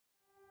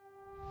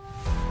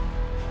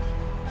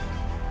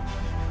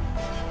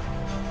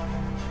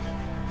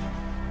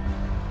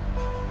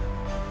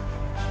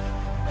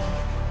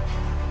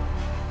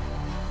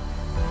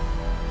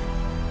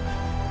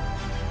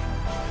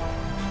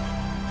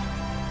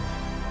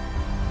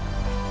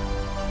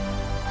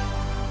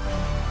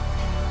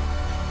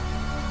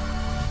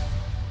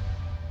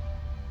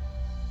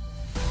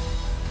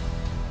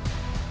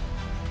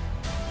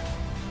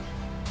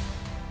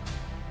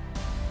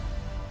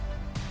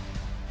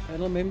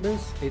Panel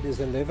members, it is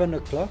 11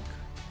 o'clock.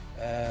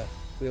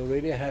 We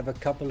already have a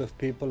couple of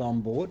people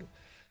on board,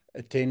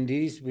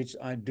 attendees, which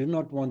I do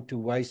not want to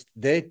waste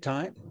their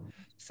time.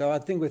 So I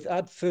think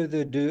without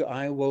further ado,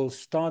 I will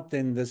start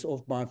then this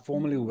off by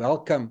formally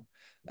welcome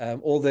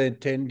all the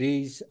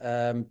attendees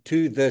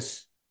to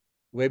this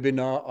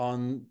webinar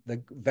on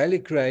the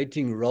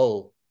value-creating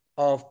role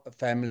of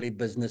family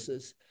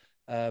businesses.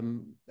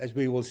 As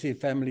we will see,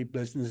 family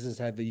businesses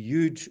have a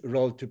huge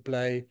role to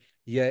play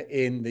here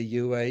in the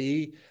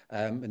UAE,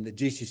 in the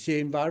GCC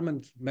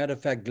environment, matter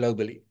of fact,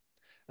 globally.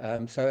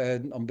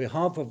 So on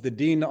behalf of the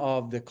Dean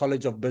of the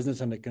College of Business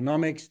and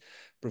Economics,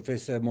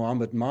 Professor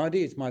Mohammed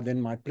Mahdi, it's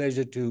my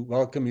pleasure to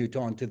welcome you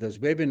onto this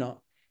webinar.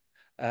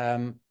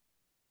 The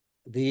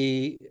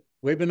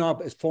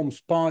webinar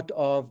forms part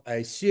of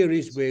a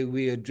series where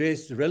we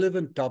address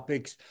relevant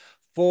topics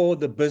for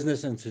the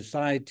business and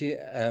society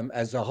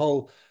as a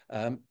whole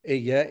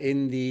here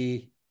in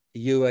the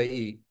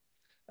UAE.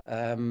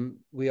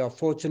 We are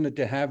fortunate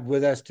to have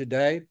with us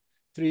today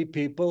 3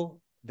 people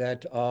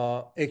that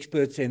are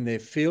experts in their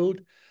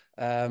field.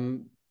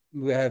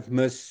 We have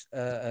Ms.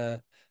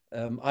 Aisha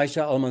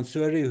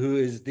Al-Mansouri, who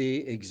is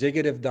the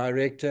Executive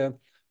Director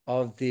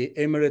of the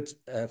Emirates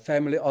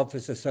Family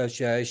Office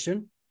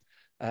Association.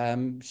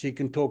 She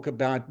can talk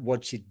about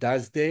what she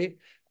does there.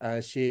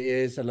 She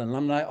is an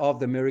alumni of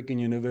the American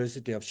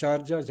University of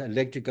Sharjah, as an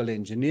electrical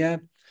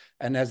engineer,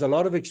 and has a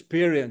lot of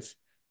experience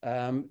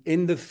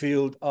in the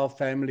field of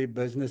family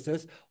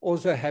businesses,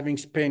 also having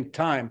spent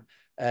time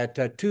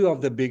at 2 of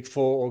the big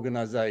 4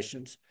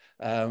 organizations,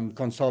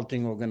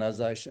 consulting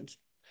organizations.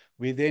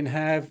 We then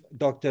have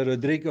Dr.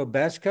 Rodrigo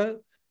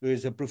Basco, who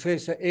is a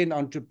professor in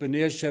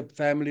entrepreneurship,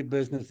 family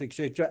business,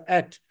 etc.,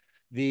 at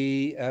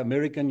the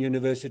American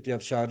University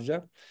of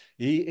Sharjah.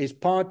 He is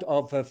part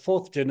of a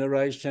 4th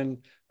generation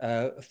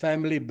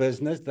family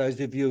business.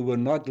 Those of you who are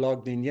not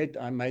logged in yet,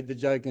 I made the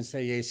joke and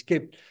say he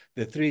skipped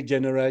the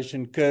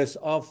 3-generation curse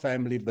of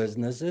family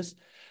businesses.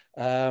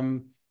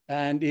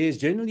 And he is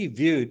generally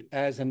viewed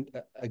as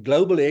a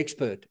global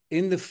expert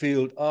in the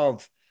field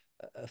of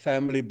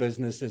family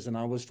businesses. And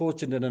I was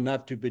fortunate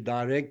enough to be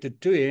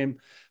directed to him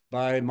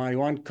by my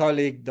one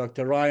colleague,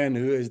 Dr. Ryan,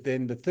 who is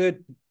then the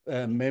 3rd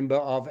member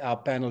of our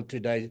panel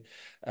today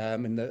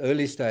in the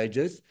early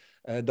stages.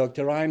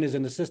 Dr. Ryan is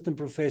an assistant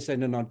professor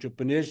in an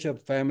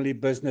entrepreneurship family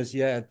business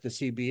here at the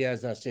CBE,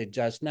 as I said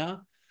just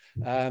now.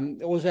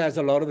 Also has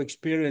a lot of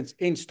experience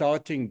in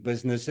starting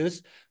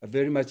businesses,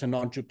 very much an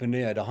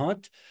entrepreneur at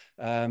heart.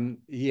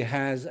 He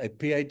has a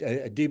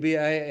PhD, a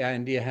DBA,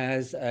 and he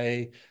has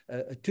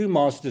 2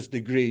 master's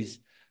degrees.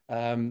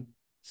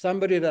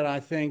 Somebody that I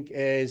think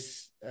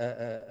is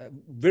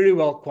very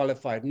well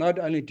qualified, not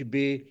only to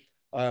be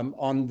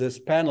on this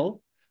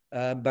panel,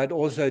 but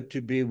also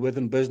to be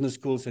within business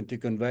schools and to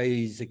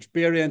convey his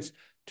experience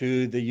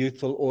to the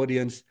youthful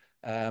audience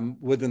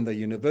within the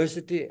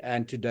university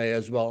and today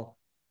as well.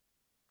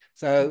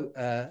 So,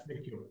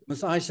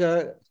 Ms.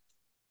 Aisha,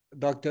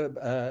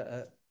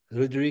 Dr.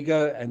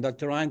 Rodrigo, and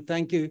Dr. Ryan,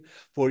 thank you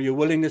for your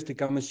willingness to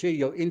come and share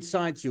your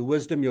insights, your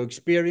wisdom, your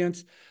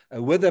experience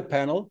with the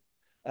panel.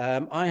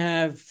 I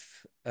have,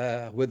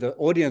 with the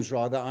audience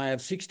rather, I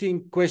have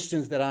 16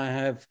 questions that I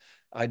have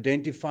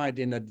identified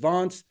in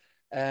advance.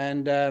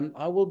 And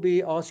I will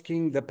be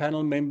asking the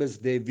panel members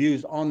their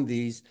views on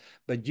these.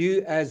 But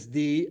you as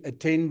the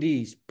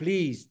attendees,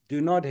 please do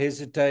not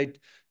hesitate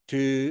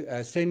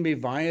to send me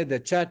via the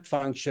chat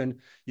function.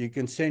 You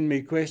can send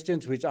me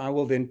questions, which I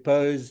will then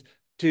pose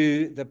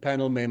to the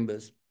panel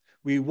members.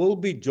 We will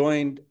be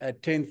joined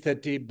at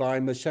 10:30 by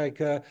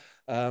Mashaka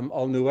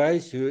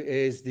Al-Nuwais, who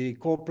is the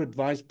Corporate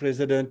Vice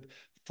President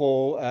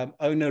for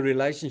Owner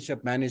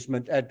Relationship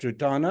Management at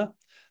Rutana.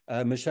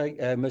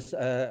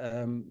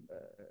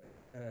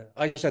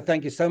 Aisha,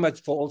 thank you so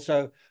much for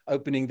also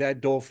opening that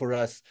door for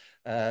us.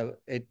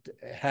 It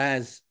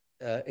has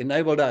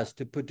enabled us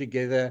to put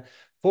together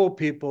 4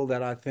 people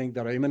that I think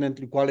that are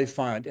eminently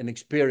qualified and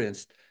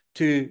experienced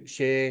to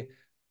share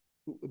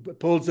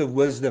pearls of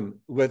wisdom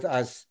with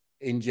us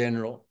in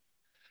general.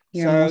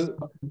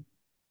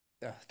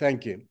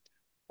 Thank you.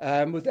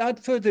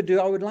 Without further ado,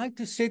 I would like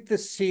to set the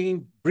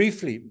scene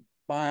briefly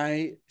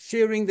by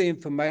sharing the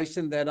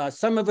information that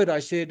some of it I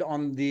shared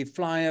on the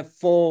flyer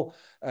for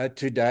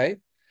today,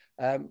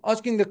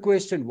 asking the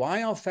question,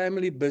 why are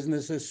family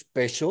businesses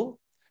special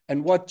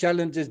and what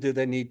challenges do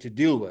they need to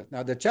deal with?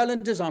 Now, the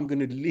challenges I'm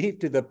going to leave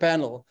to the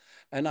panel,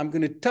 and I'm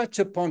going to touch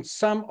upon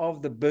some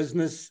of the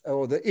business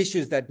or the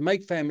issues that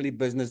make family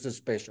businesses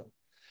special.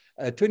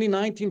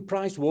 2019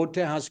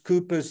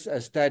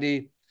 PricewaterhouseCoopers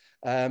study,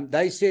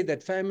 they said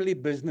that family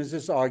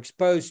businesses are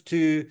exposed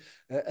to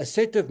a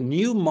set of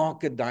new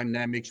market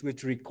dynamics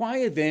which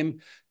require them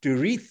to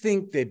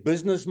rethink their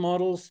business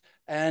models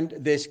and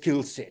their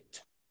skill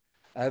set.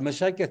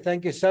 Mashaka,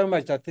 thank you so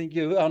much. I think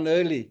you're on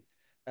early.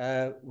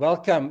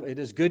 Welcome. It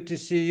is good to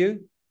see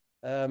you.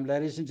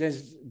 Ladies and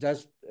gents,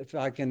 just if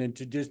I can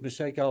introduce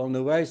Mashaka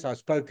Al-Nuwais, I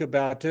spoke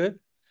about her.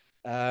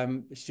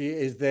 She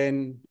is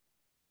then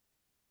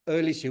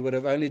early. She would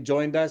have only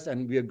joined us,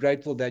 and we are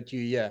grateful that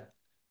you're here.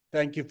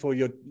 Thank you for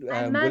your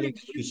I willingness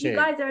managed, to you share.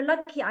 guys are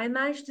lucky. I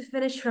managed to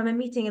finish from a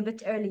meeting a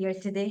bit earlier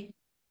today.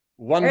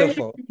 Earlier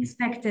Wonderful. than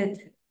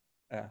expected.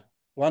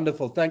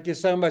 Wonderful. Thank you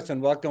so much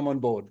and welcome on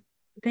board.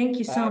 Thank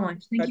you so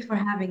much. Thank you But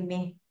for having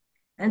me.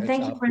 And it's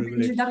thank you our for the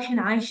privilege. introduction,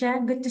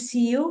 Aisha. Good to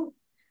see you.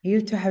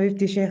 You too,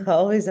 Habibti Sheikha.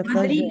 Always a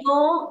pleasure.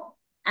 Rodrigo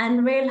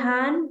and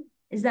Railhan,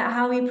 is that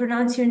how you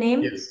pronounce your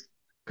name? Yes,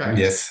 correct.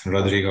 Yes,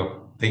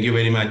 Rodrigo. Thank you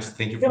very much.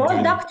 Thank you You're for all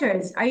joining.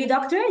 doctors. Are you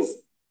doctors?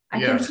 I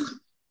can Yeah. see.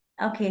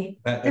 Okay.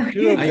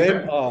 Two of I-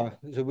 them are.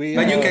 So we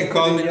But you are can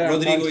call sitting me here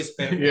Rodrigo amongst is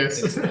perfect. Yes.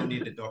 There is no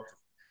need the doctor.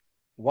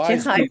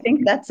 wise Sheikha, I people.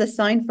 think that's a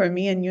sign for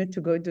me and you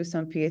to go do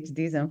some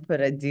PhDs and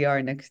put a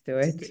DR next to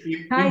it.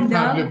 Kind In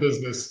family of.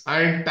 business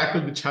and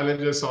tackle the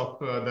challenges of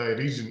the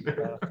region.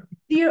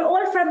 You're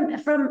all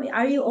from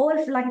are you all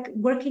like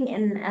working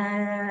in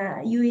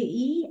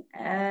UAE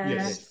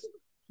Yes.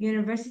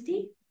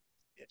 university?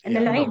 In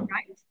Yeah. Al Ain, No.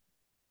 right?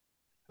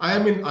 I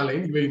am in Al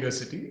Ain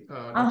University.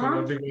 Dr. Uh-huh.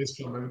 Rodrigo is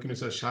from American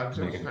University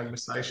Sharjah, and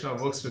Ms. Aisha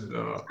works with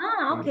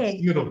Okay.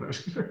 Europe.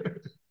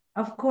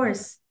 Of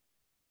course.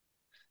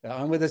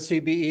 I'm with the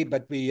CBE,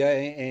 but we are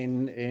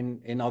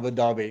in Abu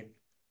Dhabi.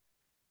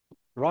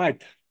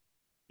 Right.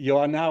 You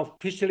are now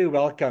officially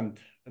welcomed,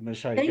 Ms.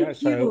 Shaikha.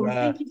 Thank you.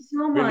 Thank you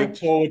so We look much.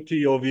 forward to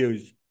your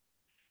views.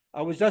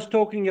 I was just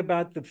talking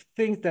about the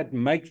things that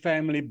make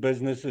family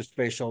businesses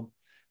special.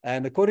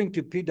 And according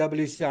to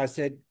PwC, I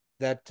said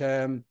that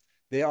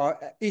there are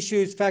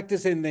issues,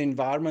 factors in the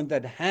environment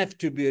that have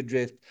to be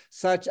addressed,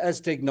 such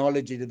as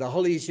technology, the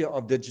whole issue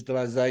of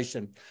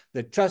digitalization,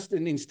 the trust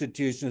in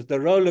institutions, the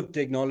role of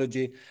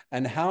technology,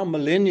 and how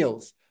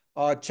millennials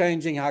are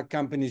changing how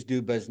companies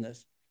do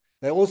business.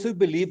 They also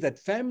believe that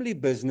family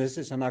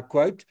businesses, and I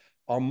quote,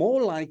 are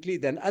more likely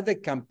than other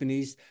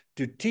companies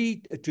to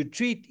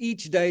treat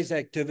each day's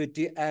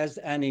activity as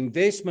an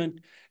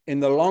investment in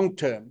the long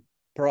term,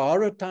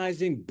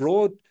 prioritizing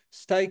broad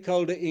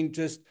stakeholder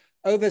interest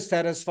over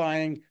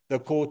satisfying the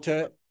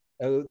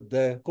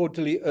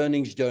quarterly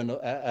earnings journal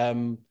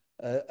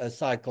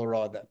cycle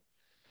rather.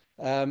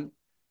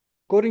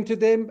 According to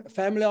them,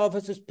 family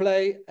offices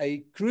play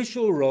a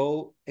crucial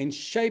role in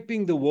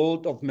shaping the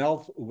world of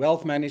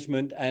wealth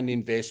management and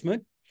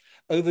investment,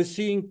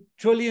 overseeing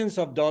trillions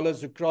of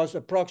dollars across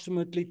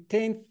approximately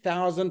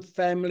 10,000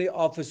 family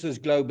offices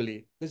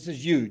globally. This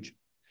is huge.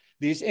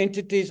 These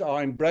entities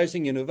are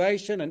embracing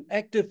innovation and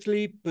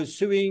actively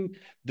pursuing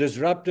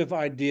disruptive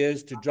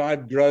ideas to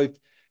drive growth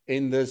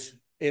in this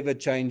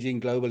ever-changing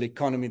global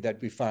economy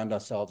that we find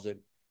ourselves in.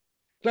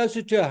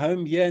 Closer to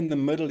home here in the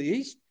Middle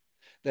East,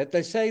 that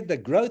they say the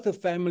growth of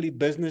family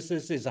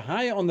businesses is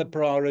high on the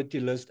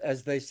priority list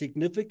as they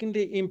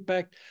significantly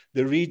impact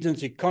the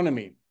region's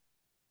economy.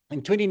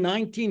 In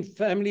 2019,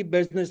 family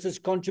businesses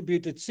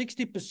contributed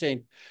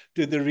 60%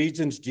 to the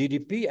region's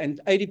GDP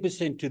and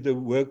 80% to the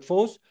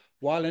workforce,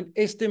 while an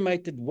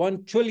estimated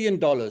 $1 trillion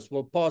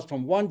will pass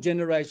from one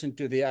generation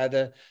to the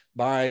other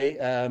by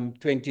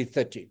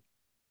 2030.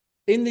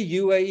 In the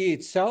UAE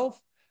itself,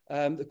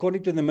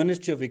 according to the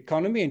Ministry of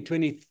Economy in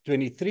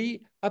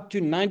 2023, up to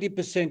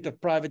 90%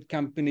 of private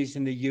companies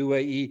in the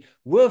UAE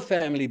were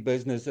family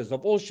businesses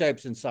of all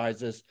shapes and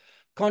sizes,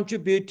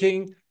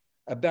 contributing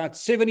about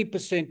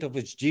 70% of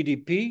its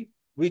GDP,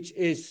 which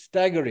is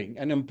staggering,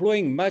 and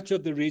employing much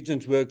of the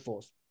region's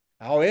workforce.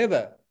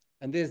 However,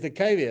 and there's the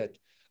caveat,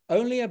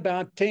 only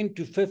about 10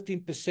 to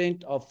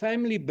 15% of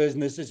family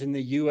businesses in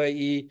the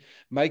UAE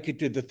make it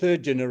to the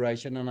third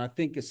generation. And I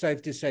think it's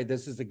safe to say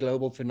this is a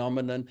global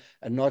phenomenon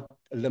and not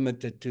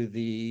limited to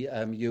the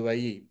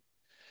UAE.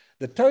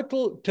 The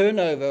total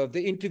turnover of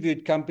the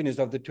interviewed companies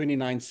of the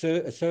 29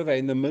 survey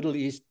in the Middle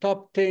East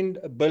topped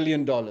 $10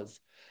 billion.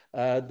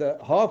 The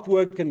half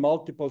work in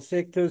multiple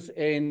sectors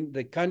in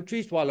the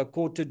countries, while a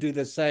quarter do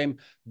the same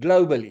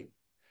globally.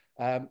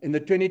 In the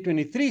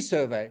 2023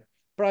 survey,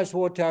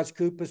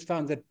 PricewaterhouseCoopers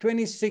found that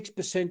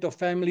 26% of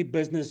family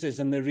businesses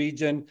in the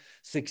region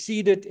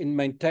succeeded in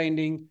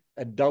maintaining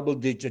a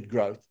double-digit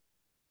growth.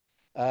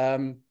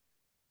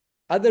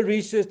 Other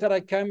research that I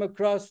came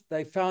across,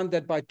 they found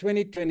that by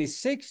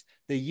 2026,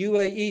 the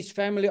UAE's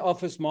family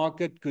office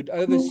market could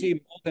oversee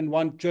more than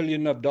 $1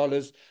 trillion.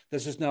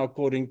 This is now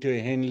according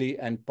to Henley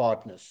and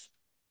Partners.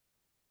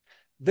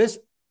 This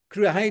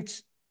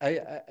creates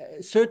a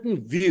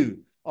certain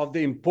view of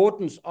the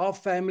importance of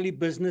family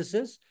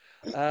businesses,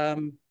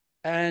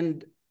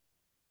 and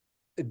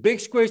it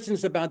begs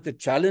questions about the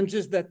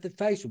challenges that they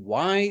face,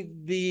 why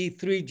the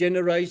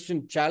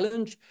three-generation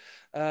challenge,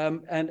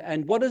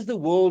 and what does the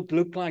world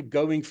look like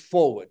going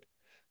forward?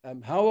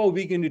 How are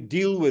we going to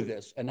deal with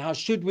this, and how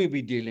should we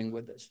be dealing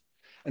with this?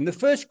 And the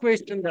first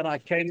question that I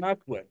came up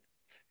with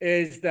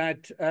is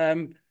that,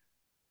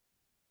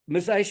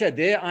 Ms. Aisha,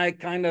 there I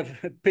kind of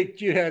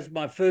picked you as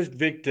my first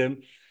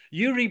victim.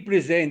 You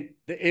represent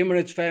the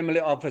Emirates Family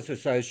Office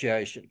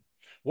Association.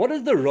 What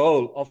is the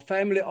role of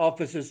family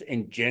offices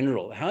in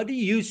general? How do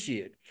you see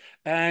it?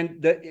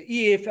 And the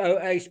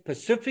EFOA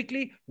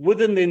specifically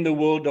within the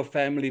world of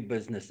family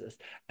businesses.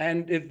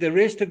 And if the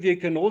rest of you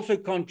can also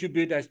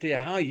contribute as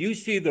to how you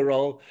see the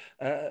role.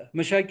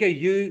 Ms. Shaikha,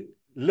 you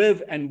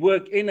live and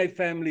work in a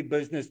family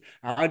business,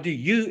 how do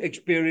you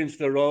experience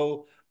the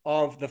role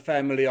of the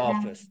family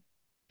office?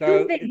 Two So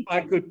if things.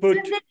 I could put,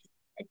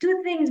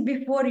 Two things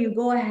before you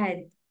go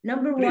ahead.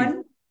 Number please.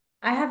 one,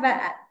 I have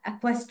a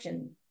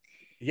question.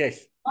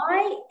 Yes.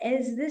 Why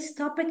is this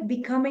topic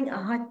becoming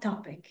a hot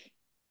topic?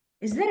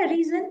 Is there a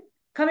reason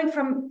coming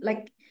from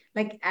like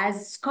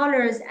as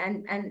scholars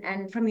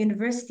and from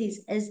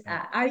universities?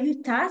 Are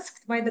you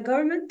tasked by the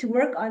government to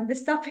work on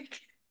this topic?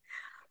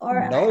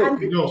 Or No, I'm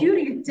just No,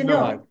 curious to no.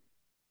 know.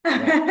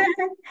 Right.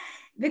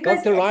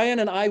 Because Dr. Ryan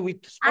and I, we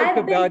spoke I've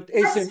been about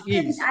questioned,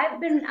 SMEs.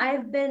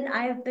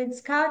 I've been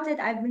scouted,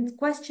 I've been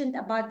questioned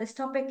about this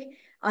topic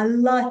a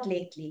lot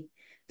lately.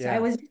 So I Yeah.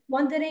 was just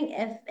wondering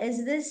if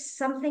is this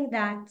something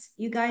that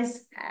you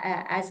guys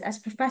as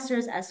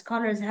professors, as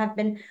scholars have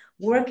been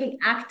working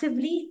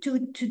actively to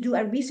do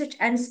a research,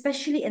 and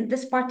especially in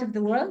this part of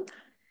the world?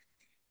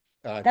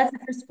 That's the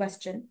first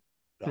question.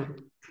 Right.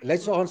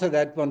 Let's answer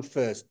that one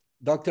first.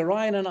 Dr.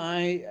 Ryan and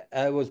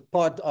I was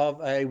part of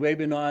a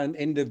webinar in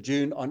end of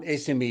June on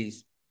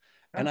SMEs.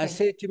 And I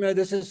said,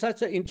 this is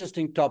such an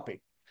interesting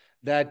topic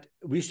that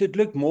we should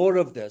look more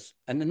of this.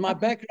 And in my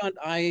background,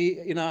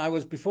 I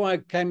was, before I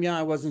came here,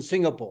 I was in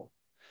Singapore.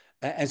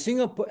 And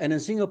in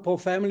Singapore,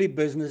 family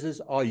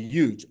businesses are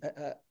huge,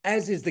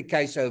 as is the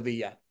case over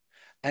here.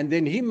 And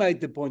then he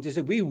made the point, he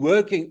said, we're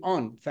working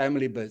on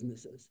family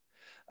businesses.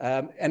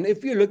 And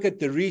if you look at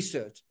the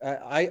research,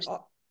 I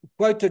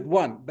quoted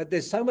one, but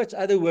there's so much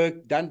other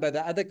work done by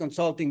the other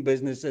consulting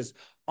businesses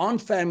on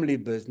family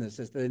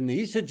businesses. And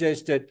he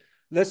suggested,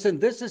 listen,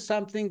 this is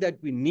something that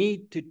we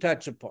need to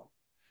touch upon.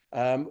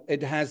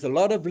 It has a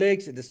lot of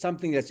legs. It is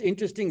something that's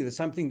interesting. It is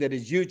something that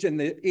is huge in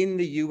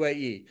the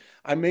UAE.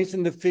 I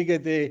mentioned the figure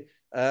there,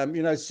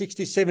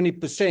 60,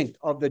 70%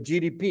 of the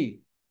GDP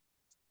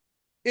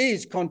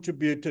is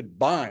contributed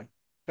by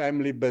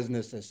family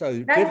businesses.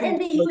 So that's in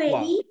the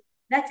UAE.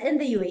 That's in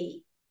the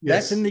UAE.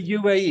 That's in the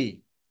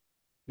UAE.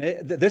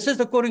 This is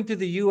according to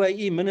the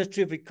UAE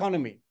Ministry of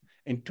Economy.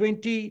 In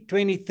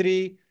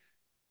 2023,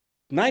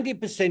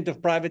 90%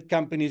 of private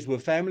companies were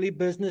family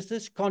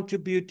businesses,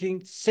 contributing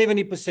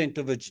 70%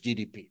 of its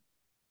GDP.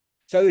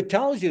 So it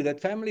tells you that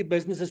family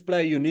businesses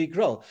play a unique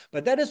role.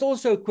 But that is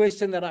also a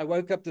question that I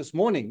woke up this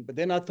morning. But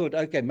then I thought,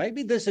 okay,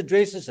 maybe this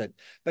addresses it.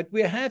 But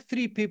we have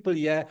three people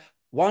here,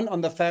 one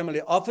on the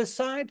family office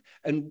side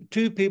and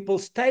two people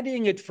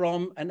studying it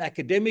from an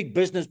academic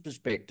business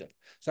perspective.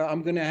 So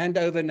I'm going to hand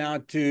over now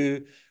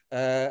to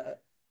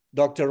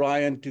Dr.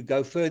 Ryan to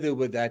go further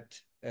with that.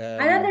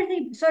 Another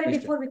thing, sorry, question.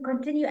 before we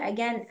continue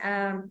again,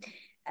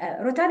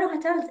 Rotano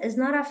Hotels is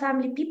not a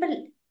family.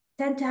 People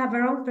tend to have a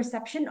wrong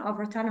perception of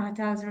Rotano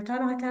Hotels.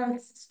 Rotano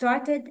Hotels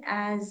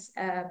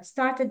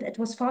it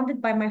was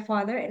founded by my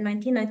father in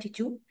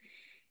 1992.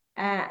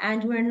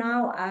 And we're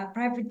now a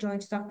private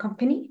joint stock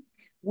company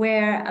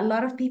where a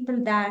lot of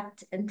people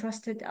that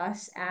entrusted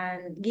us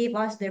and gave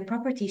us their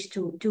properties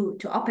to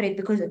operate,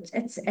 because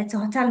it's a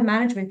hotel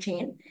management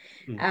chain,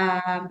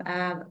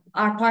 are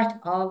part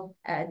of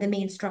the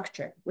main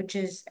structure, which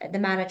is the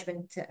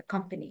management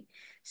company.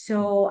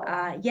 So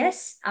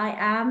yes,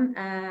 I'm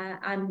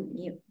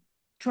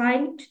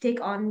trying to take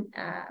on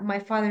my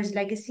father's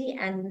legacy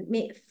and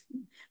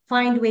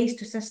find ways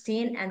to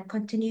sustain and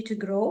continue to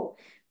grow.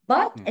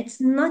 But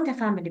it's not a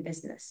family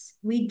business.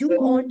 We do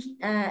own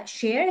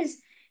shares,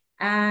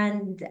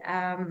 and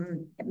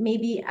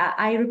maybe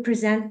I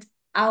represent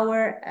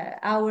our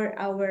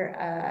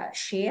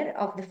share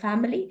of the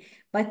family.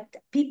 But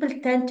people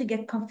tend to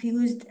get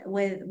confused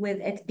with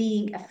it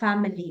being a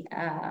family.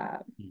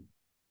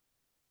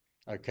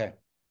 Okay.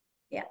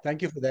 Yeah.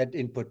 Thank you for that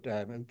input.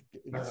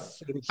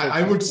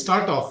 I would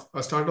start off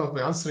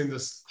by answering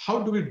this.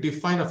 How do we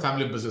define a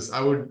family business?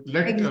 I would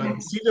let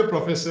senior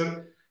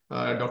professor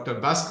Dr.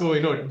 Basco,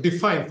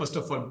 define, first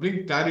of all,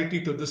 bring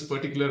clarity to this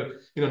particular,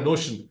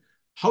 notion.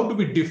 How do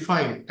we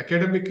define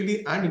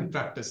academically and in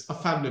practice a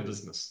family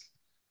business?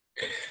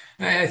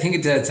 I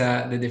think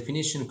that the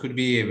definition could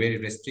be very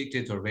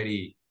restricted or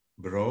very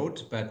broad,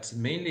 but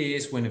mainly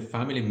is when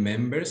family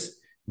members,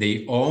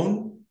 they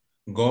own,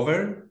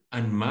 govern,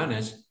 and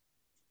manage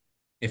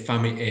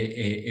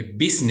a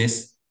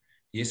business,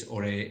 yes,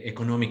 or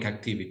economic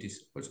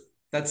activities.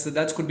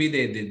 That could be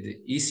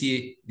the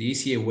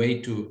easier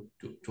way to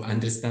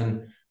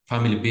understand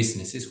family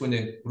business. Is when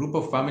a group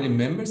of family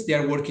members, they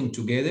are working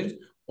together,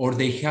 or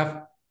they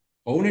have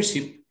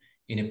ownership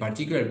in a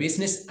particular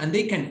business, and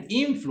they can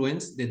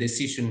influence the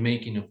decision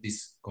making of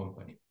this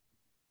company.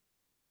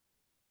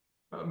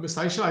 Ms.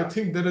 Aisha, I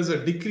think there is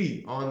a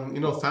decree on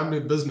family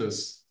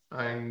business,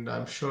 and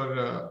I'm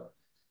sure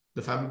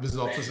the family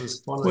business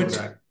officers following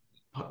that.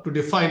 To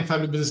define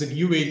family business in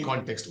UAE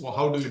context, or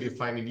how do you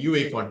define in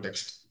UAE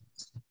context?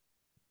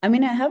 I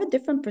mean, I have a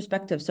different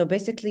perspective. So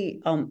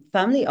basically,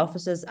 family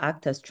offices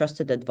act as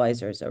trusted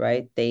advisors, all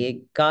right?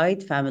 They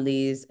guide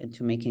families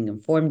into making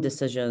informed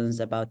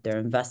decisions about their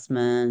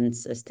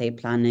investments, estate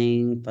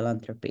planning,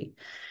 philanthropy.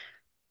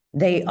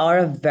 They are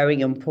a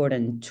very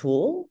important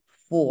tool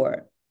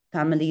for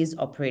families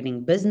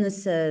operating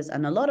businesses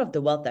and a lot of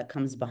the wealth that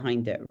comes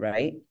behind it,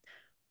 right?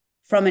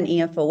 From an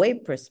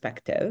EFOA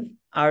perspective,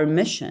 our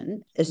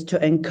mission is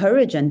to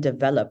encourage and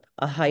develop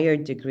a higher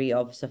degree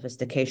of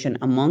sophistication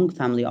among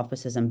family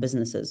offices and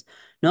businesses,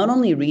 not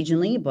only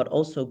regionally, but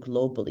also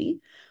globally,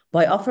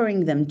 by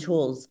offering them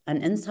tools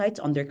and insights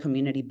on their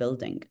community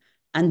building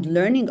and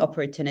learning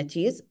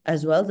opportunities,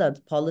 as well as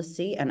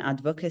policy and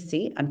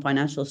advocacy and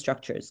financial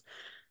structures.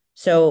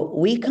 So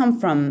we come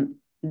from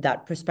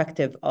that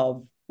perspective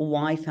of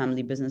why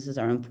family businesses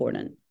are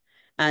important.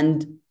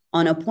 And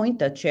on a point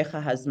that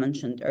Sheikha has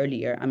mentioned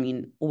earlier, I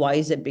mean, why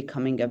is it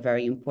becoming a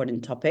very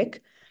important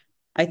topic?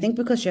 I think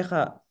because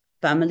Sheikha,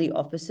 family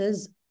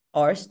offices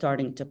are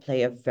starting to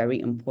play a very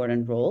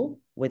important role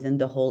within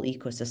the whole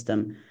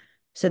ecosystem.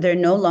 So they're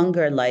no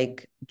longer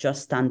like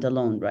just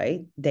standalone, right?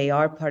 They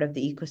are part of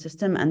the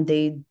ecosystem and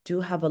they do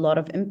have a lot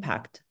of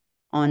impact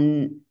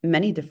on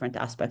many different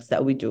aspects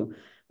that we do,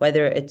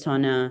 whether it's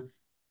on a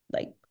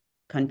like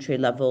country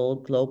level,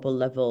 global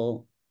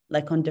level,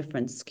 like on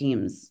different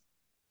schemes.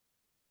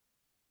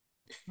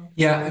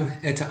 Yeah,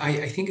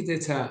 I think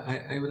that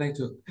I would like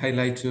to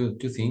highlight two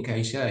things,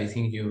 Aisha. I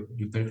think you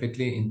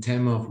perfectly in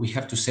terms of we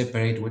have to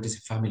separate what is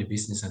a family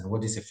business and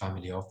what is a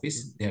family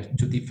office. They are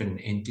two different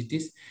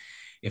entities.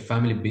 A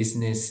family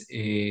business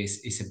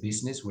is a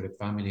business where a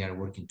family are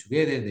working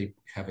together. They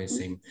have the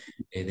same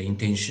the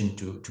intention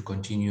to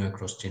continue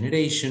across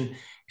generation.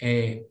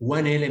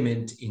 One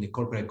element in the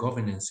corporate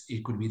governance,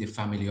 it could be the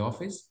family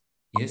office.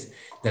 Yes,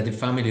 that the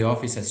family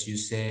office, as you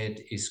said,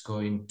 is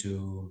going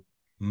to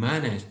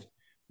manage,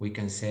 we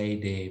can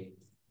say,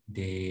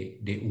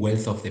 the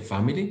wealth of the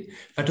family,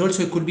 but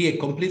also it could be a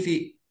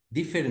completely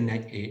different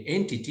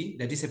entity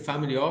that is a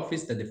family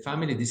office, that the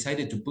family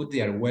decided to put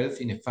their wealth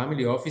in a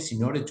family office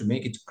in order to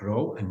make it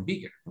grow and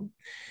bigger.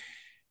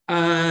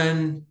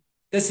 And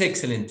that's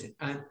excellent.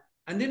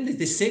 And then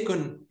the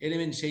second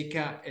element,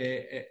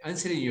 Sheikha,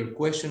 answering your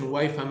question,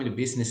 why family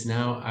business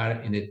now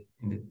are in the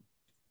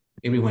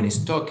everyone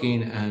is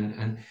talking,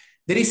 and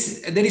there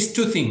is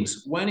two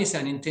things. One is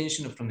an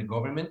intention from the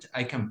government,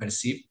 I can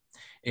perceive.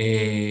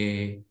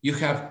 You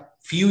have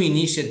few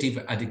initiatives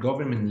at the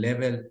government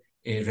level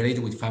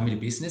related with family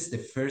business. The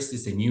first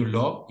is the new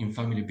law in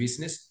family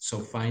business. So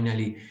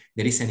finally,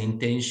 there is an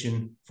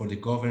intention for the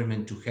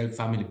government to help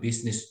family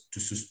business to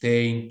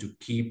sustain, to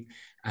keep,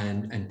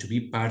 and to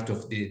be part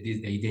of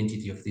the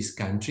identity of this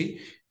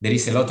country. There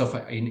is a lot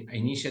of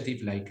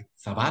initiative like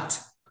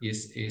Thabat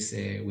is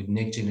with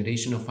next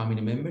generation of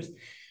family members.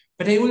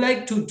 But I would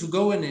like to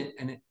go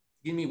and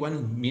give me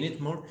 1 minute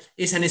more.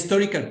 It's an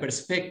historical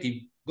perspective.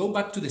 Go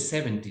back to the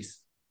 70s,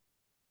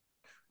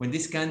 when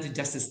this country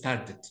just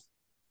started.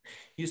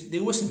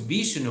 There was a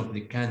vision of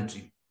the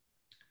country.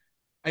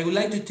 I would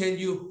like to tell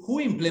you who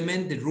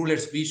implemented the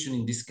ruler's vision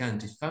in this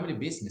country: family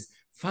business.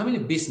 Family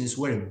business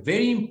were a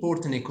very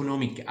important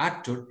economic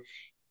actor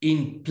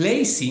in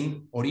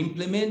placing or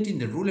implementing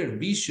the ruler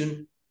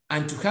vision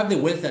and to have the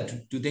wealth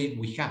that today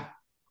we have.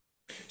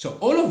 So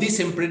all of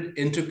these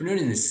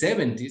entrepreneurs in the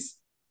 70s,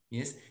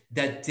 yes,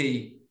 that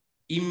they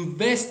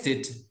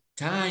invested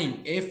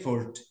time,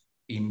 effort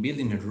in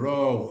building a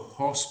road,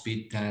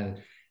 hospital,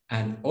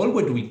 and all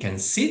what we can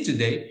see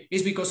today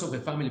is because of a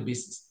family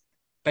business.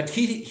 But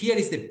here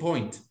is the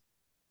point,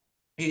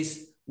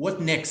 is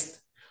what next?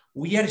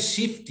 We are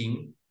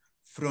shifting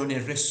from a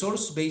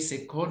resource-based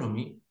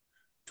economy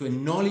to a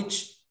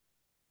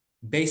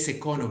knowledge-based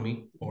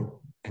economy or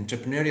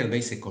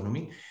entrepreneurial-based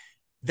economy,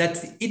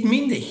 that it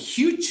means a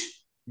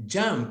huge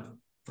jump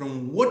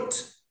from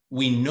what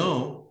we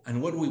know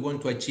and what we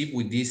want to achieve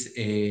with this.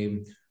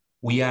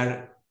 We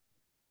are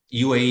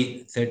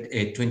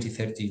UAE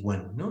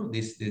 2031, no?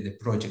 The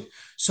project.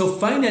 So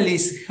finally,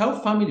 is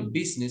how family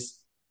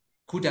business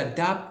could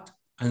adapt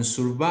and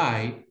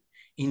survive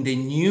in the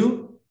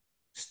new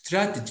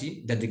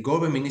strategy that the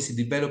government is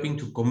developing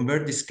to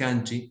convert this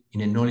country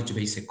in a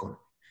knowledge-based economy.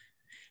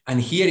 And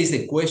here is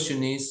the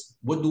question is,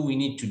 what do we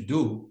need to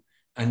do?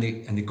 And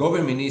the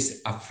government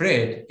is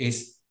afraid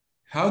is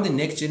how the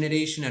next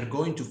generation are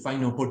going to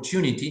find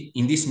opportunity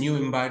in this new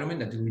environment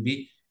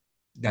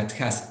that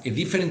has a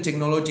different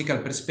technological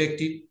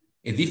perspective,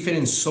 a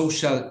different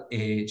social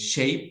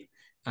shape,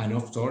 and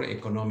of course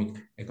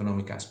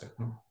economic aspect.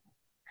 No?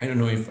 I don't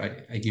know if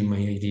I give my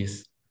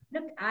ideas.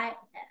 Look, I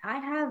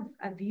have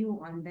a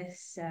view on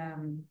this,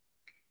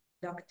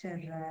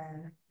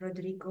 Dr.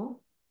 Rodrigo.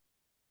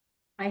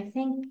 I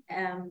think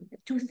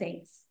two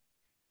things.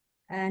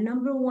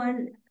 Number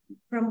one,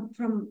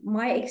 from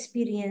my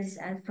experience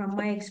and from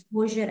my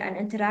exposure and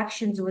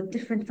interactions with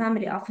different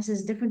family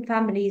offices, different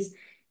families,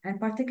 and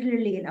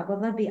particularly in Abu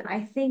Dhabi,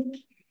 I think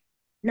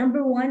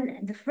number one,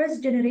 the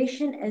first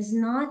generation is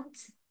not,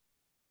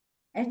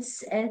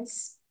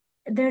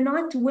 they're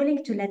not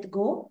willing to let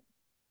go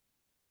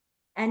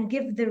and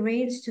give the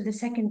reins to the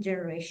second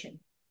generation.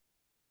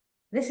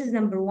 This is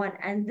number one,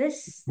 and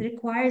this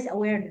requires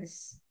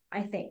awareness,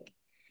 I think.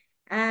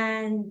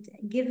 And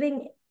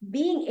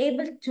being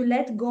able to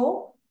let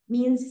go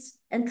means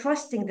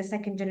entrusting the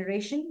second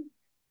generation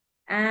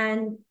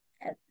and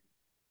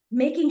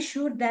making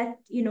sure that,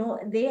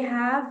 they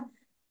have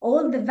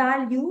all the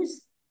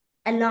values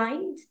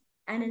aligned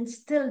and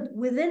instilled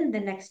within the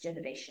next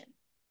generation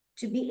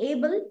to be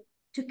able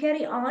to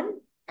carry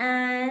on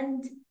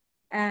and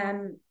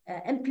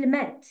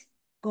implement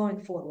going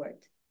forward.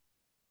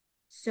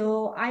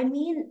 So, I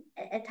mean,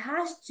 it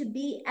has to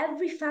be,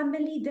 every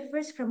family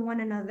differs from one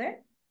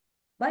another,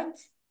 but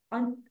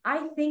I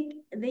think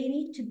they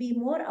need to be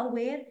more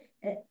aware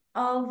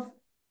of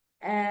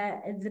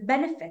the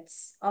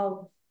benefits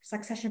of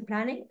succession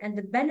planning and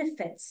the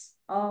benefits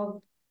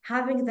of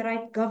having the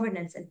right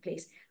governance in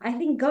place. I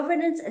think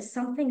governance is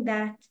something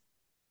that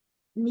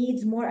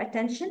needs more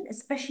attention,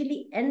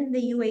 especially in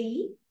the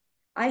UAE.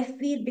 I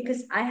feel,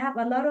 because I have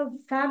a lot of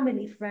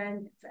family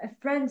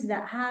friends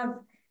that have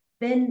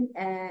been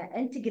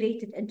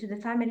integrated into the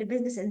family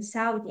business in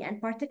Saudi,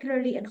 and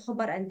particularly in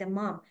Khobar and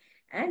Dammam,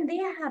 and they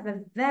have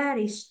a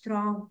very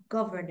strong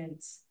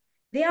governance.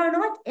 They are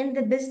not in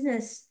the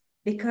business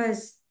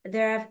because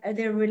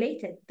they're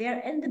related.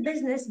 They're in the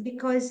business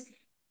because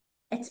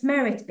it's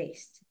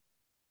merit-based,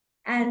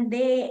 and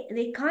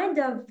they kind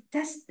of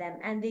test them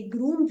and they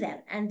groom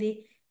them, and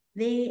they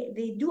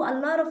do a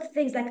lot of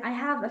things. Like, I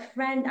have a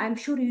friend, I'm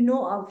sure you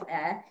know of,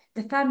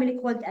 the family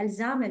called Al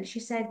Zamel. She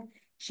said,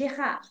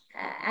 Sheikha,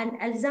 and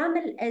Al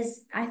Zamel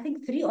is, I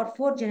think, 3 or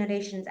 4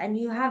 generations, and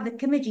you have the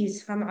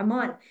Kimijis from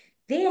Oman.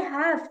 They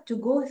have to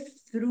go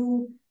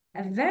through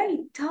a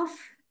very tough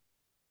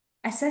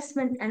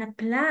assessment and a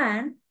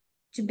plan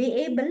to be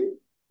able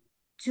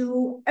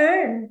to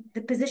earn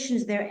the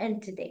positions they're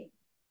in today.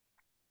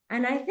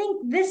 And I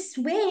think this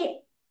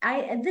way,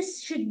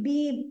 this should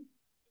be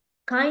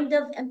kind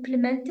of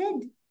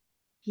implemented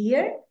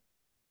here.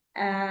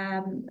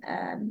 I'm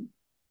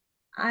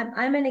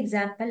an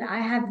example. I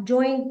have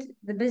joined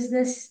the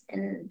business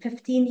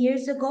 15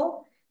 years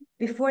ago.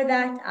 Before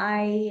that,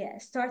 I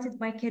started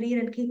my career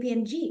in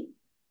KPMG.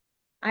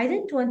 I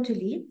didn't want to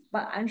leave,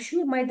 but I'm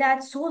sure my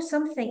dad saw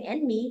something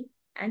in me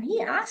and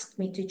he asked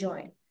me to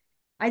join.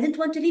 I didn't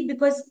want to leave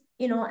because,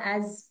 you know,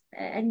 as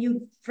a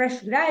new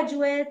fresh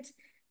graduate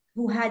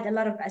who had a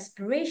lot of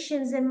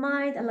aspirations in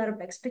mind, a lot of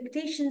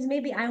expectations,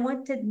 maybe I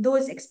wanted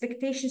those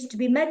expectations to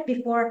be met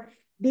before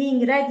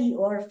being ready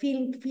or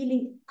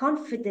feeling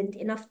confident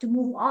enough to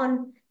move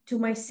on to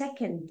my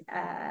second,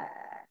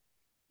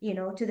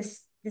 to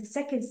the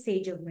second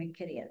stage of my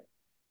career.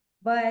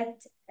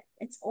 But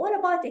it's all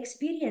about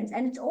experience,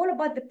 and it's all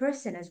about the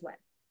person as well.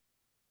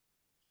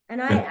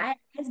 And I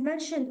as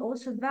mentioned,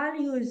 also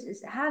values,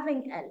 is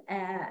having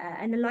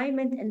an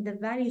alignment in the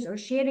values or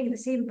sharing the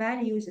same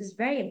values is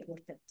very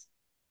important.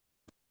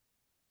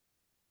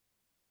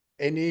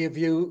 Any of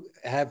you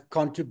have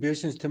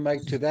contributions to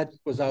make to that?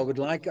 Because I would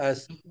like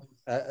us,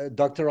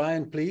 Dr.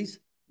 Ryan, please.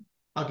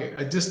 Okay,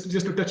 just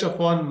to touch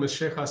upon Ms.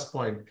 Sheikha's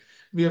point,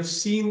 we have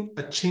seen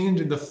a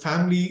change in the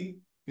family,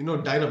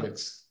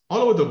 dynamics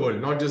all over the world,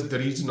 not just the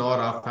region or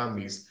our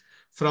families,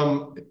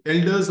 from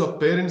elders or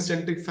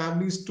parent-centric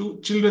families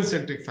to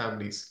children-centric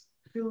families.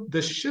 True.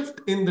 The shift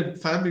in the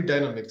family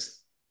dynamics,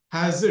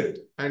 has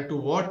it, and to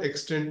what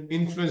extent,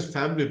 influenced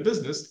family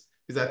business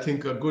is, I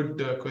think, a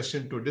good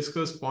question to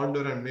discuss,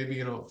 ponder, and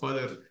maybe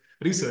further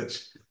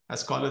research.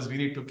 As scholars, we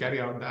need to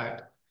carry out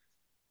that.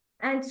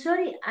 And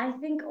sorry, I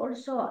think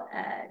also,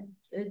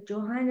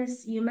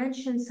 Johannes, you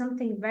mentioned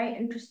something very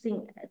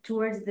interesting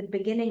towards the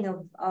beginning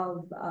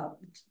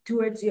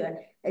towards your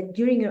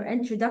during your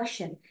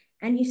introduction,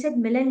 and you said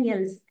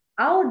millennials.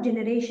 Our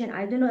generation,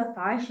 I don't know if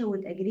Aisha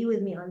would agree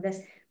with me on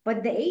this,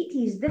 but the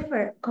 80s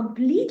differ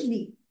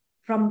completely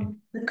from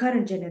the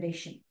current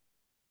generation.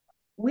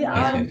 We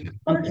are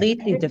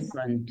completely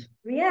different.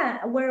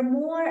 Yeah, we're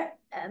more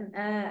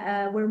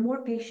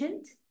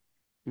patient.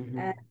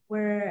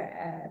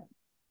 We're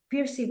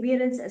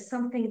perseverance is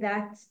something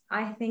that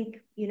I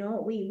think,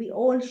 we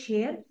all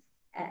share.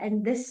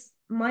 And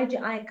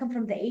I come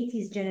from the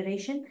 80s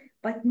generation,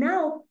 but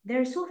now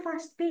they're so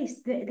fast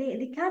paced.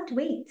 They can't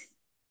wait.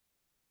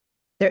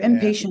 They're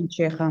impatient,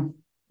 Sheikha.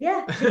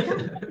 Yeah, they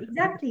can't.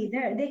 Exactly.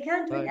 They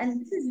can't wait.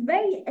 And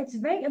it's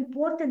very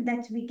important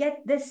that we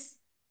get this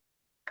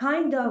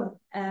kind of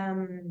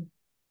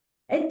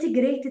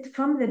integrated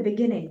from the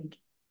beginning.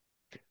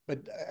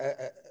 But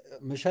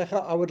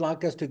Sheikha, I would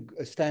like us to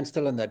stand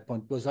still on that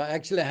point, because I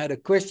actually had a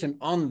question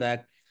on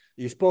that.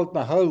 You spoiled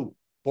my whole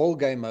ball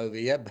game over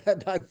here,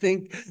 but I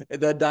think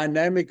the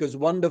dynamic is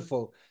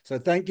wonderful. So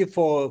thank you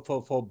for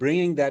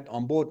bringing that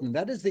on board. And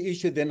that is the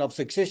issue then of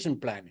succession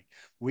planning,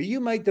 where you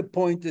made the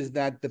point is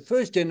that the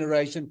first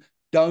generation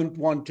don't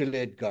want to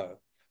let go.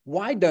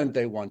 Why don't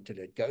they want to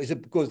let go? Is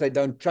it because they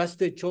don't trust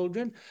their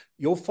children?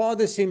 Your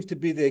father seems to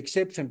be the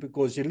exception,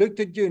 because he looked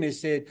at you and he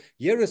said,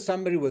 here is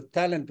somebody with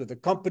talent, with the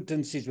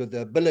competencies, with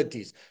the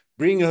abilities.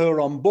 Bring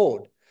her on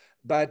board.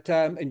 But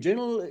in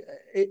general,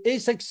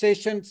 is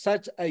succession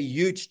such a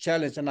huge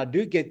challenge? And I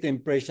do get the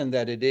impression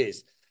that it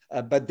is.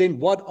 But then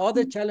what are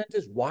the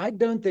challenges? Why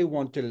don't they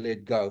want to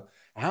let go?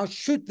 How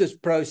should this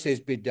process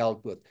be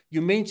dealt with?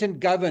 You mentioned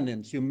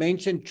governance. You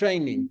mentioned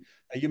training.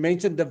 You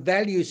mentioned the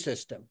value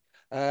system.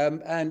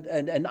 And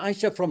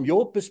Aisha, from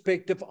your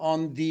perspective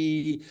on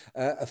the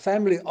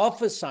family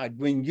office side,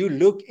 when you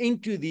look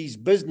into these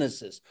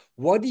businesses,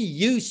 what do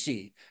you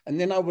see? And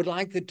then I would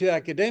like the two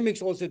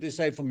academics also to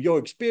say, from your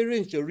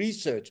experience, your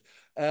research,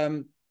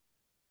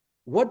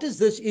 what is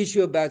this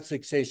issue about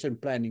succession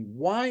planning?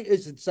 Why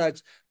is it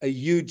such a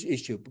huge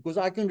issue? Because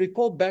I can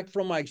recall back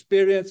from my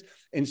experience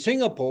in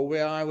Singapore,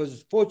 where I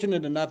was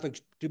fortunate enough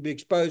to be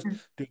exposed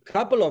to a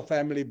couple of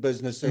family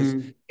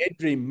businesses. It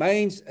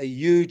remains a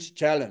huge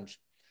challenge.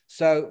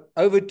 So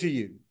over to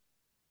you.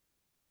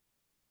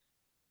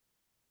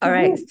 All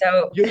right,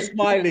 so you're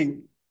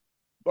smiling.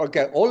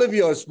 Okay, all of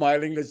you are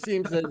smiling. It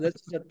seems that this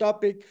is a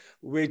topic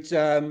which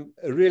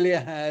really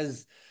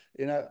has,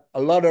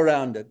 a lot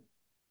around it.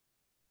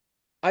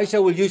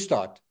 Aisha, will you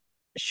start?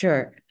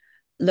 Sure.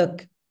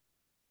 Look,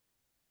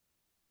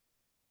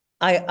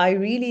 I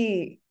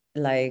really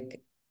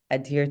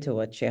adhere to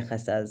what Sheikha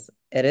says.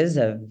 It is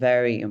a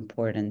very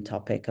important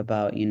topic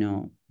about,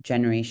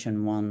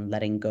 generation one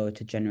letting go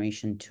to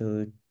generation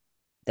two,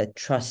 the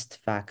trust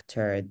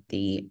factor,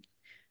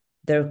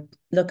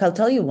 look, I'll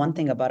tell you one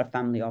thing about a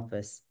family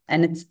office,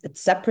 and it's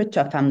separate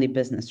to a family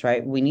business,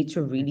 right? We need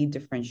to really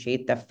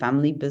differentiate that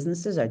family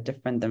businesses are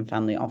different than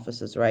family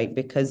offices, right?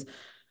 Because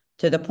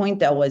to the point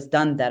that was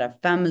done, that a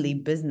family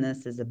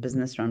business is a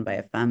business run by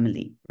a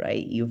family,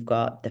 right? You've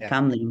got the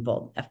family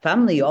involved. A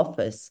family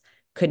office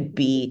could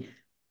be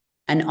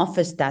an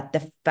office that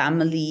the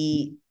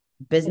family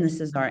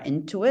businesses are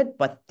into it,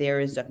 but there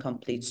is a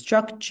complete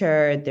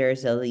structure,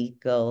 there's a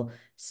legal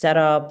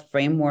setup,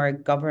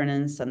 framework,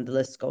 governance, and the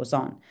list goes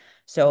on.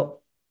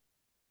 So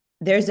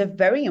there's a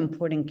very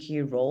important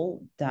key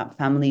role that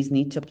families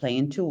need to play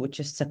into, which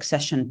is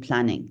succession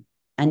planning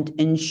and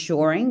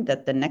ensuring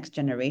that the next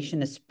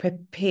generation is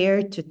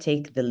prepared to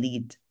take the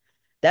lead.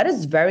 That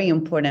is very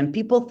important.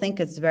 People think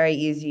it's very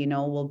easy,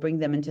 we'll bring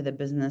them into the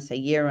business a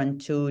year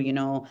and two,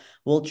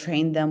 we'll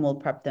train them, we'll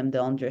prep them,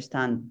 they'll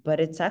understand.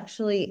 But it's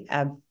actually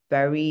a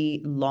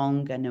very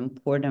long and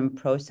important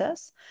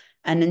process,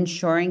 and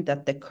ensuring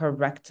that the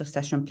correct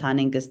succession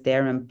planning is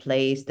there in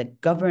place, the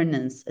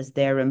governance is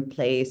there in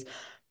place.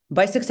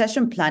 By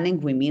succession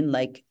planning, we mean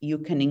you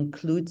can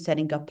include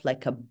setting up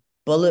a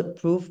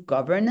bulletproof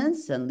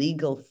governance and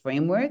legal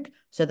framework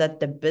so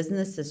that the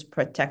business is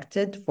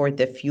protected for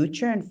the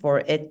future and for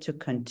it to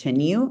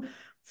continue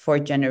for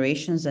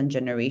generations and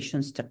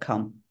generations to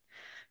come.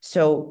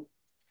 So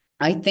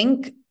I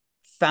think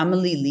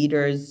family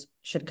leaders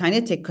should kind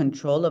of take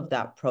control of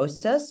that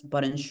process,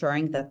 but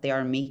ensuring that they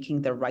are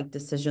making the right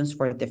decisions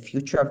for the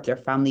future of their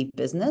family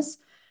business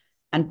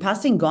and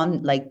passing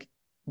on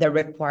the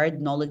required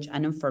knowledge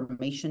and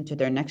information to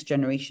their next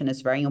generation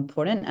is very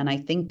important. And I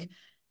think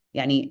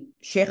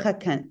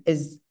Sheikha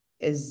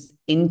is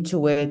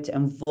into it,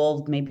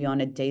 involved maybe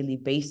on a daily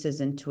basis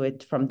into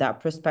it from that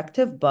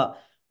perspective,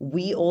 but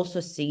we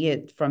also see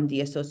it from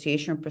the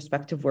association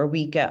perspective, where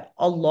we get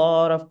a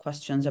lot of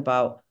questions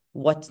about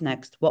what's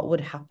next, what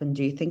would happen.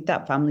 Do you think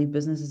that family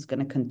business is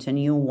going to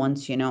continue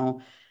once,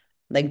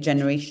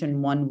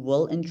 generation one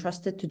will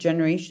entrust it to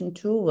generation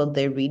two? Will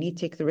they really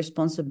take the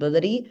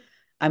responsibility?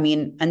 I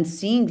mean, and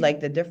seeing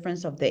the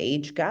difference of the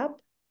age gap,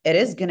 it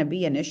is going to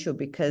be an issue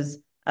because,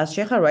 as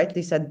Sheikha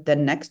rightly said, the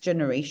next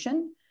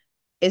generation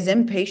is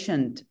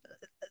impatient.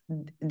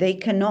 They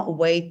cannot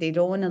wait. They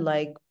don't want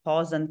to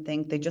pause and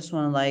think. They just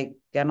want to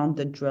get on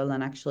the drill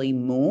and actually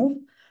move,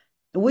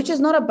 which is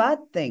not a bad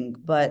thing.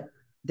 But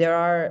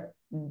there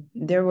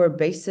were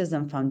bases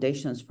and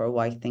foundations for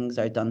why things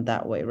are done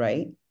that way,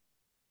 right?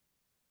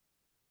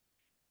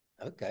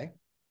 Okay.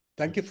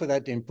 Thank you for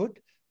that input.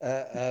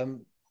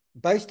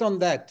 Based on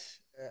that,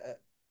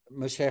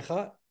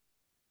 Sheikha,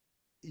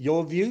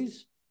 your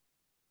views?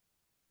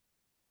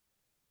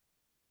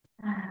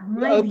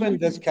 Open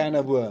this can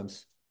of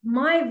worms.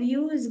 My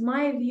views,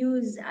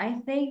 I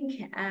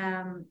think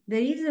the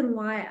reason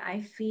why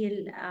I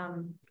feel,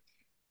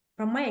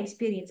 from my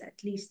experience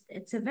at least,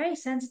 it's a very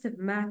sensitive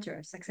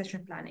matter,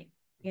 succession planning,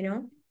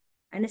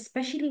 and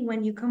especially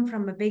when you come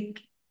from a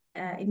big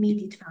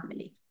immediate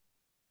family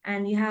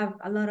and you have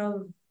a lot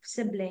of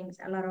siblings,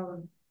 a lot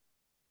of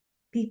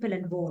people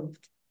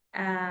involved.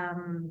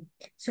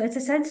 So it's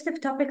a sensitive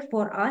topic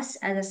for us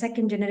as a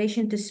second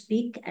generation to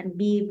speak and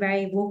be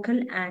very vocal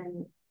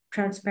and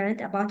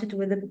transparent about it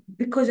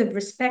because of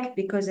respect,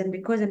 because.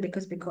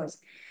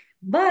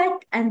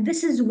 But, and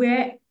this is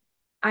where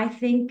I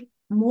think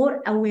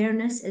more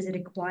awareness is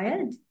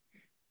required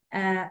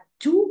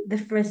to the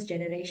first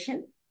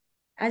generation.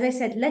 As I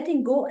said,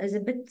 letting go is a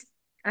bit,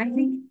 I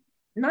think,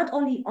 not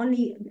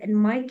only in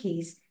my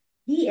case,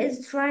 he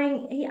is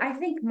trying, I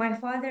think my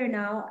father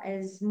now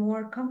is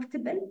more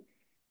comfortable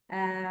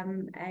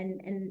and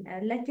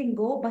letting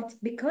go, but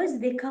because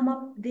they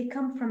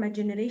come from a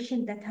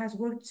generation that has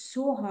worked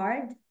so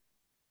hard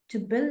to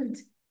build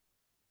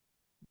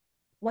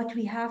what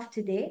we have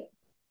today,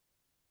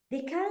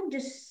 they can't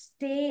just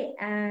stay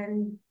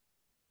and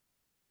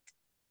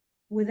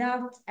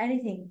without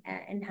anything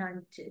in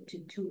hand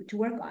to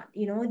work on.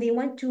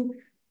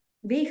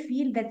 They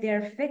feel that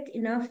they're fit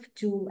enough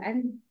to,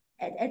 and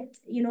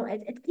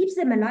it keeps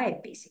them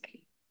alive,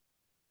 basically.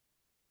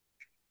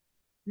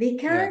 They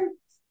can't,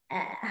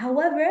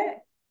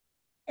 however,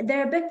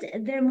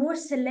 they're more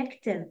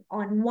selective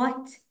on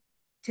what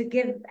to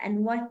give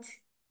and what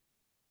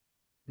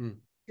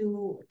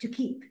to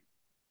keep.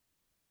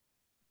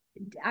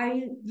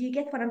 Do you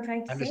get what I'm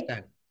trying to say?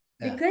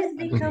 Because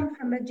they come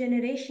from a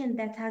generation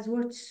that has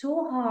worked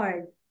so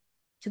hard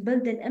to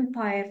build an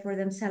empire for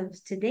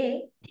themselves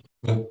today,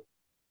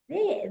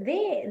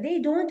 they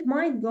don't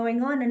mind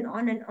going on and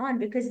on and on,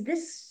 because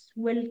this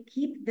will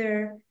keep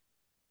their,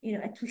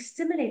 it will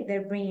stimulate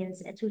their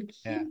brains. It will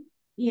keep,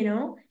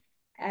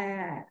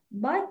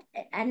 but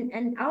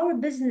our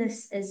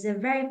business is a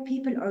very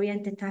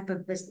people-oriented type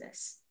of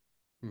business.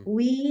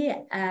 We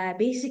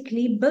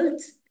basically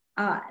built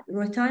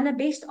Rotana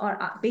based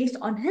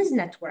on his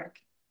network,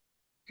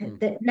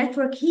 the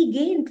network he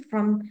gained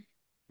from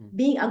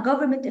being a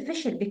government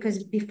official,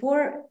 because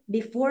before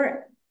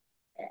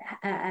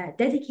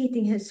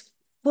dedicating his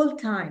full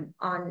time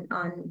on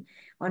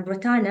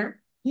Rotana,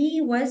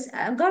 he was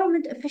a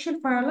government official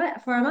for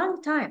a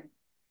long time,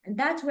 and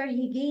that's where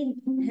he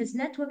gained his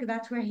network.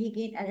 That's where he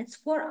gained, and it's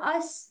for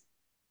us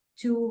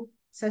to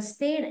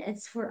sustain.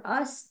 It's for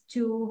us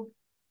to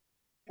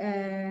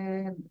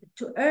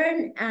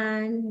earn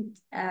and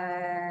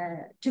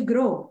to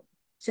grow.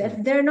 So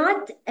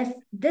if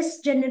this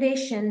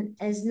generation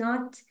is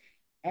not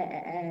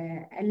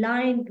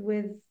aligned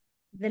with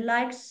the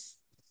likes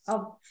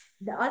of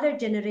the other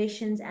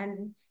generations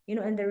and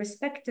in their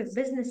respective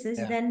businesses,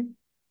 then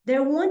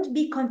there won't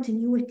be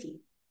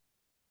continuity.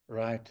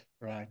 Right.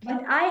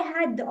 But I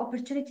had the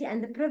opportunity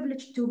and the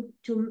privilege to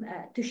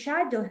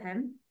shadow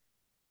him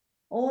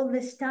all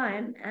this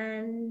time,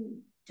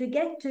 and to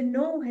get to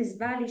know his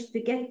values, to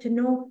get to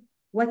know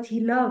what he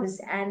loves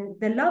and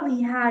the love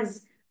he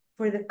has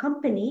for the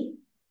company.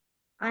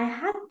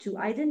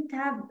 I didn't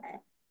have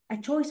a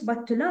choice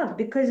but to love,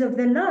 because of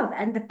the love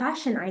and the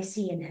passion I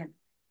see in him.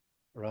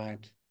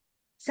 Right.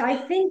 So I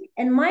think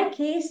in my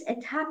case,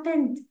 it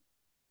happened,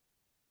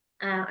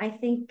 I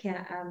think,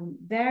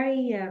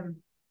 very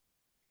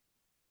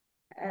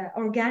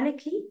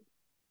organically,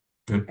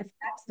 if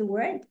that's the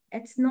word.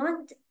 It's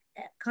not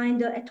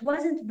it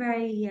wasn't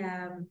very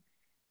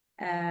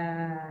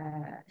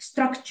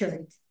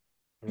structured.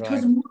 It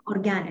was more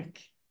organic.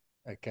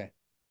 Okay.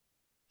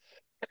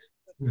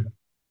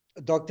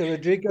 Dr.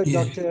 Rodrigo,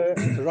 Dr.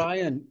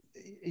 Ryan,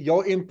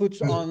 your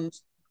inputs on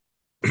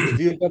the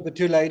views of the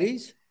two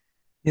ladies?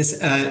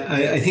 Yes,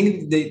 I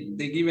think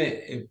they give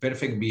a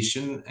perfect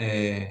vision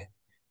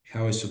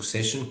how a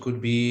succession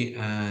could be,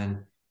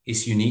 and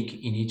is unique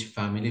in each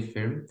family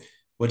firm.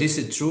 But is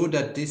it true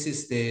that this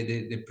is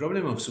the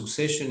problem of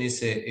succession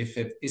is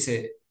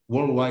a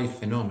worldwide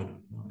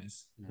phenomenon?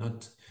 No?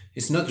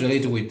 It's not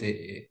related with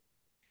the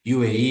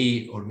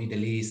UAE or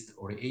Middle East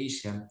or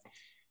Asia.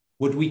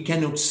 What we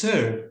can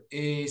observe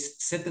is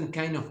certain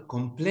kind of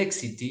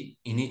complexity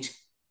in each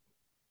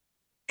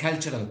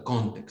cultural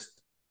context.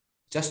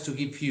 Just to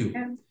give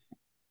you,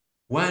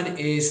 one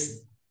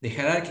is the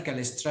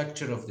hierarchical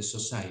structure of the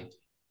society,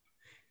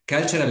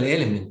 cultural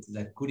element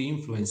that could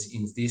influence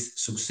in this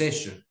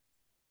succession.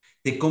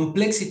 The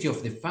complexity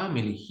of the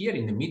family. Here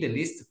in the Middle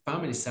East,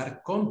 families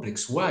are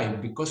complex. Why?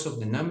 Because of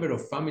the number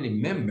of family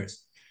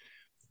members.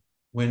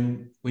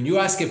 When you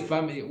ask a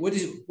family, what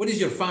is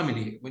your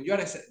family? When you're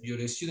a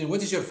student,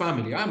 what is your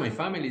family? My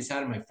families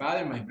are my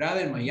father, my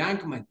brother, my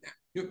uncle,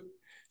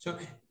 so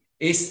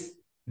it's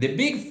the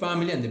big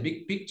family and the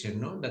big picture,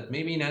 no? That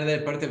maybe in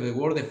another part of the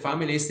world, the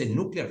family is the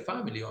nuclear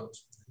family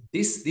also.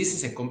 This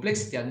is a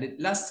complexity. And the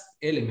last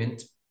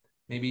element,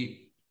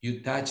 maybe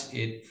you touch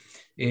it,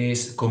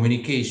 is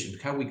communication,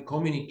 how we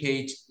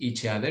communicate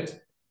each other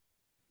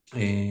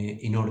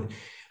in order.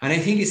 And I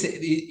think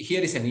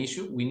here is an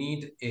issue. We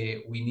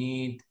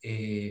need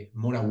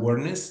more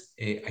awareness.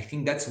 I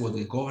think that's what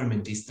the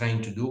government is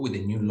trying to do with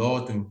the new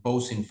law to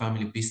impose in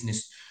family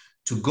business,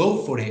 to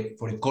go for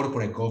a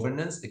corporate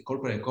governance. The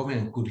corporate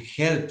governance could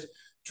help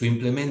to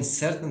implement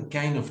certain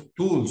kind of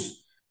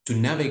tools to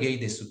navigate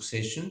the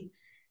succession.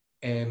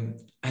 And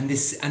the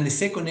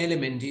second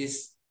element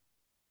is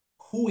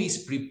who is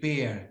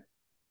prepared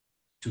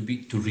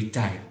to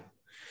retire.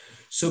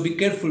 So be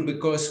careful,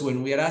 because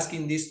when we are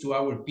asking this to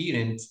our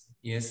parents,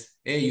 yes,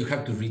 hey, you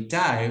have to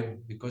retire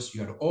because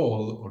you are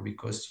old or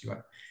because you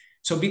are.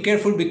 So be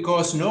careful,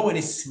 because no one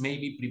is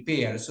maybe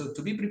prepared. So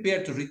to be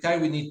prepared to retire,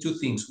 we need two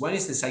things. One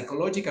is the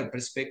psychological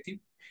perspective.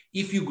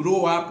 If you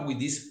grow up with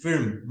this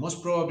firm,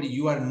 most probably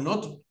you are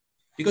not,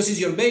 because it's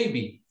your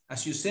baby.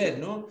 As you said,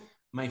 no,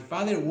 my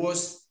father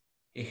was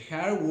a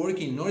hard work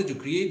in order to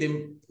create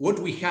what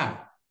we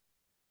have.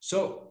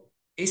 So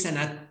it's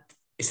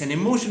an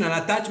emotional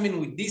attachment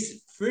with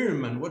this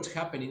firm and what's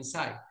happening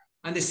inside.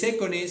 And the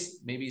second is,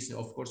 maybe it's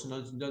of course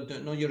not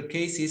your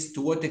case, is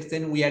to what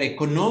extent we are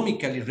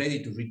economically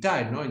ready to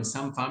retire. No, in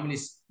some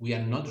families, we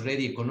are not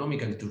ready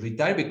economically to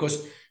retire,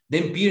 because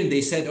then parents,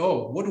 they said,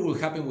 oh, what will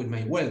happen with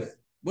my wealth?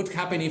 What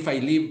happens if I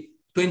live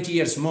 20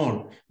 years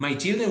more? My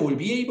children will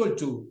be able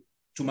to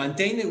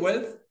maintain the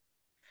wealth?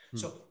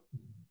 So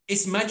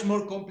It's much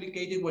more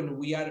complicated when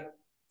we are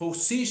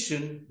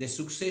position the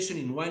succession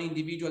in one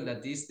individual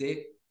that is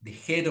the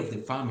head of the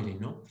family,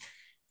 no?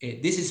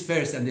 This is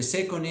first, and the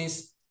second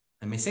is,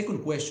 and my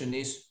second question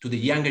is to the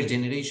younger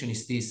generation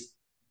is this,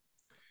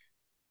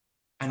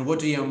 and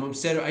what we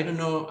observe, I don't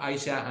know,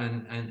 Aisha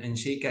and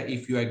Sheikha,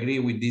 if you agree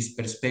with this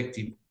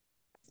perspective.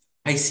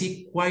 I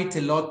see quite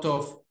a lot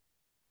of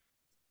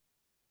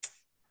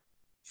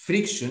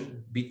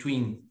friction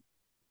between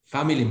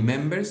family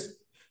members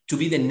to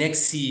be the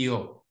next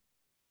CEO.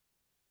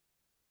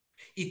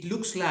 It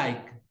looks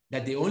like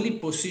that the only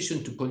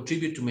position to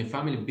contribute to my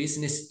family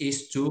business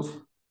is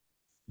to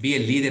be a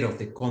leader of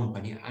the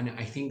company. And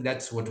I think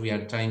that's what we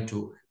are trying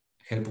to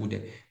help with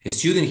the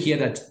student here,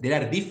 that there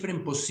are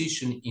different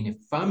positions in a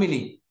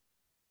family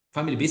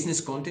business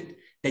context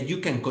that you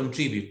can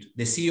contribute.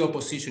 The CEO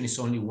position is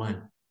only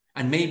one.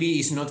 And maybe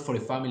it's not for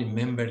a family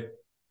member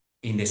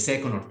in the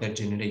second or third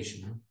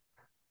generation.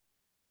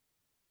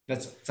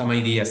 That's some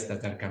ideas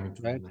that are coming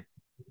to mind.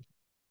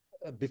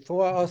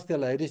 Before I ask the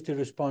ladies to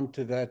respond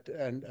to that,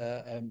 and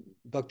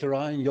Dr.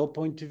 Ryan, your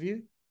point of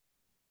view?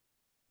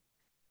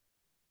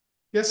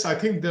 Yes, I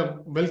think they're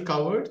well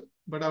covered,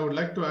 but I would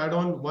like to add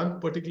on one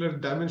particular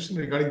dimension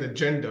regarding the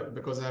gender,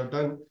 because I've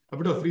done a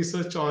bit of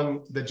research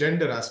on the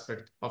gender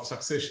aspect of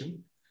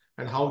succession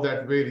and how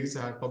that varies.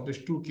 I have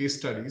published 2 case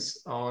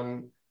studies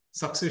on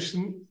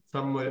succession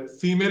from a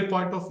female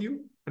point of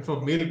view and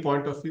from a male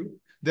point of view.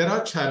 There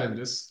are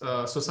challenges,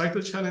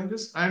 societal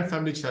challenges and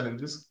family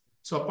challenges.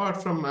 So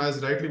apart from,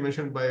 as rightly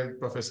mentioned by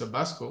Professor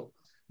Basco,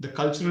 the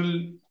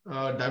cultural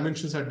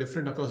dimensions are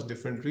different across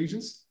different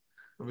regions,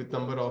 with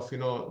number of,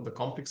 the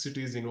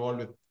complexities involved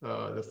with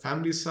the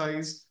family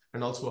size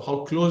and also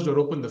how closed or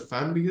open the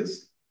family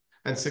is.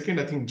 And second,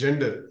 I think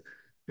gender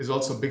is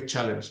also a big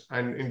challenge.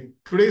 And in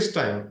today's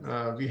time,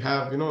 we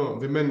have,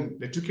 women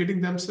educating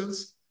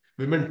themselves,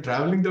 women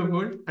traveling the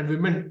world, and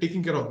women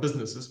taking care of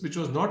businesses, which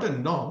was not a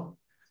norm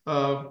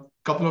a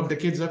couple of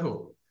decades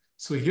ago.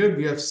 So here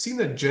we have seen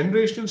a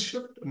generational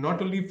shift,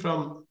 not only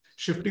from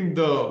shifting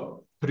the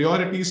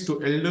priorities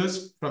to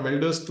elders, from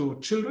elders to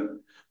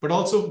children, but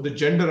also the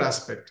gender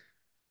aspect.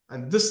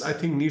 And this, I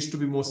think, needs to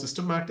be more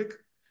systematic.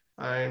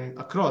 And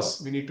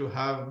across, we need to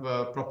have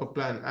a proper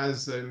plan.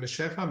 As Ms.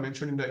 Sheikha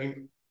mentioned in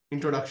the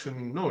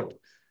introduction note,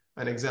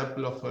 an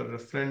example of her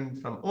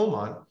friend from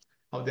Oman,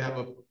 how they have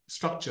a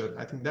structure.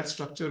 I think that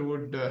structure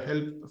would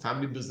help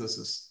family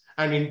businesses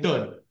and in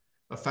turn,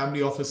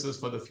 family offices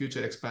for the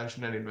future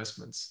expansion and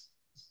investments.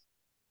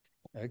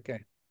 Okay.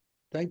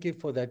 Thank you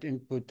for that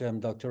input,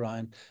 Dr.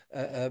 Ryan.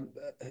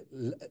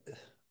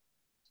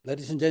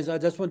 Ladies and gents, I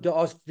just want to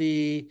ask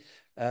the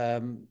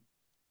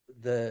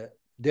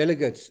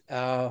delegates,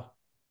 our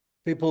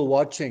people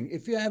watching,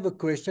 if you have a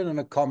question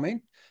and a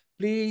comment,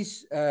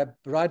 please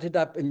write it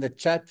up in the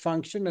chat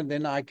function, and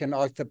then I can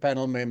ask the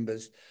panel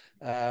members.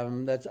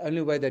 That's the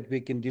only way that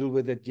we can deal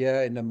with it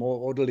here in a more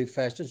orderly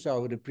fashion, so I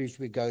would appreciate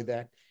we go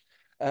there.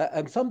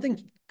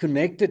 Something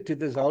connected to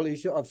this whole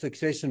issue of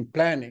succession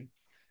planning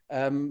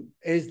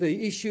is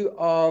the issue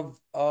of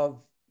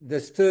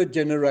this third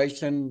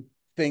generation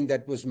thing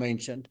that was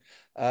mentioned.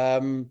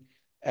 And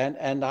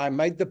I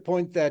made the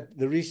point that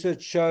the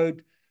research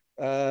showed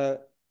 10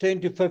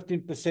 to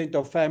 15%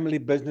 of family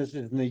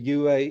businesses in the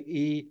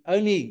UAE,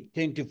 only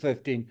 10 to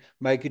 15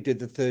 make it to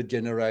the third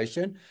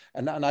generation.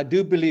 And I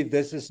do believe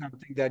this is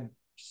something that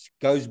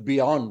goes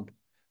beyond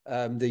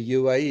the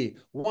UAE.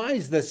 Why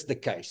is this the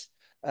case?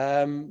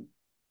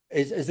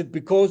 Is it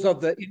because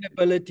of the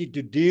inability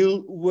to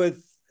deal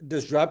with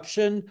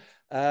disruption?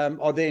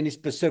 Are there any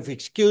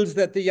specific skills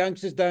that the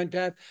youngsters don't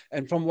have?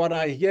 And from what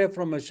I hear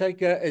from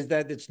Sheikha is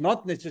that it's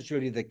not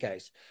necessarily the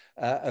case.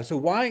 So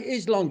why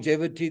is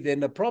longevity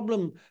then a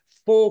problem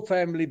for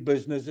family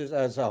businesses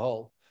as a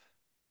whole?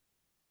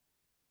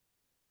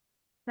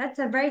 That's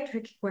a very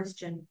tricky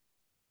question,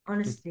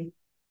 honestly.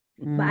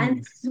 And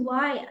this is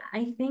why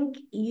I think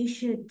you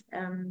should,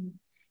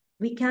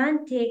 we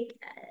can't take,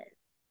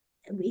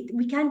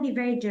 we can't be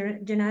very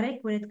generic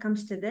when it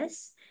comes to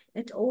this.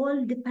 It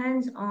all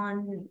depends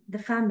on the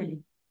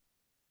family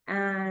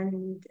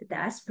and the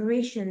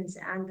aspirations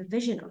and the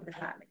vision of the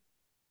family.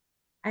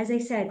 As I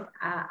said,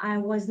 I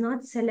was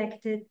not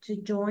selected to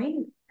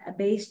join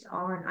based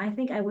on, I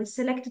think I was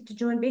selected to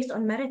join based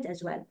on merit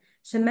as well.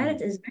 So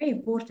merit is very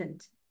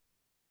important.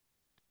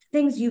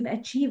 Things you've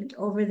achieved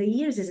over the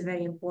years is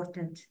very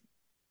important.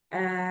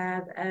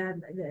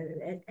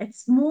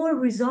 It's more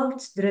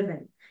results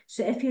driven.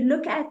 So if you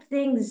look at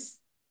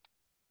things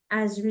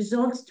as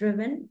results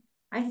driven,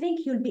 I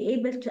think you'll be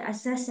able to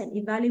assess and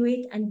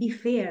evaluate and be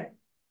fair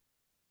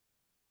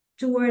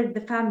toward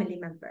the family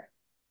member.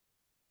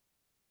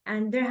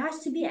 And there has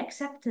to be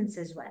acceptance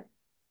as well.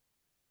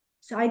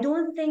 So I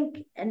don't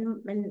think,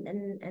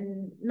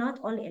 and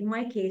not only in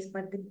my case,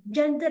 but the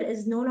gender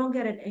is no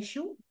longer an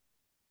issue.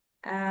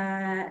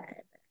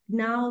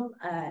 Now,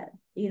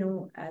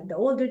 the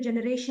older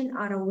generation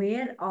are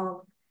aware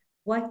of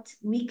what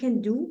we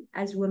can do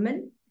as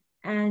women,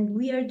 and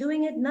we are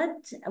doing it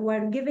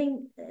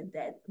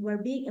we're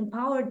being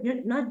empowered,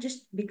 not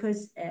just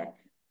because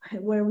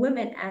we're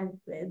women, and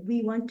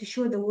we want to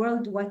show the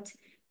world what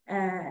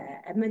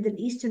Middle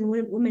Eastern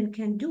women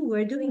can do.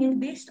 We're doing it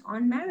based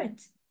on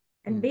merit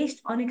and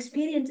based on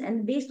experience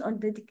and based on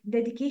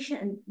dedication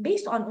and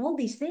based on all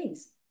these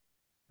things.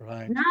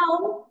 Right.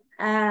 Now,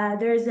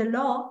 there is a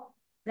law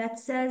that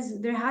says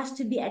there has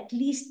to be at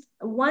least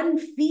one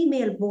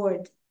female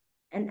board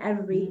in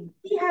every.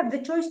 We have the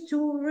choice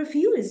to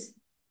refuse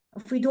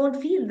if we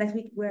don't feel that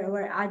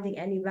we're adding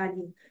any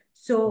value.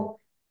 So,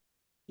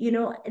 you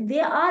know, they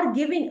are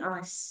giving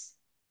us,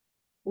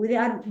 they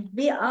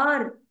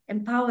are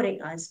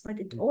empowering us, but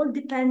it all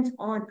depends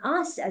on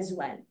us as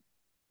well.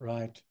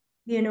 Right.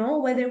 You know,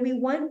 whether we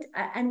want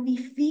and we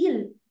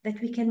feel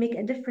that we can make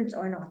a difference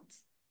or not.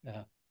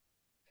 Yeah.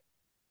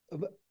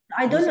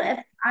 I don't know if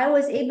I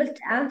was able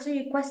to answer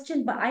your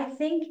question, but I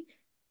think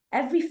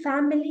every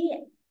family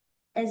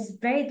is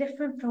very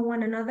different from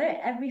one another.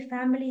 Every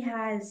family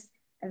has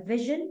a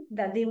vision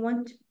that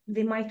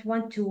they might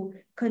want to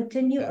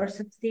continue or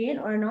sustain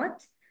or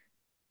not.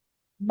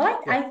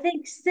 But I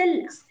think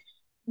still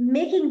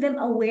making them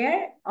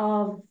aware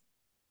of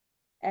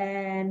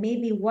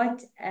maybe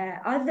what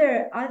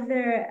other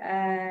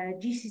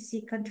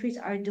GCC countries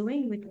are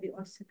doing would be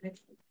also good.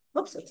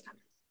 Oops, it's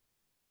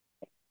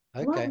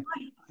okay.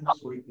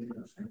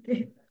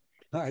 okay.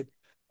 Right.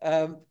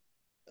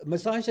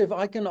 Ms. Aisha, if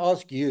I can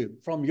ask you,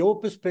 from your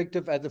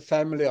perspective at the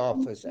family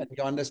office and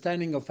your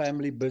understanding of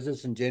family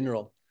business in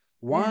general,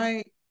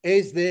 why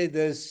is there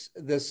this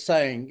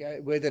saying,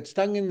 whether it's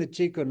tongue in the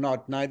cheek or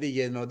not, neither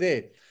here nor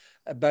there,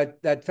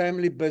 but that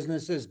family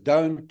businesses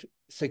don't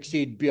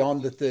succeed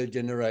beyond the third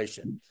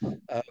generation?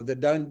 They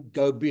don't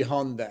go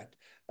beyond that.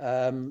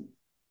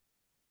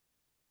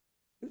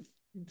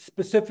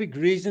 Specific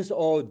reasons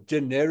or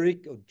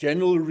generic or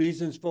general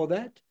reasons for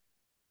that?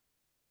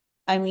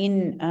 I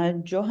mean,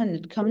 Johan,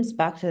 it comes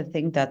back to the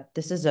thing that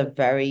this is a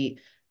very,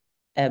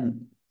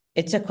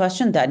 it's a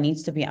question that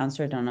needs to be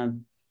answered on a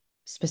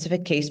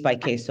specific case by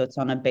case. So it's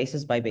on a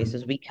basis by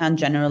basis. We can't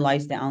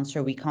generalize the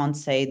answer. We can't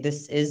say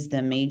this is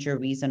the major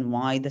reason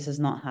why this is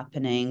not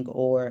happening,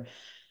 or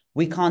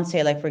we can't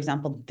say, like, for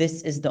example,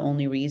 this is the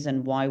only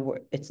reason why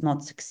it's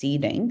not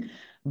succeeding.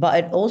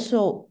 But it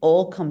also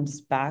all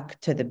comes back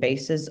to the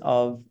basis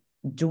of,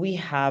 do we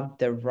have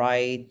the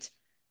right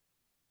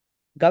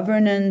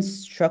governance,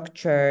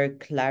 structure,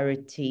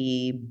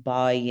 clarity,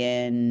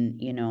 buy-in,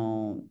 you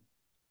know,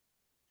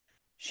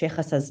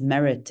 Sheikha says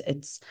merit.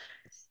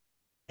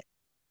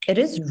 It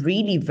is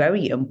really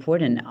very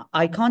important.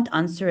 I can't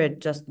answer it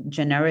just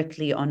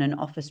generically on an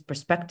office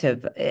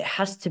perspective. It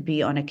has to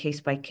be on a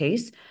case by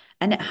case,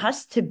 and it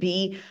has to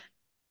be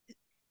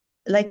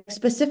like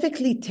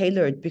specifically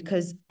tailored,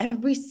 because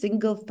every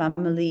single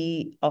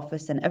family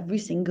office and every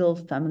single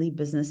family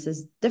business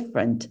is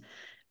different.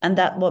 And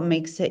that's what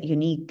makes it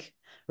unique,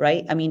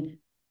 right? I mean,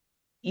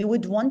 you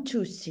would want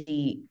to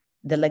see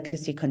the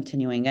legacy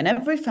continuing, and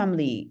every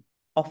family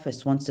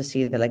office wants to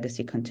see the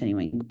legacy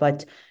continuing,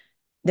 but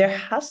there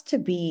has to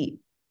be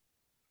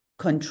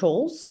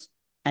controls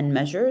and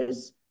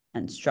measures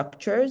and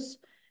structures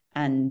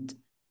and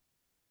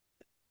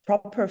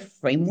proper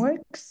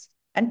frameworks,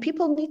 and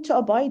people need to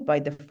abide by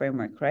the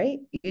framework, right?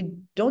 You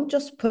don't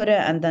just put it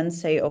and then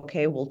say,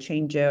 okay, we'll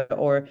change it,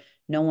 or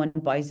no one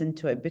buys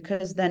into it,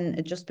 because then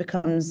it just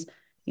becomes,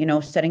 you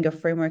know, setting a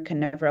framework and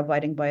never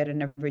abiding by it and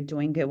never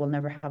doing it will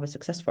never have a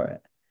success for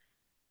it.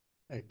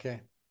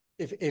 Okay.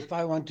 If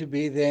I want to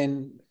be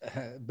then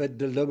a bit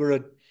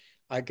deliberate,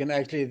 I can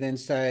actually then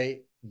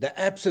say the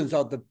absence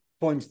of the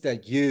points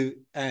that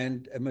you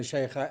and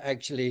Mashaykha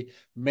actually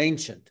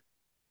mentioned,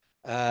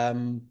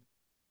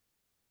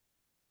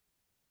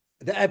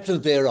 the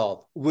absence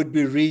thereof would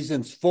be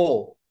reasons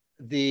for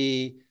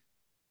the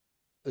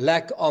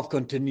lack of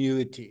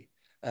continuity.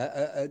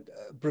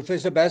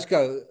 Professor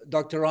Basco,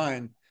 Dr.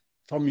 Ryan,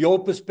 from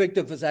your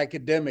perspective as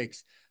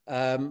academics,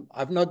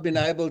 I've not been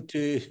able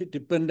to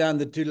pin down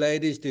the two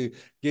ladies to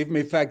give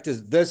me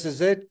factors. This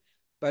is it.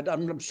 But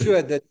I'm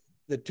sure that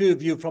the two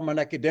of you, from an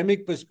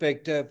academic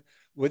perspective,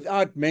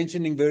 without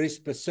mentioning very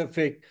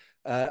specific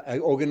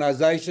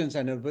organizations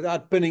and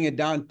without pinning it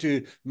down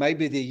to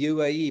maybe the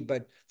UAE,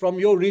 but from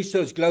your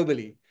research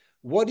globally,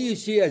 what do you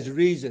see as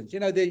reasons? You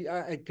know,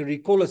 I can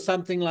recall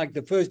something like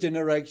the first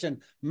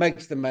generation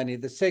makes the money,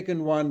 the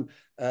second one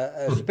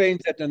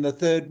spends it, and the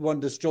third one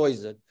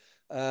destroys it.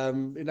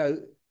 You know,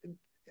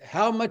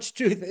 how much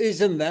truth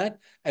is in that,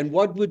 and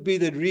what would be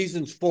the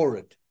reasons for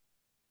it?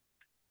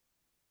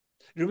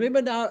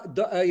 Remember now,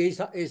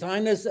 His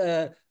Highness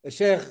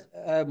Sheikh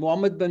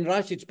Mohammed bin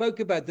Rashid spoke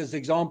about this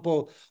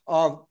example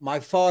of my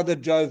father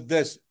drove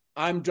this,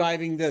 I'm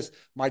driving this,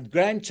 my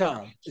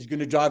grandchild is going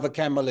to drive a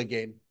camel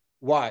again.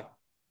 Why?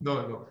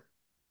 No.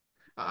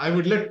 I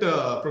would let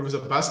Professor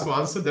Basco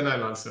answer, then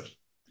I'll answer.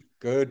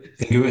 Good.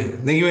 Thank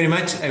you very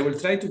much. I will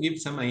try to give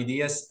some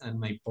ideas and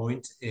my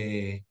point.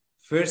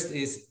 First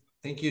is,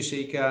 thank you,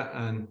 Sheikha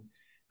and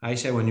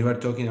Aisha, when you are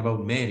talking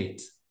about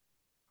merit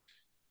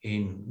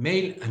in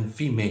male and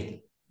female.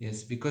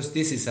 Yes, because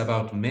this is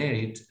about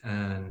merit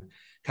and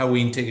how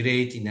we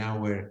integrate in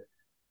our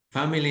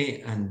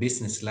family and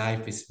business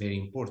life is very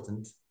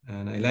important,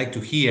 and I like to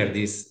hear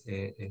this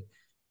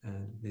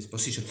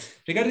position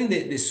regarding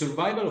the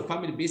survival of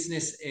family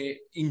business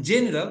in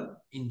general.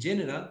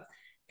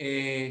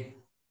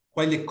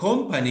 While the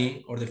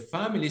company or the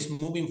family is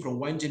moving from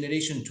one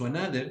generation to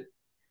another,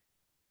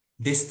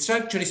 the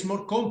structure is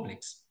more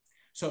complex.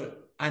 So,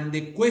 and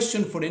the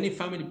question for any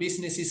family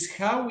business is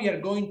how we are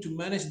going to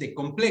manage the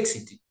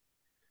complexity.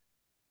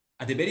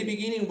 At the very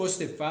beginning was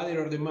the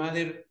father or the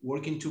mother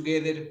working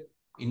together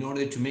in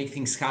order to make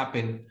things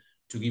happen,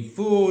 to give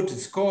food,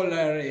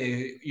 scholar,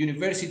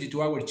 university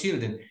to our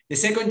children. The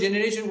second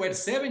generation were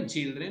 7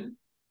 children,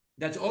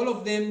 that all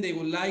of them they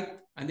would like,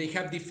 and they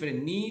have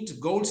different needs,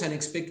 goals, and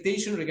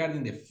expectations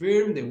regarding the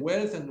firm, the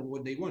wealth, and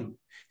what they want.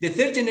 The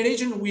third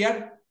generation, we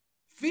are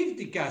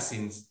 50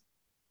 cousins.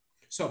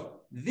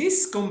 So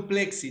this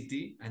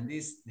complexity and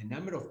the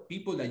number of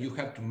people that you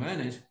have to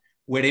manage,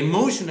 where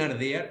emotions are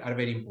there, are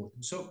very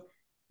important. So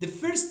the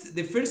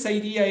first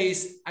idea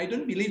is, I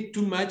don't believe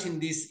too much in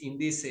this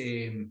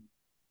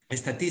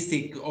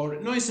statistic, or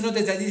no, it's not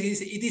a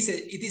statistic.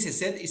 It is a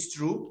set. It's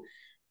true,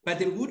 but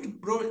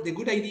the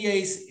good idea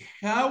is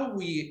how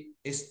we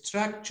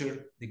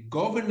structure the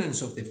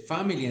governance of the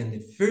family and the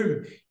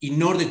firm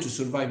in order to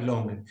survive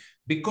longer,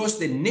 because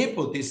the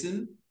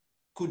nepotism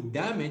could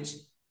damage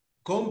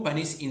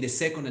companies in the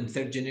second and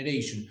third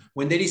generation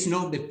when there is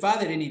not the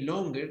father any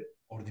longer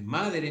or the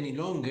mother any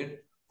longer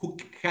who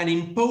can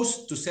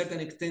impose to a certain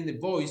extent the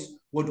voice.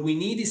 What we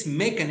need is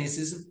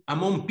mechanisms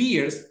among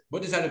peers.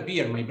 What is our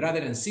peer? My brother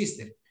and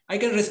sister. I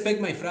can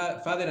respect my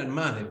father and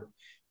mother,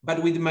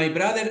 but with my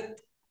brother,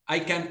 I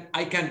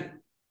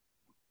can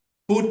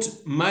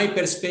put my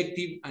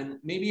perspective, and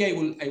maybe I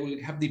will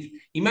have the,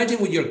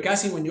 imagine with your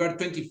cousin when you are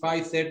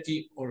 25,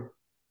 30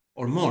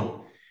 or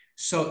more.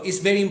 So it's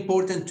very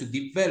important to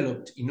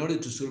develop, in order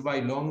to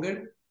survive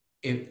longer,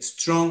 a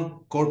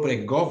strong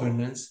corporate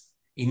governance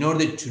in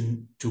order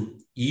to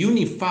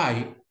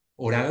unify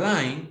or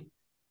align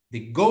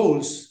the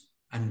goals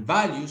and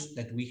values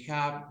that we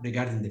have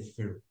regarding the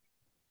firm.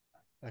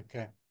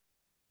 Okay.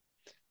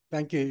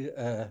 Thank you,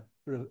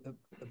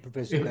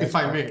 Professor. If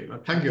I may,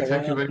 thank you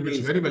very much.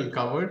 Very well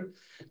covered.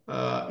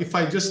 If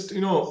I just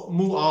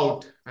move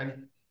out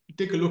and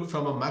take a look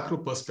from a macro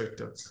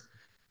perspective,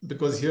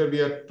 because here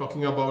we are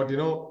talking about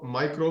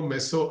micro,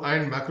 meso,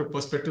 and macro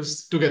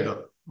perspectives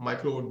together.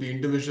 Micro would be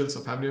individuals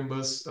or family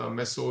members.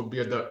 Meso would be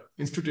at the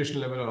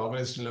institutional level or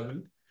organizational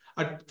level.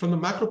 From the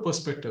macro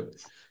perspective,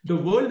 the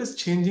world is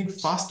changing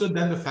faster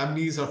than the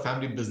families or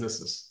family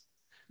businesses.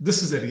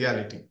 This is a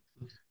reality.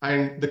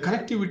 And the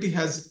connectivity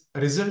has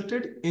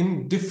resulted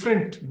in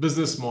different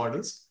business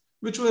models,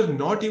 which were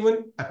not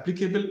even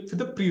applicable for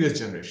the previous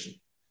generation.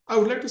 I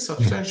would like to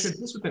substantiate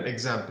this with an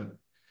example.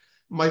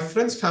 My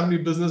friend's family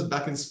business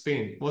back in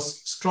Spain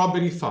was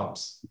strawberry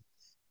farms.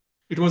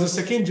 It was a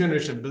second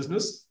generation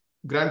business.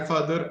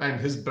 Grandfather and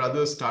his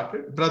brothers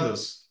started,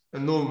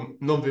 and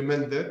no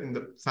women there in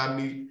the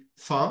family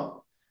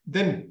farm.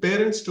 Then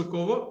parents took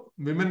over,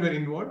 women were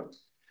involved.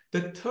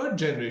 The third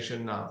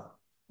generation now,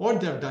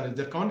 what they have done is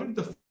they've converted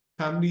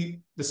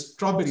the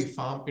strawberry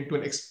farm into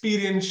an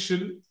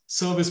experiential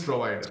service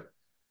provider,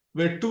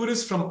 where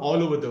tourists from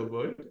all over the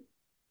world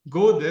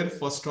go there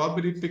for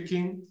strawberry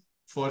picking,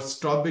 for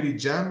strawberry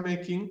jam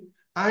making,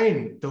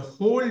 and the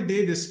whole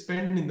day they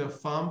spend in the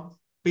farm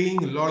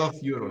paying a lot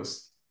of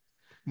euros.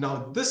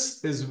 Now,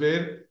 this is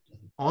where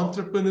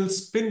entrepreneurial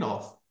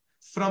spin-off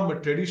from a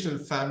traditional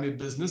family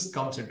business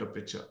comes into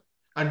picture.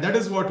 And that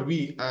is what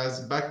we,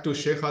 as back to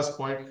Shekha's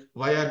point,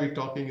 why are we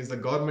talking? Is the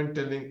government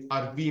telling,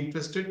 are we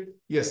interested?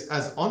 Yes,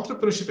 as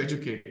entrepreneurship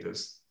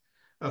educators,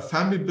 a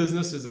family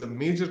business is a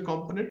major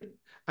component,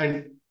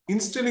 and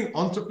instilling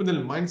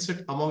entrepreneurial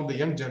mindset among the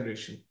young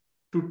generation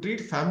to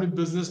treat family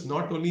business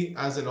not only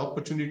as an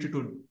opportunity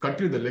to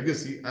continue the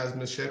legacy, as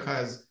Ms. Shekha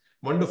has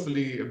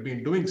wonderfully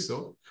been doing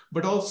so,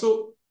 but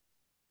also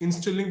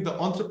instilling the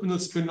entrepreneurial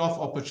spin-off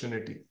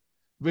opportunity,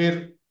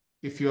 where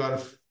if you are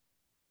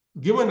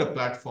given a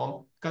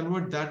platform,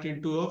 convert that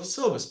into a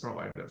service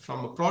provider,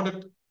 from a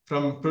product,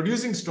 from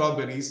producing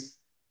strawberries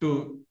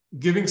to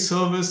giving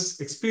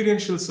service,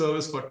 experiential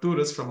service for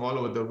tourists from all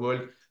over the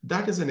world.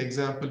 That is an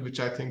example which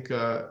I think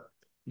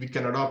we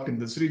can adopt in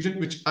this region,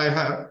 which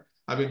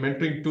I've been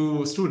mentoring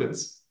 2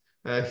 students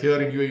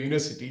here in UAE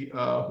University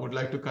who would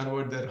like to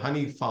convert their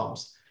honey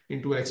farms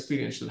into an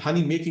experiential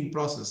honey making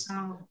process.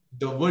 Wow.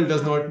 The world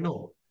does not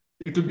know.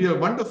 It will be a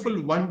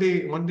wonderful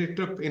one-day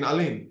trip in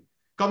Alain.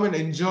 Come and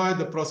enjoy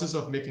the process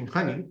of making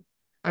honey,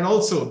 and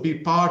also be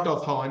part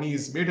of how honey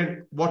is made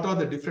and what are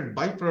the different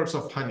byproducts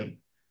of honey.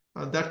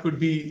 That could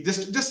be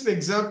just an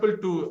example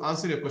to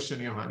answer your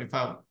question, Johan, if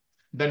I've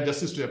done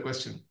justice to your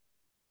question.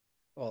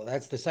 Well,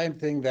 that's the same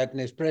thing that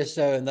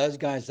Nespresso and those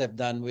guys have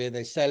done, where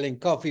they're selling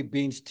coffee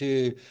beans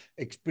to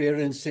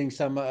experiencing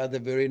some other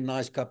very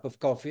nice cup of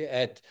coffee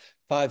at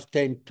 5,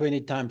 10,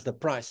 20 times the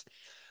price.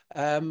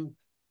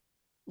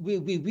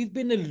 we've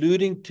been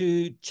alluding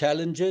to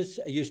challenges.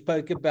 You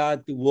spoke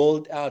about the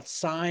world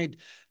outside.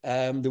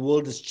 The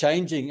world is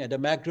changing at a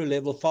macro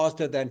level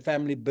faster than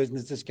family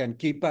businesses can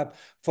keep up.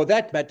 For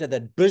that matter,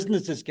 that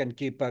businesses can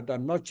keep up.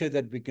 I'm not sure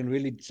that we can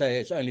really say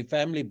it's only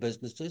family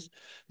businesses.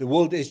 The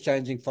world is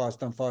changing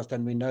fast and fast,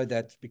 and we know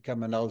that's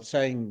become an old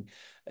saying.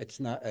 It's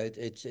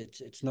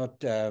not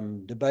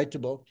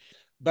debatable.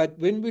 But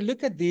when we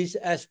look at these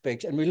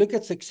aspects and we look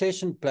at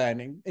succession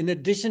planning, in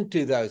addition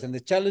to those and the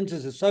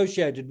challenges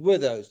associated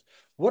with those,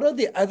 what are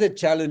the other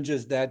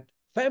challenges that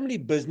family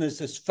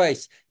businesses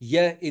face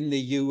here in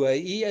the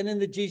UAE and in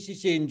the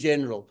GCC in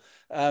general?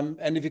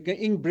 And if you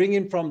can bring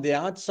in from the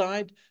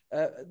outside,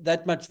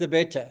 that much the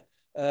better.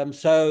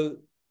 So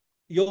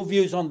your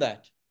views on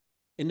that,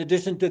 in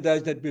addition to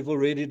those that we've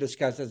already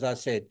discussed, as I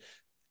said,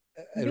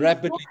 a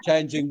rapidly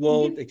changing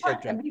world,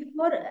 etc.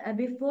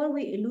 Before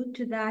we allude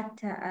to that,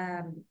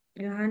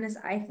 Johannes,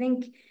 I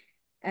think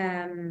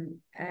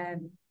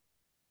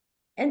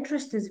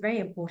interest is very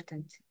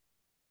important.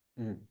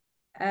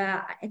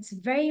 It's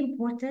very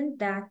important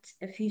that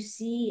if you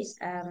see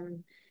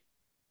an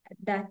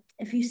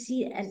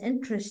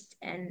interest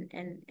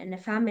in a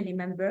family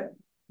member,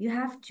 you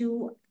have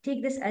to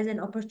take this as an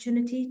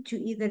opportunity to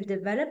either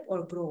develop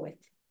or grow it.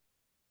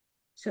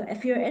 So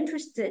if you're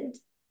interested,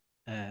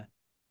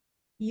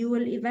 you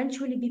will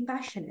eventually be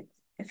passionate.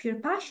 If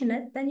you're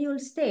passionate, then you'll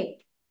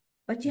stay.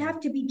 But you have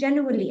to be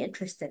genuinely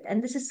interested.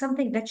 And this is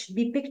something that should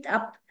be picked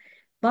up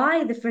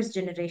by the first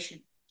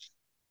generation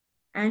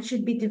and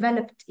should be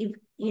developed,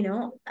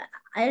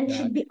 and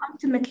should be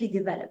ultimately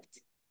developed.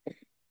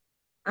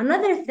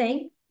 Another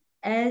thing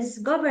is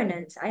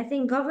governance. I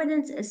think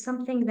governance is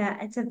something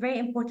that it's a very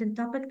important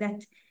topic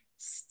that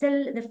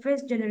still the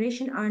first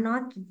generation are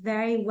not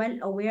very well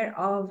aware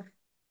of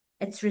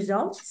its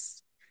results.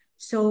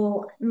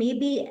 So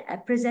maybe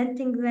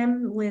presenting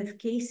them with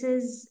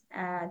cases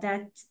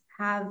that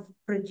have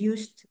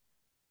produced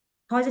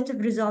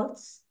positive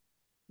results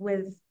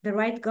with the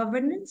right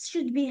governance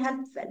should be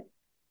helpful.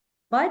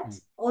 But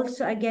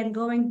also, again,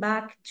 going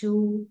back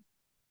to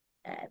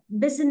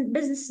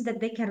businesses that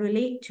they can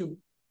relate to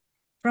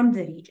from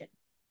the region.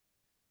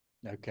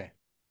 Okay.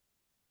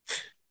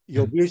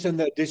 Your views on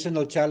the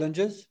additional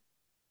challenges?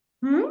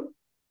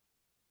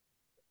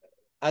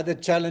 Other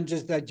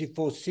challenges that you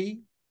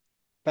foresee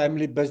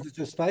family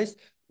businesses face?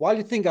 While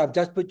you think, I've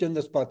just put you on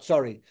the spot,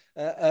 sorry.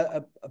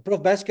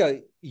 Prof.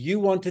 Basco, you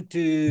wanted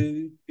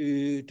to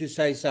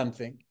say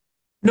something.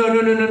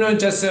 No.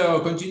 Just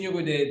continue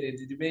with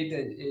the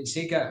debate,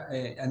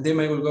 Sheikha, and then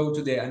I will go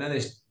to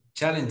another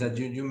challenge that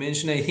you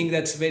mentioned. I think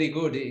that's very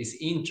good, is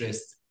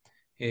interest.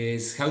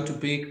 Is how to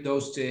pick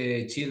those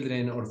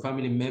children or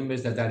family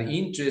members that are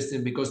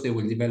interested because they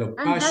will develop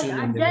passion.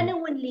 And that are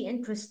genuinely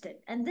interested.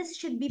 And this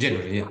should be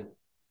genuinely,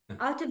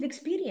 out of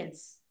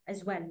experience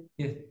as well.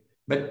 Yeah.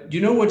 But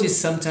you know what is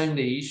sometimes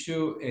the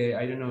issue?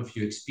 I don't know if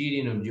you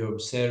experience or you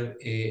observe,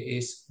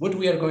 is what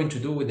we are going to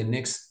do with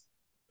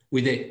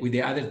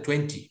the other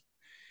 20,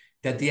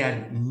 that they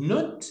are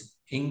not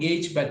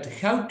engaged, but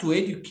how to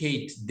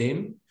educate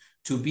them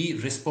to be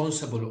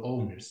responsible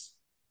owners.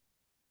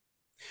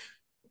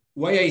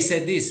 Why I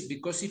said this?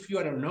 Because if you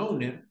are an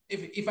owner,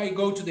 if I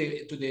go to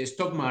the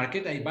stock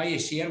market, I buy a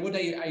share, what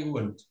I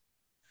want?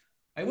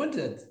 I want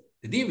that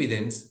the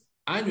dividends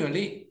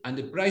annually and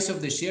the price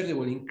of the share, they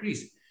will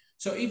increase.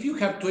 So if you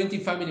have 20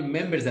 family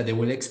members that they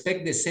will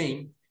expect the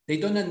same, they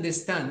don't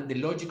understand the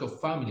logic of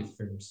family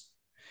firms.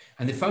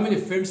 And the family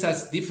firms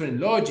has different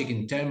logic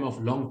in terms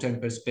of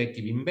long-term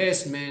perspective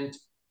investment,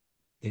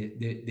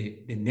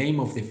 the name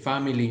of the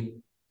family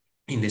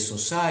in the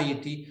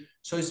society.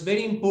 So it's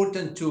very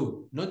important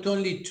to not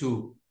only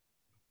to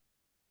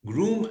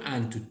groom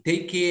and to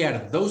take care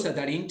of those that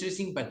are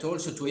interesting, but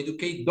also to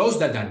educate those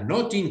that are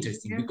not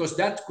interesting, because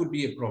that could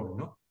be a problem,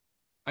 no?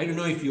 I don't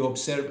know if you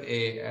observe,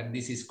 and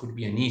this could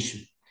be an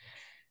issue.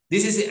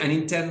 This is an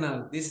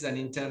internal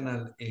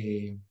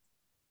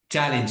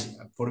challenge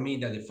for me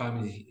that the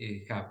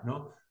families have,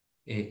 no?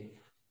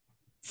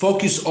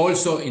 Focus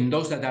also in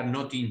those that are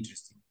not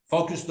interesting.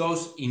 Focus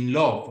those in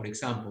law, for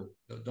example,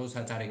 those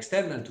that are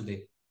external to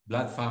the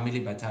blood family,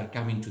 but are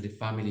coming to the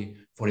family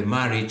for a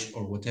marriage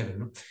or whatever,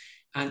 no?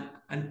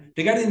 And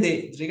regarding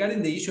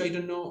the issue, I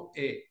don't know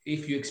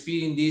if you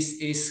experience this,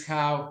 is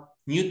how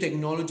new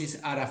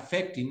technologies are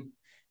affecting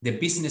the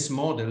business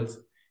models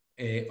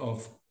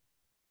of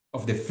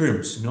the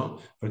firms, no?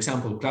 For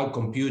example, cloud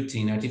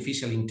computing,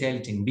 artificial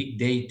intelligence, big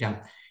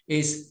data,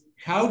 is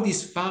how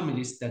these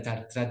families that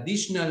are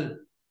traditional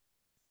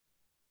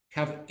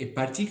have a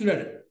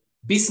particular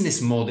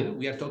business model.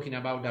 We are talking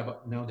about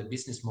now the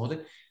business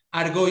model,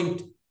 are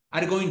going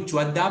to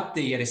adapt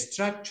their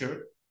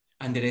structure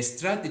and their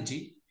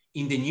strategy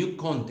in the new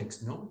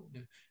context, no?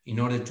 In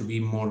order to be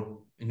more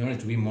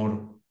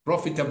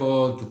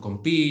profitable, to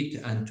compete,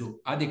 and to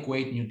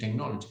adequate new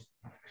technology.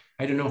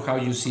 I don't know how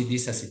you see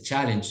this as a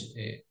challenge,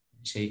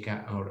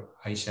 Sheikha or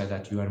Aisha,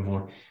 that you are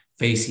more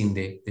facing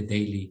the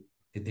daily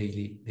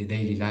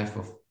life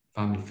of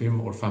family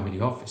firm or family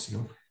office,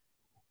 no?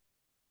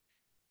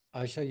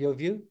 Aisha, your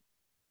view?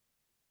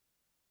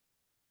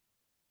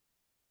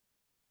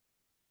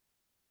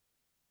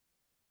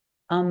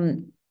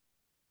 On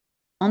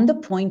the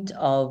point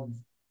of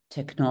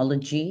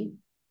technology,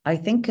 I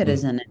think it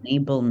is an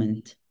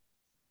enablement.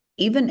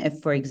 Even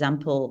if, for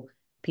example,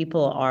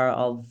 people are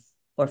of,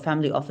 or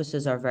family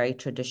offices are very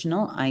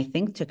traditional, I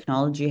think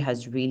technology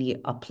has really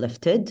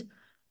uplifted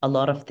a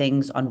lot of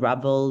things,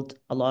 unraveled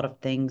a lot of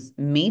things,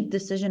 made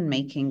decision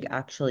making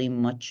actually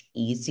much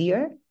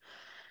easier.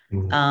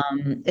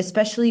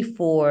 Especially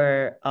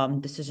for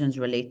decisions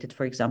related,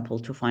 for example,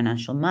 to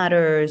financial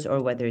matters,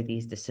 or whether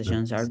these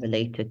decisions are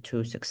related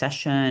to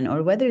succession,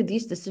 or whether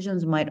these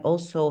decisions might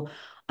also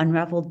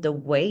unravel the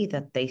way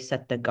that they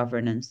set the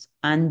governance.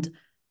 And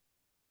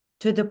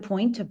to the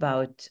point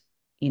about,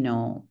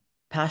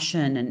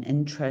 passion and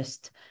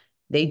interest,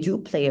 they do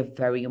play a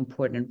very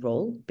important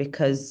role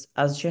because,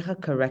 as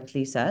Sheikha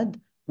correctly said,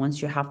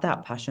 once you have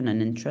that passion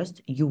and interest,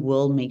 you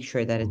will make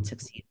sure that it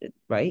succeeded,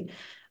 right?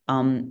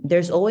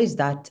 There's always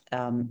that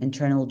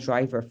internal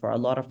driver for a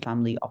lot of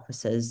family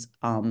offices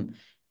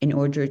in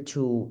order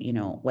to,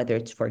 whether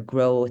it's for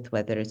growth,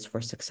 whether it's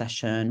for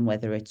succession,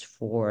 whether it's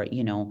for,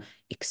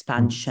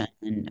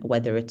 expansion,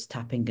 whether it's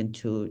tapping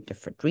into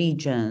different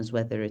regions,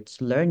 whether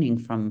it's learning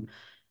from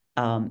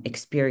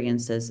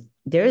experiences,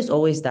 there is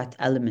always that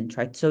element,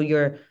 right? So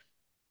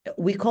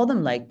we call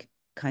them like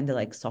kind of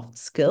like soft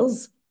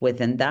skills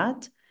within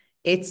that.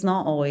 It's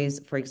not always,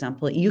 for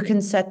example, you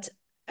can set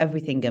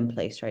everything in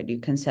place, right? You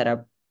can set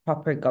up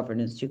proper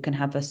governance, you can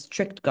have a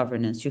strict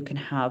governance, you can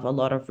have a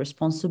lot of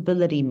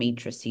responsibility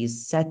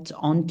matrices set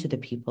onto the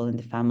people in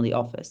the family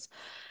office.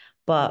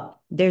 But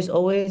there's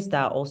always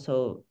that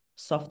also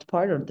soft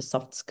part, or the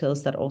soft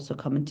skills that also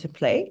come into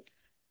play.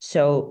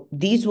 So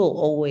these will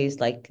always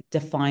like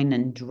define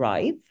and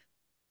drive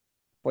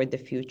for the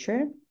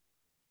future.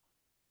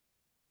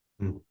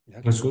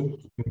 That's good.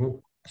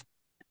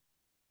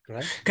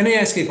 Great. Can I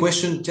ask a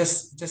question?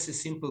 Just a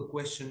simple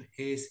question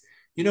is,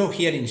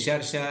 here in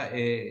Sharjah,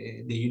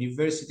 the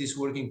university is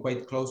working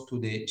quite close to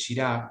the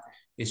Sharjah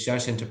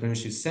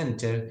Entrepreneurship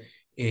Center.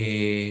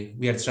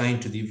 We are trying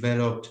to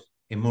develop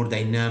a more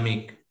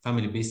dynamic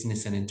family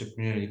business and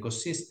entrepreneurial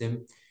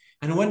ecosystem.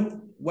 And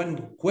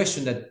one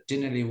question that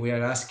generally we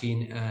are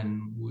asking,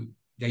 and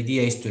the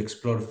idea is to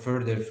explore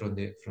further from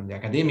the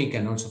academic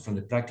and also from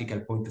the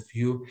practical point of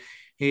view,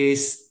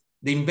 is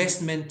the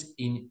investment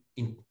in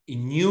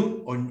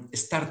new or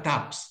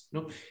startups.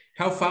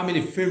 How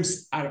family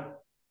firms are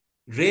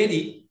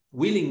ready,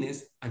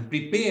 willingness, and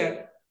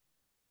prepared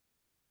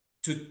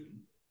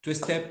to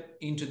step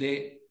into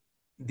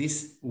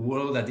this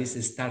world that is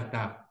a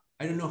startup.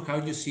 I don't know how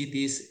you see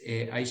this,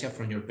 Aisha,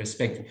 from your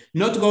perspective.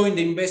 Not going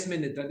the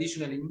investment, the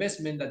traditional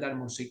investment that are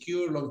more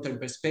secure, long-term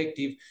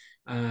perspective,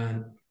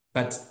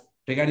 but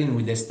regarding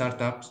with the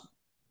startups.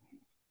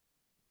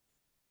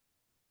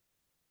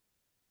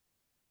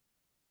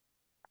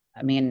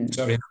 I mean,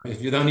 sorry,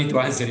 if you don't need to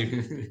answer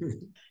it.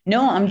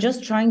 No, I'm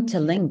just trying to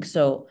link.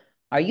 So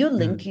are you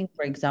linking,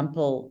 for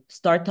example,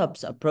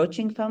 startups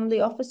approaching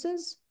family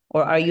offices?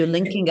 Or are you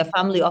linking a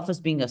family office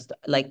being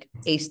like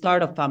a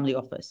startup family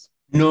office?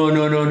 No.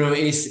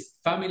 It's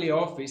family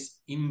office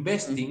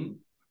investing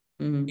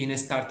in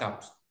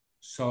startups.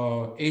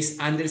 So it's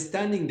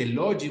understanding the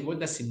logic. What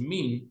does it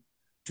mean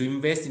to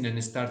invest in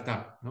a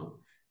startup?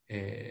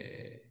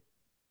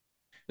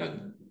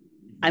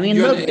 I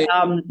mean, look,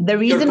 the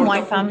reason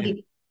why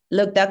family,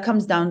 look, that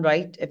comes down,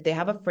 right? If they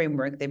have a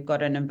framework, they've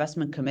got an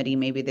investment committee,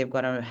 maybe they've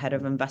got a head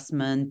of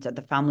investment at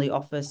the family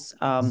office,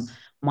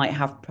 might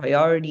have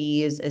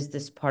priorities. Is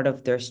this part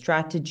of their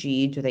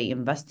strategy? Do they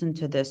invest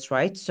into this,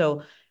 right?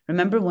 So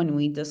remember when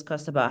we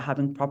discussed about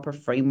having proper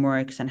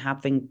frameworks and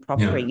having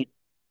proper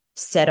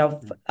set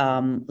of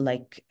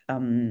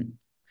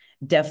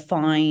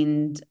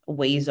defined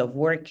ways of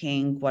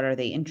working? What are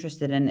they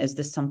interested in? Is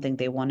this something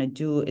they want to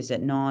do? Is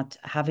it not?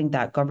 Having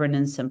that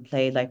governance in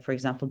play, like, for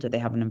example, do they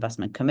have an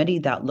investment committee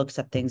that looks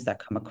at things that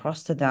come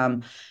across to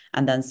them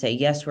and then say,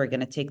 yes, we're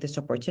going to take this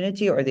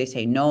opportunity, or they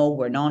say, no,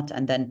 we're not,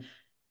 and then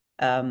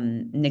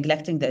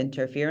neglecting the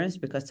interference,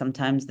 because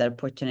sometimes the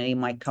opportunity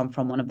might come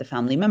from one of the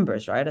family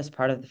members, right, as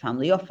part of the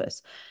family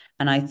office.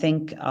 And I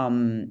think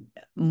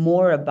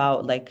more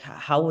about like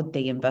how would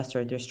they invest,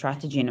 or their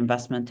strategy and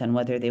investment, and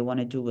whether they want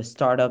to do with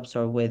startups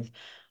or with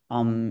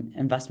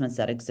investments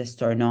that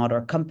exist or not,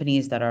 or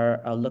companies that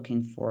are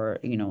looking for,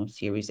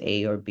 Series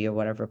A or B or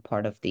whatever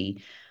part of the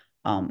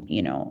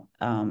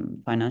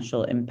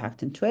financial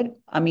impact into it.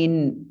 I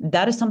mean,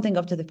 that is something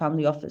up to the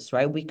family office,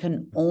 right? We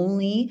can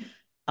only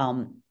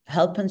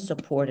help and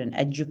support and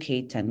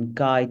educate and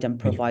guide and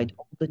provide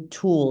all the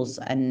tools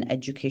and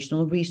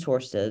educational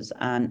resources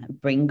and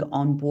bring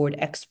on board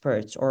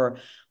experts, or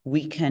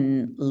we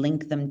can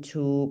link them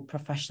to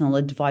professional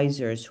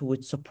advisors who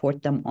would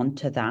support them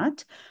onto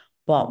that.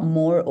 But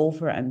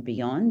moreover and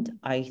beyond,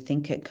 I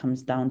think it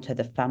comes down to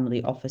the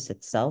family office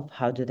itself.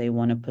 How do they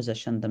want to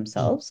position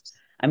themselves?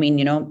 I mean,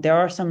 there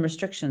are some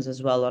restrictions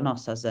as well on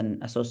us as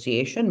an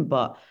association,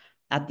 but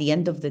at the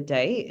end of the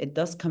day, it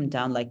does come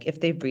down, like, if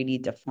they've really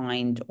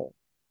defined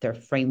their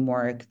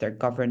framework, their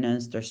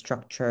governance, their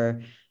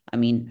structure, I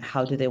mean,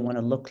 how do they want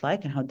to look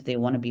like and how do they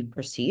want to be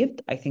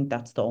perceived? I think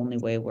that's the only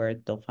way where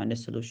they'll find a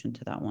solution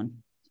to that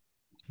one.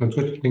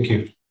 Good. Thank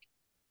you.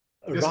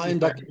 Yes, Ryan,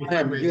 Dr.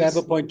 Ryan, you have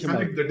a point to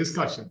make. The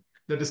discussion.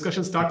 The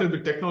discussion started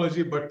with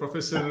technology, but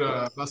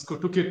Professor Vasco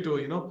took it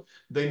to,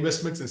 the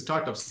investments in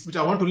startups, which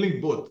I want to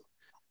link both.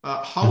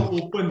 How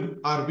open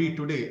are we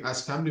today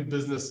as family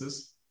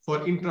businesses for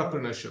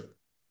entrepreneurship?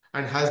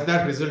 And has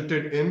that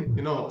resulted in,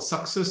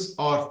 success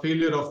or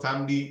failure of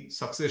family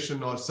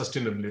succession or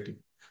sustainability?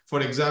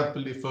 For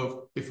example,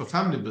 if a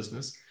family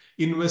business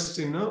invests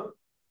in a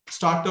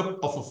startup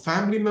of a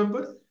family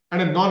member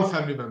and a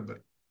non-family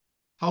member,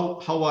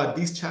 how are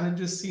these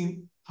challenges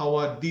seen? How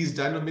are these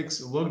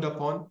dynamics worked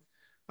upon?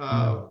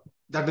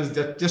 That is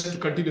just to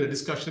continue the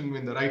discussion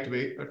in the right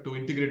way to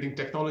integrating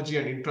technology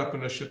and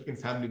entrepreneurship in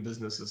family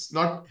businesses,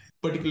 not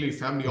particularly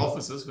family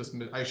offices, which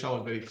Aisha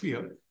was very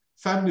clear,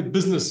 family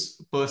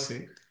business per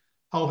se.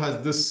 How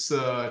has this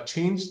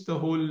changed the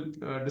whole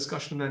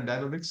discussion and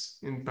dynamics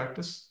in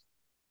practice?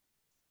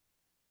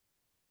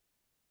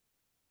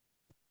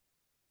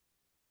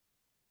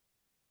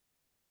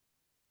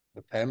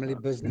 The family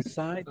business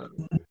side.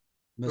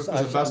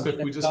 Professor Vasco, if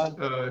you just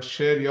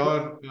share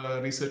your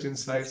research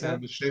insights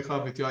and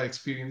Sheikha with your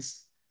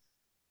experience.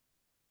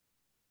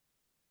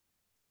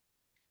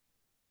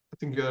 I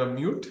think you're on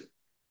mute.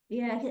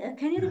 Yeah,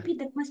 can you repeat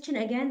the question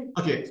again?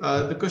 Okay,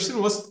 the question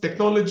was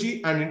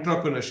technology and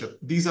entrepreneurship.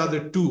 These are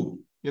the two,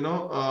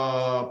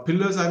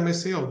 pillars, I may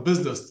say, of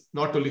business,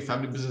 not only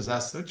family business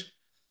as such.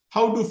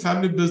 How do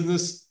family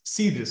business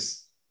see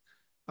this?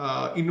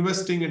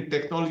 Investing in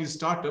technology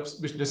startups,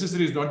 which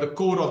necessarily is not the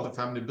core of the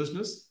family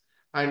business.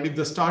 And if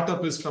the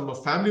startup is from a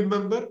family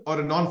member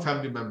or a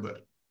non-family member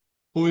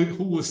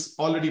who is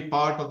already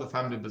part of the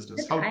family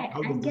business,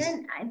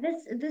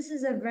 this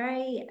is a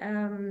very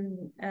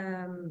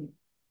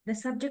the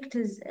subject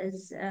is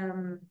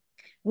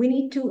we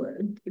need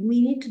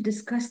to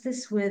discuss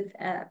this with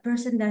a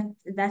person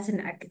that's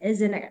an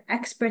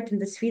expert in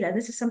this field, and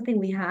this is something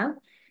we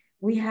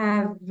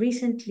have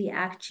recently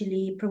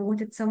actually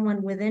promoted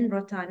someone within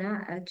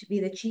Rotana to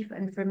be the Chief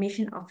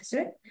Information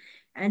Officer,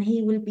 and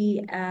he will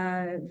be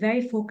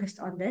very focused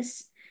on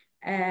this.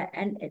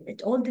 And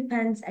it all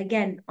depends,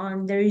 again,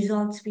 on the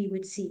results we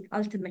would see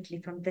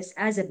ultimately from this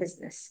as a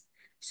business.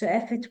 So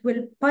if it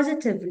will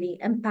positively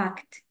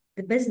impact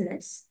the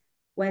business,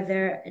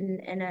 whether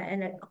in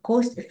a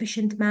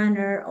cost-efficient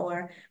manner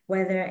or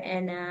whether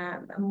in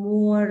a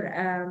more,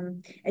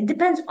 it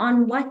depends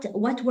on what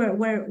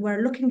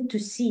we're looking to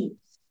see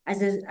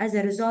as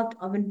a result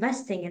of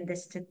investing in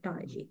this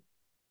technology.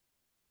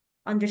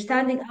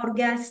 Understanding our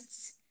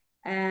guests,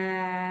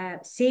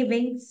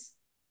 savings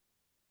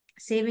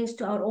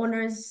to our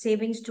owners,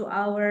 savings to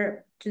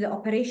the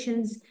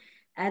operations.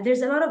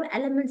 There's a lot of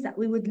elements that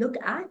we would look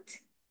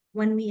at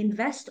when we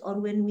invest or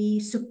when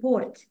we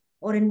support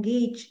or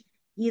engage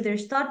either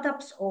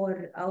startups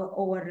or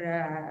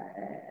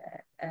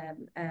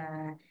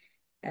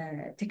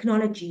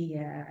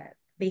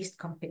technology-based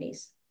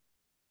companies.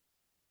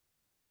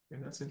 Yeah,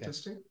 that's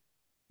interesting.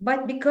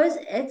 But because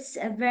it's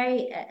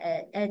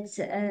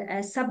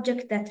a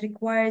subject that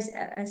requires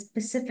a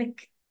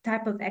specific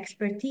type of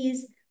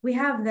expertise, we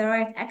have the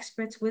right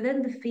experts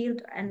within the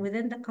field and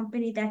within the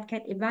company that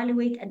can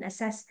evaluate and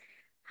assess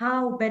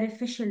how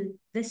beneficial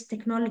this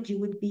technology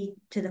would be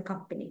to the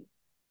company.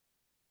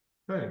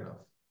 Fair enough.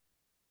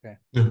 Okay.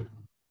 Yeah.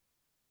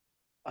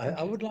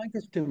 I would like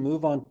us to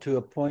move on to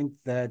a point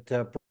that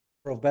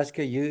Prof.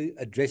 Basker, you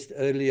addressed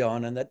early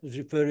on, and that was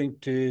referring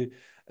to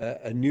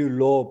a new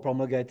law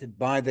promulgated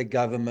by the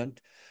government.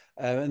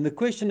 And the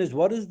question is,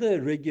 what is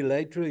the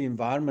regulatory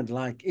environment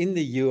like in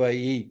the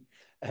UAE?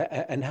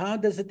 And how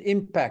does it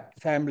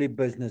impact family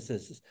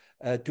businesses?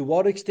 To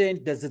what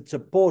extent does it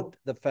support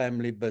the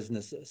family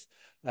businesses?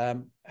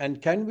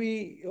 And can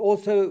we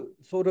also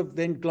sort of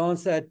then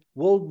glance at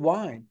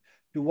worldwide?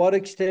 To what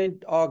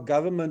extent are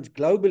governments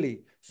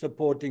globally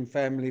supporting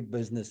family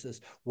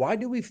businesses? Why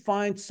do we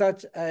find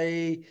such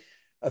a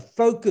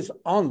focus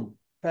on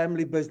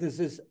family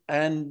businesses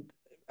and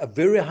a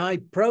very high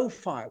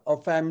profile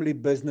of family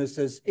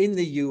businesses in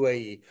the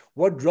UAE?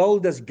 What role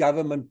does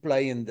government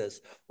play in this?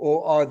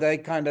 Or are they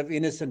kind of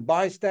innocent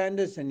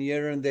bystanders and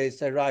here and there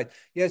say, right,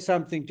 here's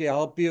something to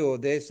help you, or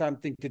there's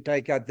something to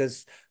take out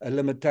this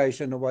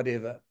limitation or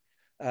whatever?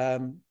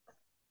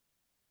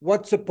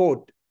 What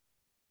support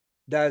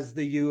does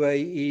the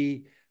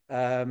UAE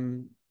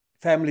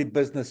family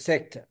business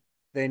sector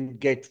then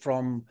get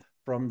from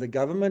the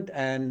government,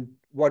 and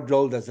what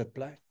role does it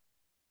play?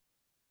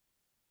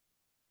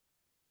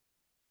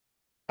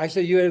 I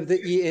say you have the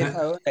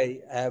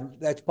EFOA.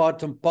 That's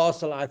part and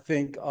parcel, I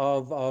think,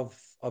 of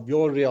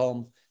your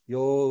realm,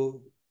 your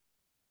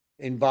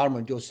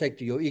environment, your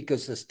sector, your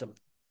ecosystem.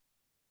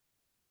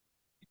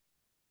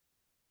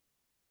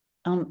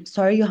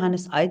 Sorry,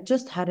 Johannes, I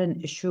just had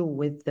an issue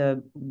with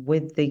your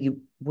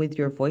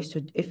voice. So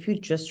if you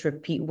just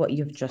repeat what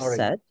you've just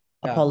said,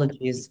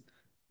 apologies.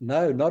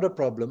 No, not a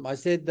problem. I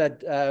said that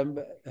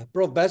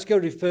Prof.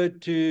 Basker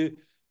referred to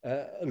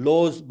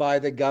laws by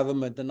the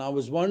government, and I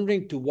was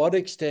wondering to what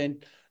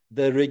extent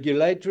the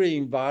regulatory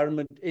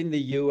environment in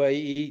the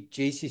UAE,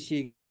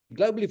 GCC,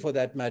 globally for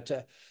that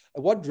matter,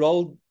 what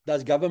role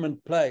does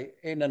government play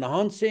in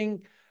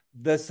enhancing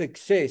the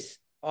success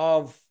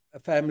of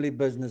family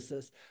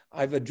businesses?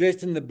 I've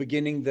addressed in the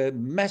beginning the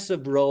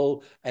massive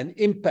role and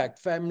impact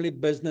family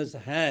business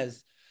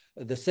has,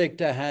 the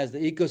sector has,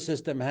 the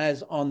ecosystem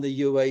has on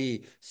the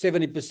UAE,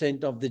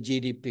 70% of the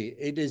GDP.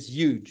 It is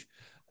huge.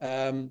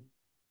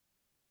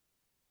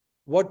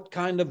 What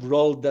kind of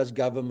role does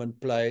government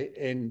play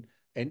in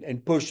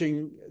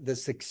pushing the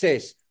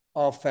success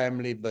of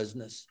family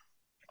business?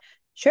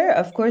 Sure,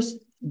 of course,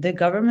 the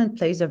government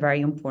plays a very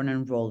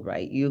important role,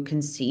 right? You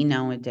can see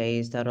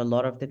nowadays that a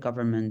lot of the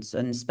governments,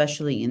 and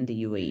especially in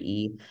the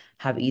UAE,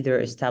 have either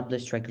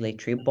established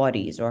regulatory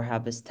bodies or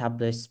have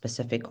established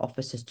specific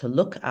offices to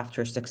look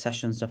after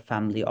successions of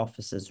family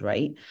offices,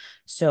 right?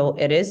 So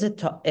it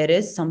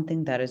is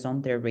something that is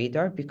on their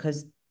radar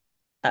because,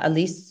 at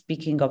least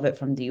speaking of it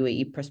from the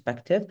UAE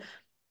perspective,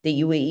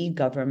 the UAE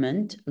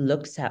government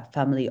looks at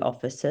family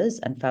offices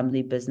and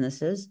family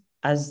businesses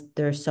as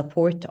their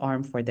support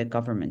arm for the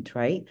government,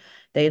 right?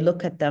 They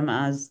look at them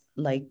as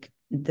like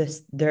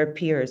their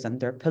peers and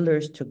their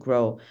pillars to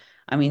grow.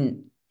 I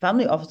mean,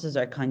 family offices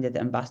are kind of the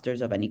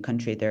ambassadors of any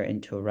country they're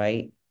into,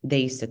 right?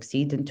 They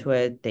succeed into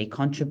it, they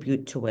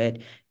contribute to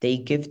it, they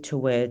give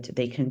to it,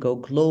 they can go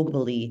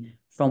globally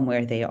from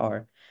where they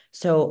are.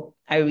 So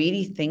I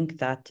really think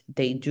that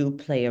they do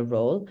play a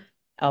role.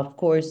 Of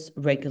course,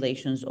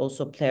 regulations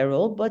also play a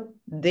role, but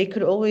they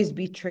could always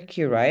be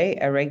tricky, right?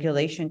 A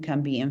regulation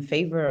can be in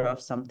favor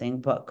of something,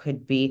 but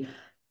could be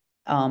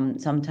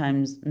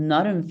sometimes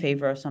not in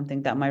favor of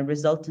something that might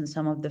result in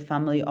some of the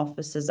family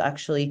offices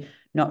actually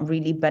not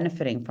really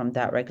benefiting from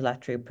that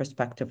regulatory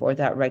perspective or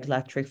that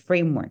regulatory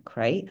framework,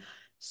 right?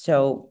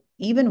 So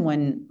even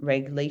when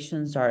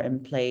regulations are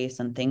in place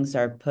and things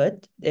are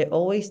put, it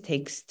always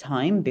takes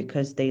time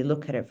because they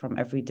look at it from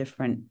every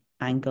different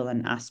angle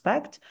and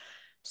aspect.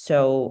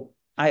 So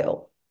I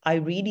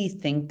really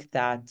think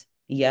that,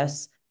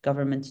 yes,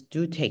 governments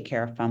do take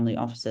care of family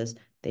offices.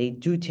 They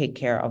do take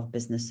care of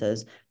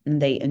businesses,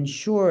 and they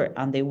ensure,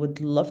 and they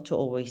would love to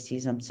always see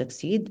them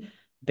succeed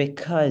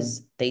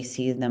because they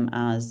see them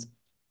as,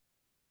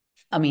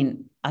 I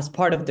mean, as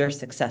part of their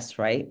success,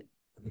 right?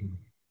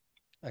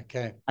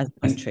 Okay. As a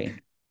country.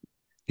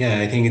 Yeah,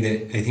 I think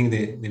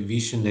the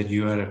vision that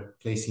you are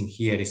placing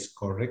here is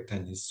correct,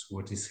 and is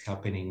what is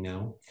happening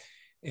now.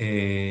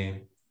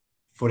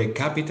 For a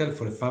capital,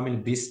 for a family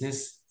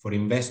business, for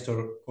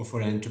investor, or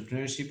for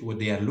entrepreneurship, what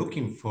they are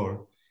looking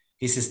for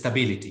is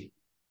stability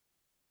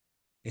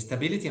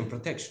and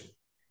protection.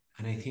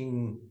 And I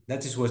think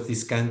that is what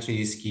this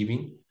country is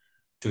giving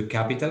to a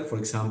capital, for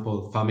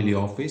example, family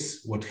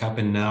office, what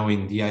happened now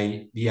in the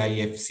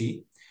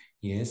DIFC.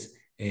 Yes,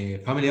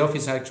 family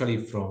office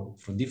actually from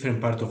different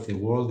parts of the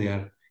world, they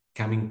are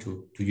coming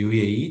to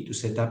UAE to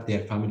set up their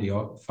family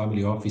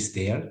office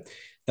there.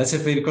 That's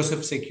because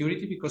of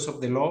security, because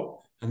of the law,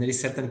 and there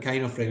is certain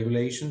kind of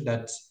regulation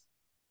that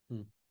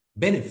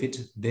benefit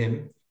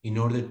them in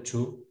order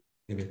to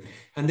develop.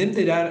 And then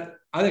there are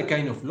other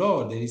kind of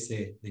law. There is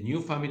the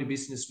new family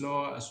business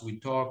law, as we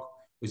talk,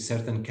 with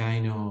certain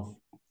kind of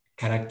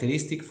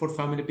characteristic for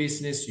family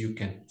business. You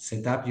can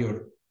set up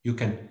you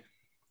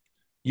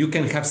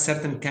can have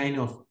certain kind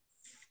of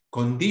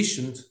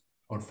conditions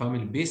or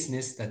family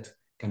business that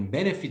can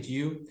benefit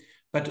you,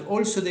 but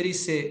also there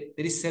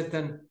is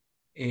certain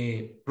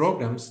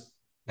programs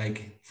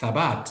like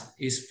Thabat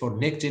is for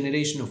next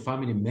generation of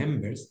family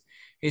members,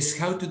 is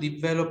how to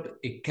develop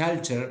a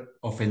culture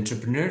of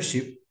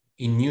entrepreneurship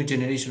in new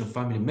generation of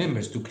family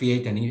members, to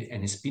create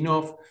an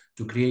spin-off,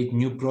 to create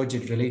new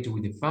projects related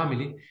with the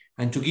family,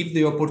 and to give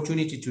the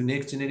opportunity to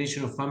next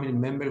generation of family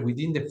members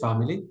within the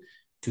family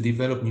to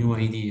develop new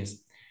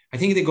ideas. I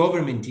think the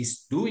government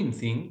is doing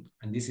things,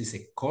 and this is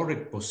a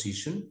correct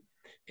position,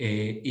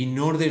 in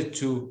order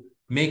to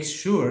make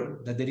sure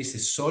that there is a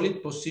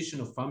solid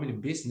position of family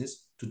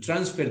business to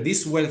transfer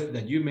this wealth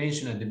that you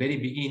mentioned at the very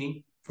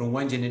beginning from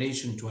one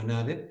generation to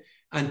another,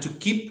 and to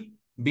keep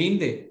being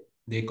the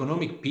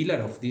economic pillar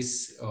of the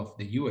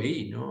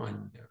UAE,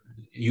 and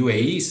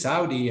UAE,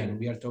 Saudi, and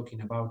we are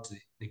talking about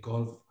the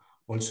Gulf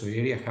also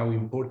area, how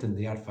important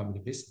they are family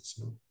business.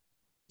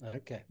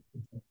 Okay.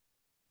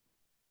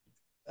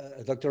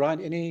 Dr.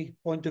 Ryan, any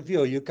point of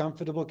view? Are you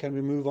comfortable? Can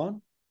we move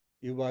on?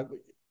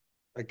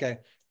 Okay.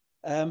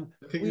 I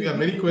think we have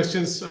many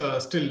questions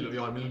still.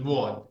 We'll move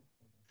on.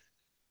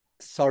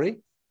 Sorry?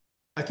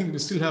 I think we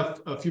still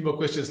have a few more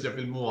questions left.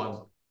 We'll move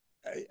on.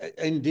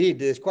 Indeed,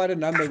 there's quite a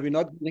number. We're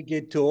not going to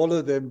get to all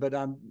of them, but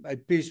I'm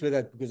at peace with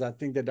that because I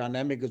think the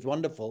dynamic is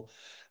wonderful.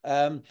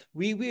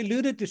 We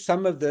alluded to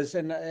some of this,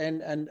 and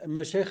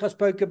Mashekha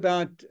spoke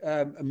about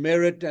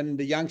merit and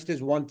the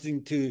youngsters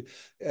wanting to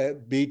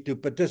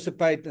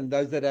participate, and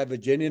those that have a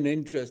genuine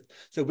interest.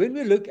 So when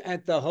we look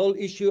at the whole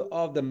issue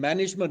of the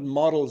management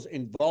models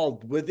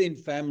involved within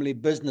family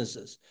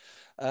businesses,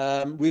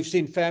 we've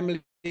seen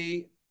family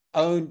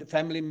owned,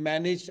 family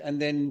managed,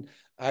 and then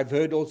I've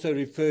heard also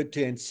referred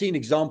to and seen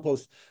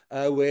examples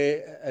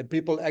where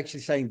people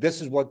actually saying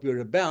this is what we're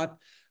about.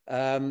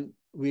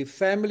 we're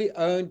family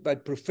owned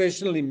but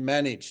professionally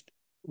managed,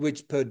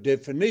 which per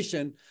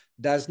definition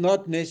does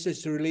not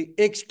necessarily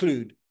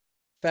exclude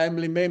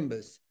family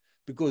members,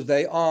 because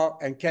they are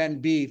and can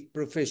be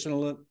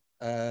professional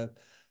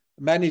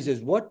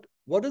managers. What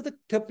are the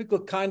typical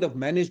kind of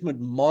management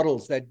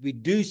models that we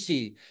do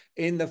see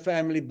in the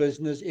family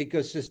business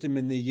ecosystem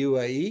in the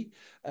UAE?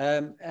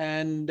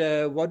 And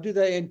what do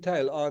they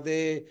entail? Are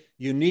there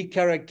unique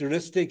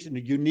characteristics and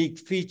unique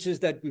features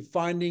that we're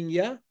finding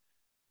here?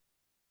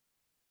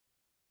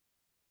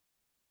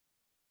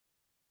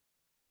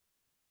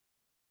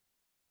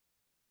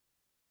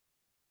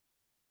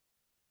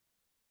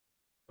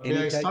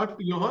 May I start,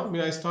 Johan?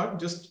 May I start?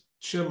 Just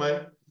share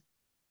my...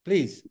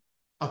 Please.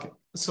 Okay.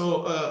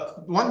 So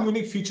one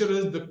unique feature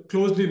is the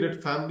closely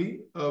knit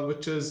family,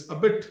 which is a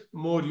bit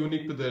more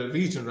unique to the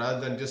region rather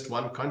than just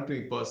one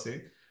country per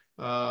se.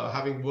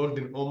 Having worked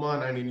in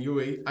Oman and in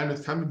UAE and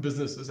with family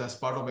businesses as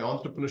part of an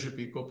entrepreneurship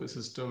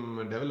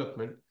ecosystem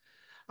development,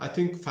 I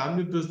think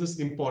family business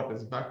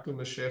importance, back to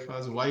Ms.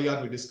 Sheikha's, why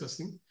are we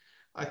discussing?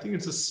 I think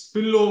it's a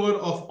spillover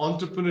of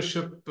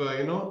entrepreneurship,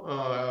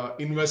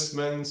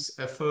 investments,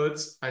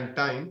 efforts, and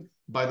time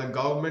by the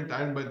government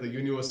and by the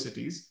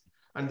universities.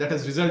 And that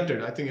has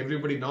resulted, I think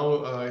everybody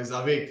now is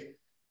awake.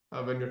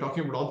 When you're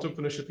talking about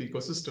entrepreneurship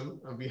ecosystem,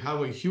 we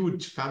have a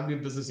huge family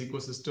business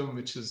ecosystem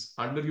which is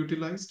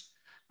underutilized,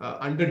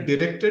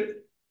 under-directed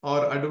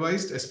or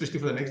advised, especially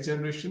for the next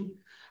generation.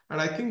 And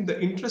I think the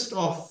interest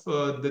of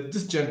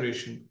this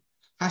generation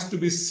has to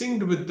be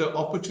synced with the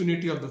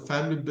opportunity of the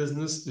family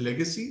business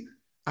legacy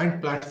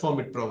and platform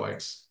it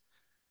provides.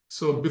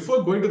 So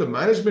before going to the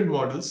management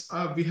models,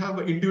 we have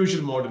an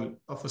individual model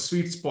of a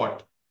sweet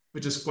spot,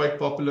 which is quite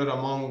popular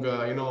among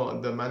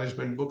the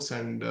management books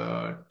and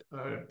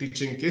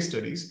teaching case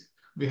studies.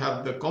 We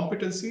have the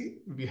competency,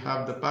 we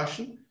have the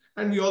passion,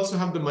 and we also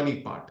have the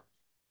money part.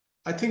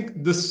 I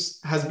think this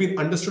has been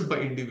understood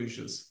by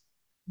individuals,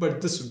 but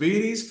this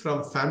varies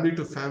from family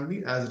to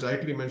family, as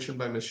rightly mentioned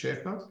by Ms.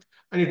 Sheikha,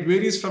 and it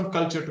varies from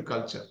culture to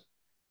culture.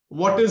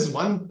 What is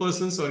one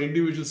person's or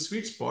individual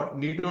sweet spot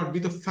need not be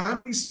the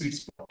family sweet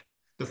spot.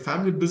 The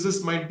family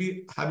business might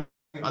be having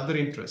other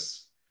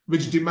interests,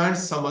 which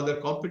demands some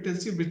other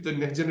competency, which the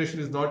next generation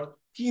is not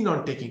keen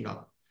on taking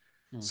up.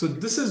 So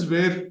this is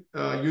where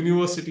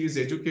universities,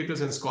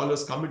 educators, and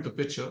scholars come into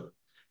picture,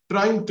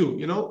 trying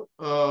to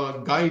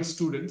guide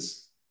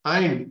students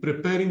and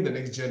preparing the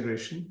next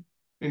generation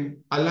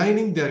in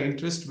aligning their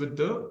interest with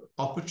the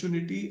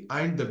opportunity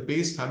and the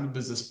base family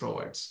business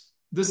provides.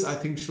 This, I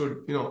think,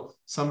 should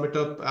sum it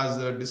up as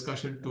a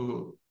discussion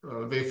to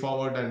way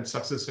forward and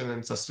succession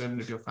and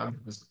sustainability of family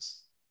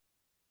business.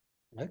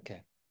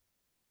 Okay.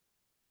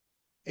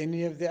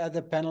 Any of the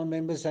other panel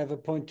members have a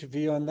point of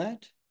view on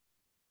that?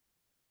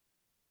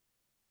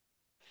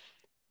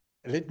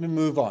 Let me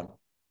move on.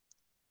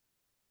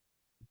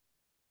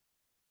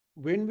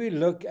 When we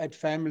look at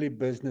family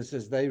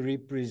businesses, they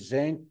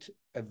represent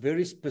a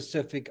very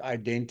specific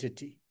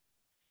identity.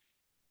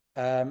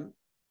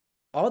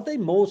 Are they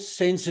more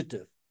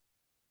sensitive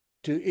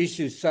to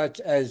issues such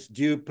as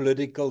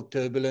geopolitical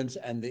turbulence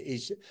and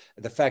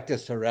the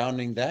factors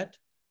surrounding that?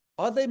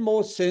 Are they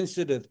more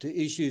sensitive to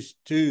issues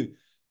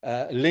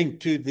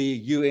linked to the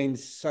UN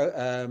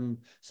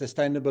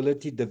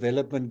Sustainability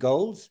Development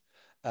Goals,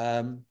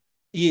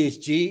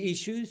 ESG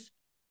issues,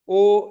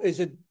 or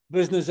is it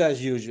business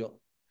as usual?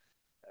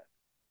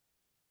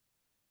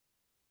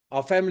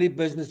 Are family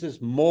businesses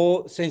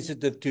more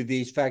sensitive to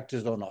these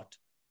factors or not?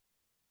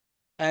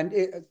 And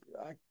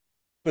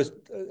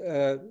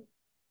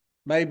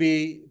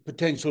maybe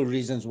potential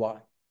reasons why.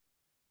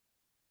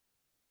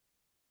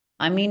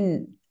 I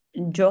mean,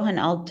 Johan,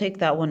 I'll take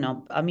that one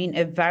up. I mean,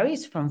 it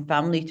varies from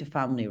family to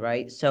family,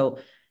 right? So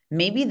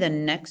maybe the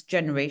next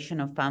generation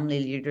of family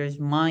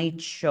leaders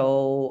might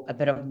show a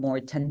bit of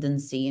more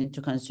tendency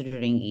into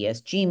considering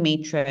ESG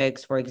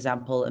matrix, for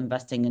example,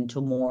 investing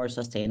into more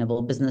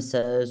sustainable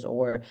businesses,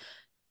 or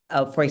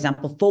for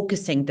example,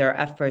 focusing their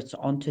efforts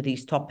onto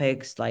these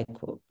topics like,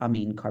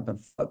 carbon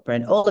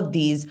footprint, all of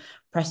these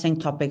pressing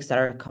topics that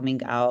are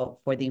coming out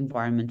for the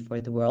environment,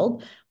 for the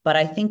world. But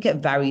I think it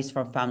varies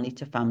from family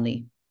to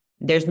family.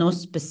 There's no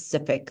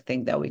specific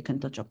thing that we can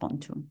touch upon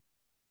too.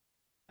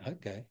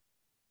 Okay.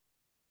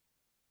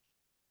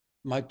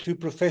 My two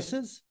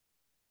professors?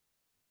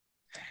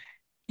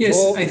 Yes,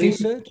 more I think...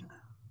 research?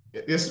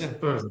 Yes,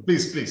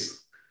 please.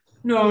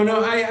 No,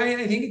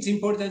 I think it's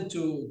important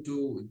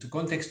to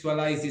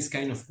contextualize this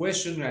kind of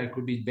question. It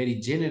could be very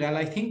general.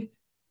 I think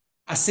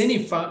as any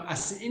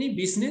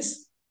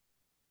business,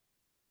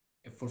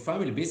 for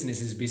family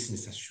business as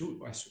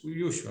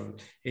usual,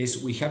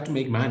 is we have to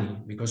make money,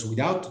 because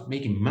without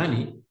making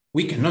money,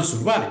 we cannot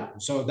survive.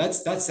 So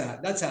that's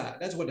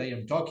what I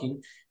am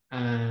talking.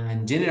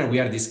 And in general,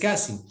 we are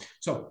discussing.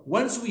 So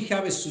once we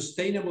have a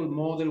sustainable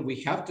model,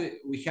 we have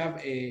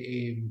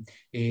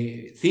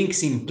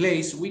things in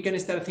place, we can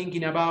start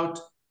thinking about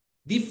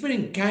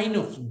different kind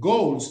of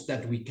goals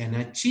that we can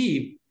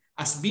achieve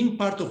as being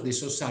part of the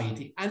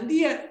society. And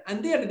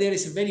there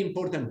is a very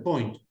important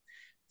point.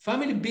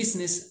 family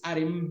business are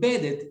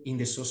embedded in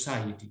the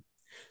society.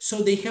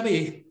 So they have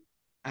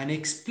an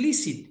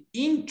explicit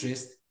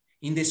interest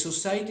in the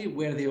society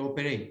where they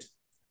operate.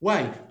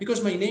 Why?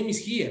 Because my name is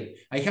here.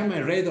 I have my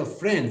rate of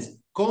friends,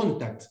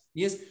 contacts.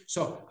 Yes.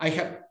 So I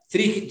have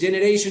 3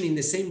 generations in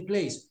the same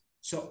place.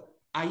 So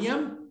I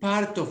am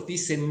part of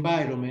this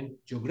environment,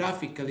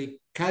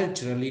 geographically,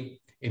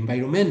 culturally,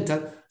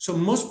 environmental. So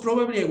most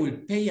probably I will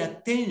pay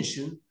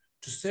attention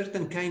to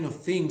certain kind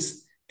of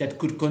things that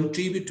could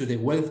contribute to the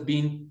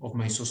well-being of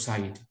my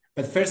society.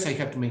 But first I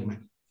have to make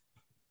money.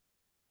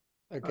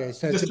 Okay,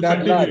 so just it's to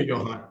about continue,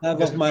 love, Johan. love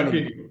Just of to money.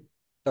 continue.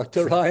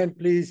 Dr. Ryan,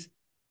 please.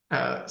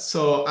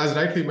 So as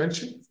rightly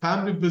mentioned,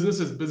 family business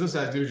is business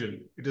as usual.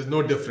 It is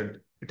no different.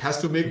 It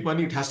has to make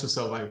money, it has to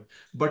survive.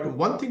 But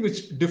one thing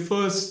which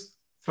differs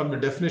from the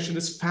definition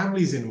is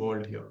families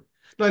involved here.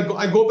 Now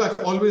I go back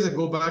when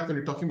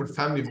you're talking about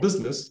family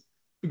business,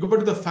 we go back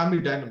to the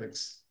family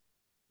dynamics.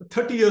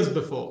 30 years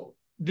before,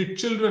 did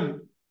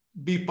children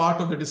be part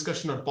of the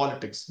discussion on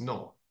politics?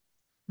 No.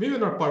 We were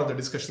not part of the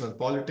discussion on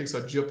politics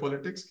or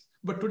geopolitics,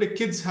 but today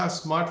kids have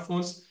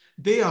smartphones.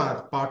 They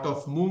are part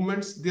of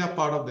movements. They are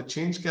part of the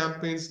change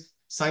campaigns,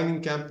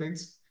 signing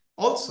campaigns.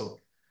 Also,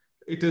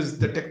 it is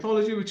the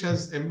technology which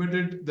has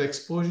embedded the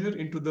exposure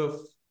into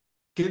the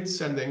kids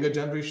and the younger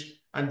generation,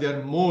 and they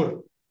are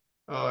more,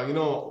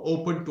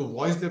 open to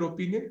voice their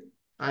opinion.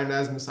 And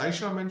as Ms.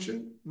 Aisha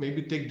mentioned,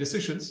 maybe take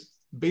decisions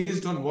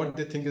based on what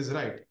they think is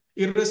right,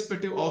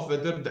 irrespective of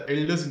whether the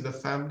elders in the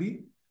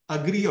family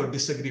agree or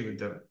disagree with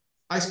them.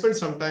 I spent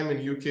some time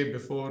in UK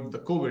before the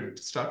COVID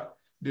struck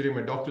during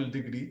my doctoral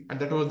degree, and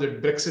that was the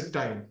Brexit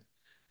time.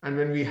 And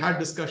when we had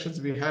discussions,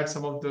 we had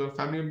some of the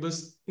family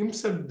members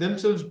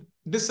themselves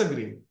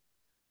disagreeing.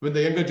 When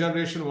the younger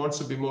generation wants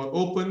to be more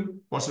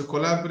open, wants to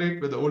collaborate,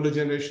 where the older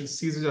generation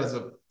sees it as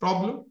a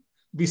problem,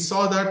 we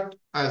saw that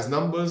as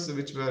numbers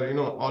which were,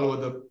 all over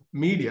the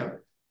media,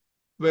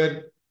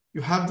 where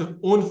you have the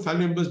own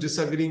family members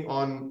disagreeing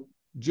on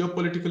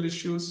geopolitical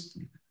issues,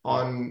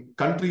 on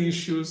country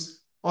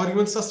issues, or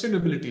even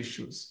sustainability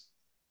issues.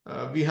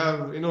 We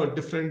have,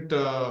 different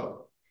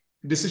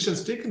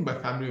decisions taken by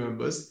family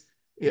members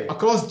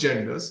across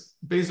genders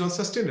based on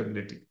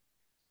sustainability.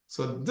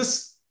 So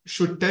this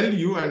should tell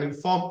you and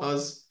inform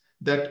us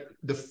that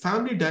the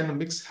family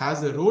dynamics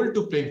has a role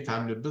to play in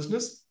family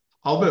business.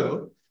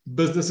 However,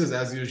 business is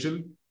as usual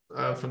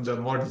from the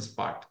model's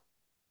part.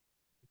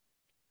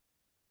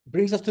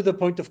 Brings us to the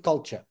point of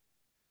culture.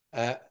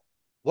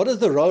 What is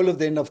the role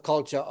of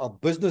culture, of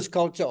business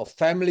culture, of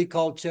family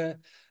culture?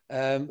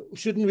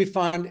 Shouldn't we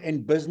find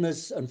in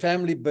business and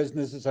family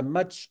businesses a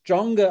much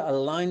stronger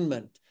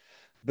alignment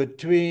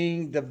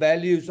between the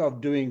values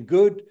of doing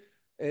good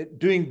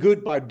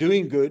by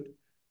doing good,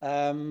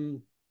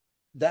 the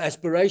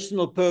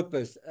aspirational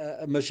purpose?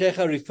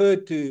 Mashekha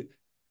referred to,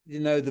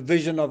 the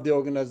vision of the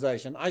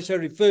organization. Aisha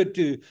referred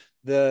to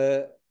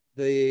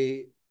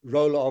the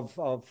role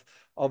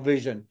of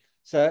vision.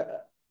 So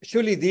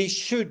surely these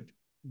should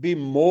be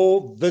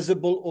more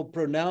visible or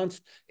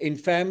pronounced in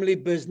family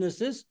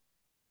businesses,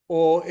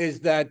 or is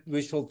that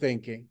wishful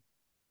thinking?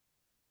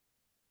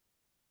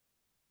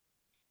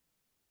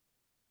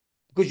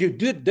 Because you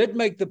did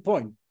make the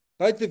point,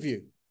 both of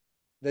you,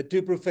 the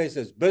 2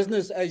 professors,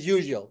 business as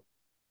usual.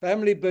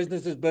 Family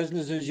business is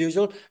business as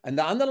usual. And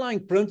the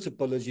underlying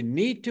principle is you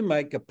need to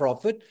make a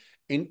profit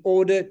in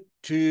order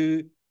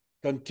to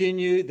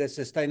continue the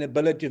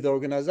sustainability of the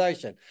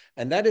organization.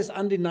 And that is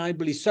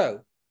undeniably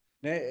so.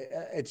 Now,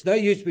 it's no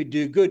use we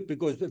do good,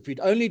 because if we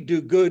only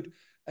do good,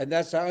 and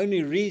that's the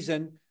only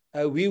reason,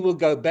 we will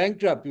go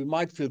bankrupt. We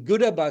might feel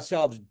good about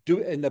ourselves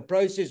in the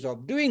process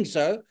of doing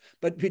so,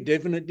 but we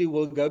definitely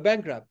will go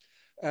bankrupt.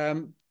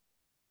 The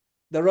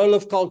role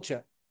of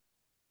culture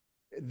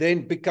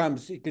then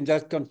becomes, you can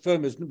just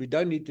confirm, we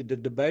don't need to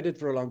debate it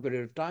for a long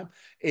period of time.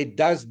 It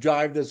does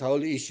drive this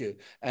whole issue.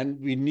 And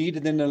we need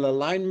then an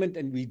alignment,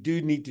 and we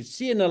do need to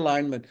see an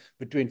alignment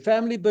between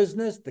family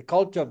business, the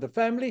culture of the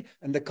family,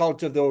 and the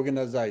culture of the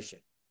organization.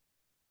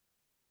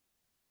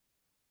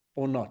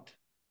 Or not?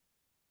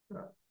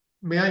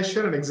 May I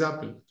share an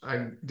example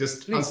and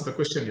just answer the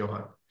question,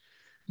 Johan?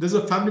 There's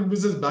a family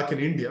business back in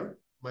India.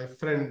 My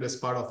friend is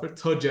part of it,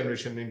 3rd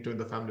generation into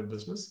the family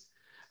business.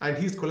 And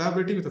he's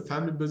collaborating with a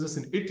family business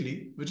in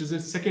Italy, which is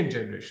his 2nd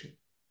generation.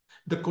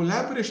 The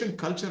collaboration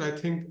culture, I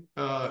think,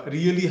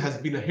 really has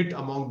been a hit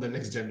among the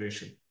next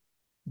generation.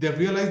 They've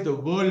realized the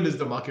world is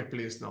the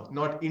marketplace now,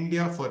 not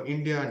India for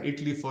India and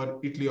Italy for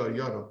Italy or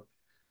Europe.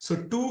 So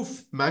 2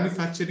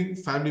 manufacturing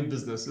family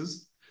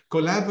businesses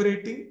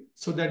collaborating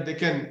so that they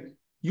can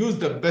use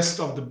the best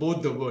of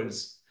both the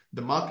worlds,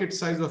 the market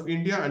size of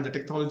India and the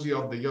technology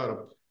of the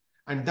Europe.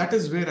 And that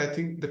is where I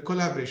think the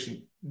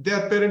collaboration,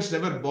 their parents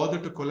never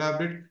bothered to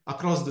collaborate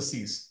across the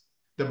seas.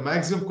 The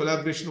maximum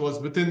collaboration was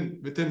within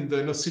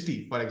the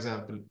city, for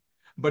example.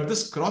 But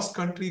this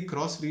cross-country,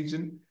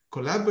 cross-region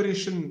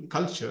collaboration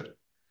culture,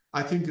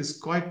 I think, is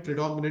quite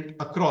predominant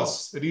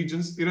across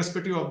regions,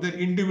 irrespective of their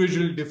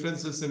individual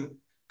differences in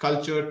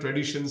culture,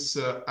 traditions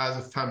as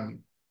a family.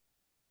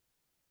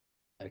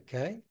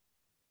 Okay.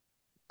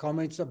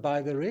 comments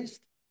by the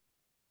rest?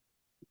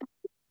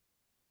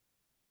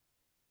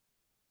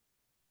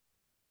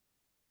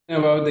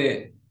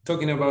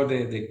 Talking about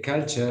the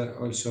culture,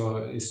 also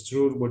it's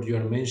true what you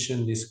are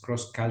mentioned, this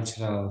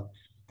cross-cultural,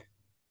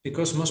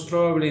 because most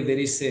probably there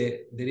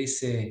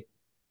is a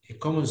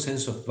common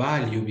sense of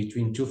value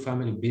between two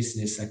family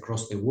business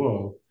across the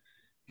world,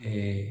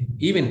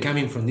 even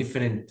coming from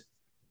different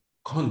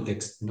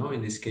contexts, no?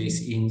 In this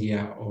case,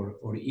 India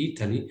or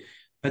Italy,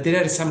 but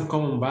there are some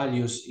common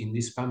values in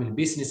this family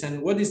business.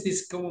 And what is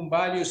these common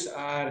values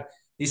are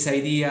this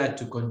idea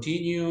to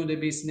continue the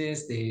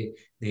business,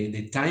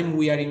 the time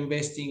we are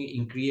investing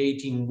in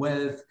creating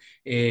wealth,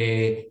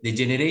 the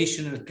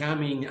generational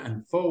coming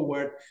and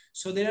forward.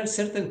 So there are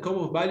certain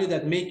common values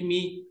that make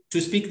me to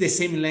speak the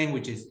same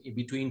languages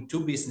between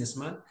two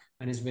businessmen,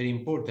 and it's very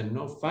important.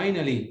 No,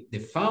 finally, the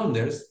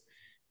founders,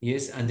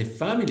 yes, and the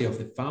family of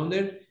the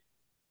founder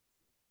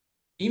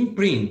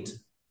imprint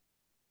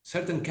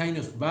certain kind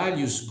of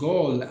values,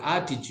 goal,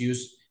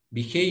 attitudes,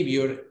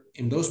 behavior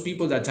in those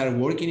people that are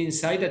working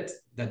inside that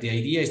the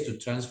idea is to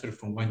transfer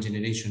from one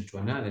generation to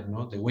another,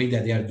 no? The way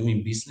that they are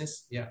doing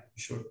business. Yeah,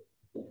 sure.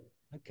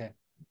 Okay.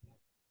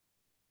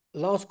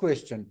 Last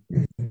question.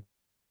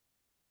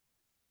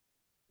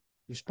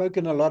 We've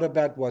spoken a lot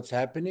about what's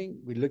happening.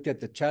 We looked at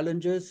the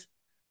challenges.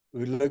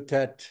 We looked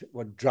at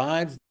what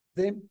drives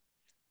them.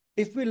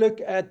 If we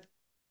look at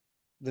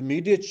the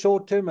immediate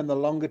short term and the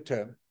longer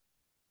term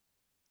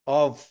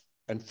of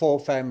and for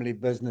family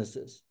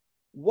businesses,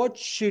 what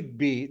should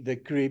be the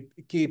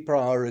key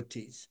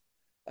priorities?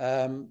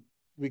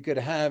 We could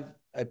have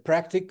a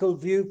practical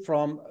view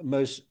from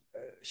Ms.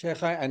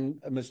 Sheikha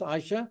and Ms.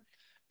 Aisha,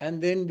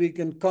 and then we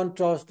can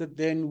contrast it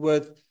then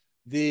with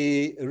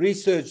the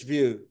research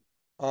view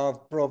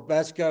of Prof.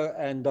 Basco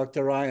and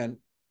Dr. Ryan.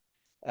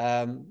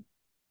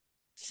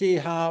 See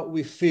how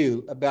we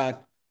feel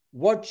about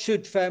what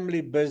should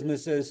family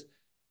businesses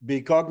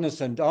be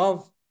cognizant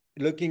of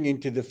looking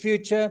into the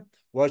future.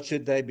 What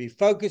should they be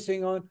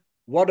focusing on?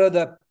 What are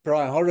the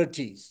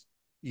priorities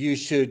you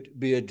should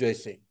be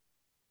addressing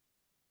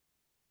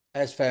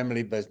as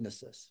family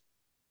businesses?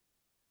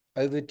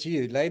 Over to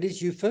you.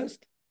 Ladies, you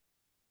first.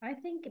 I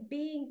think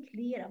being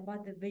clear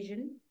about the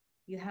vision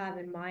you have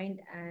in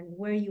mind and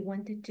where you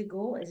want it to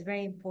go is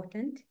very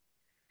important.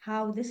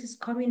 How this is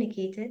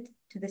communicated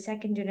to the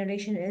second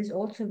generation is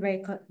also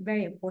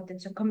very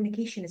important. So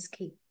communication is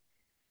key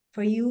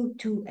for you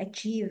to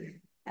achieve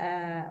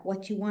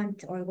what you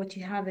want or what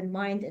you have in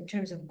mind in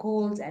terms of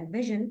goals and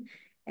vision.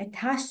 It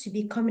has to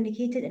be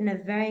communicated in a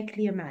very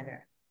clear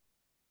manner.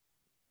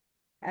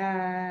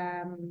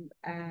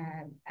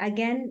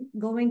 Again,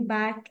 going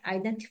back,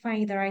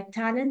 identifying the right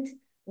talent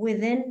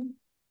within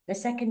the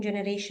second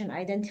generation,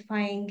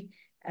 identifying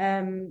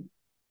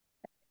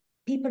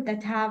people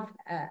that have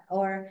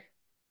or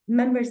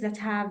members that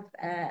have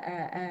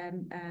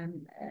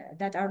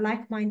that are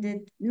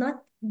like-minded,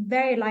 not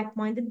very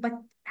like-minded, but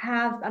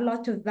have a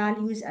lot of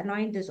values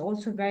aligned is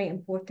also very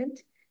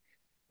important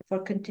for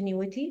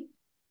continuity.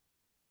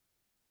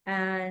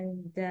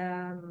 And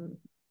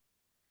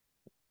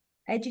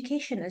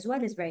education as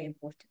well is very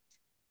important.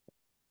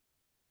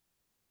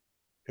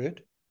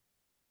 Good.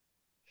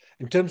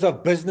 In terms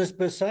of business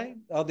per se,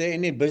 are there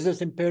any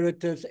business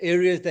imperatives,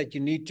 areas that you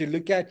need to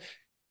look at,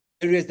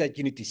 areas that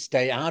you need to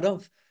stay out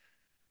of?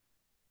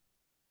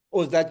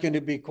 Or is that going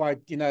to be quite,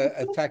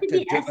 a factor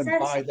driven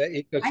by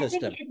the ecosystem? I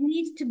think it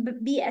needs to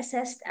be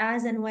assessed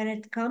as and when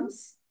it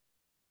comes.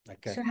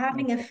 Okay. So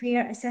having a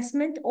fair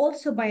assessment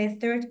also by a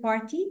third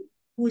party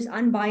who is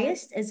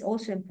unbiased is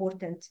also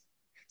important.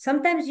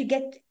 Sometimes you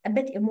get a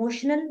bit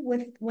emotional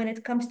when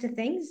it comes to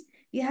things.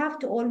 You have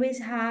to always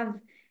have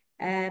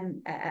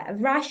a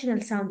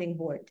rational sounding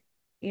board,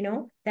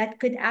 that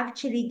could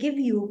actually give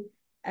you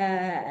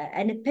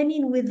an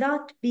opinion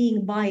without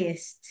being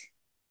biased.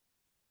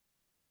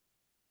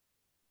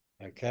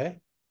 Okay.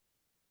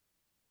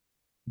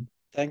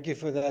 Thank you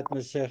for that,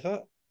 Ms.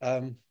 Sheikha.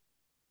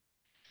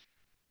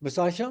 Ms.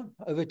 Aisha,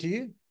 over to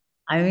you.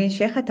 I mean,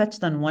 Sheikha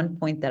touched on one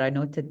point that I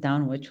noted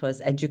down, which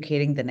was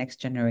educating the next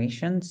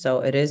generation.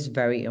 So it is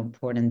very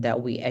important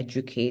that we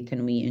educate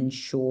and we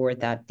ensure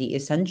that the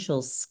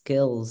essential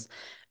skills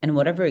and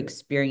whatever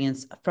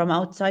experience from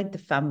outside the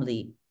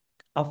family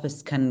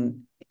office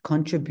can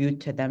contribute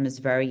to them is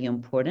very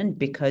important,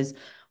 because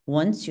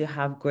once you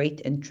have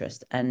great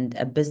interest and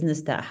a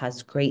business that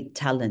has great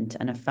talent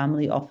and a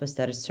family office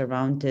that is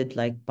surrounded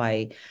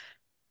by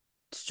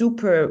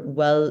super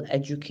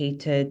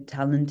well-educated,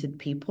 talented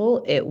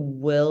people, it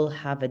will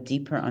have a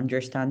deeper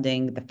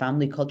understanding. The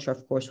family culture,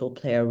 of course, will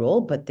play a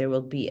role, but there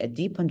will be a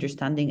deep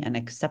understanding and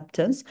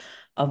acceptance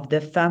of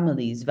the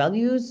family's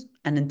values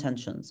and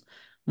intentions.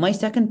 My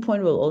second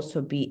point will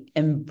also be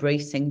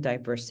embracing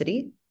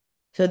diversity.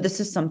 So this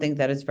is something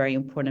that is very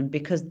important,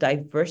 because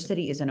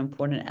diversity is an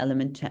important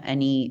element to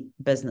any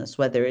business,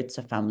 whether it's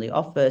a family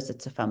office,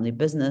 it's a family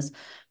business.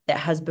 It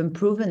has been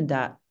proven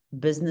that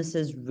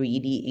businesses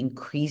really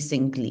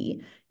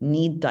increasingly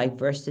need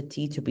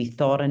diversity to be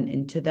thought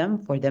into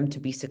them for them to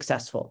be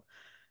successful.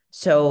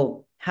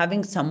 So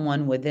having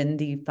someone within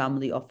the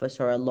family office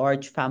or a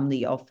large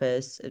family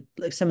office,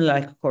 like similar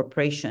like a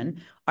corporation,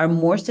 are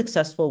more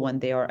successful when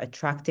they are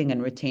attracting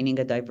and retaining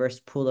a diverse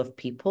pool of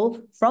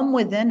people from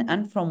within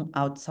and from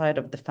outside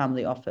of the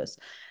family office.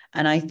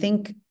 And I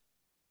think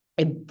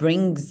it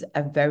brings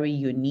a very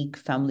unique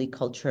family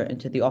culture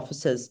into the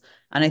offices.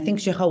 And I think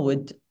Sheikha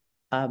would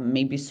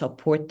maybe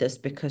support this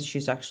because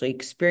she's actually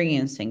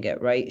experiencing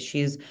it, right?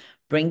 She's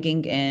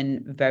bringing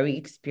in very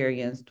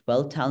experienced,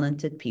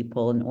 well-talented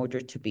people in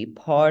order to be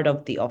part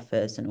of the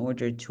office, in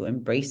order to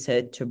embrace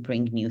it, to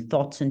bring new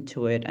thoughts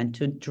into it, and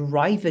to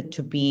drive it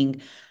to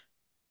being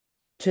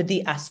to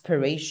the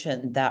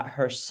aspiration that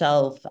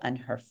herself and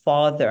her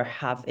father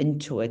have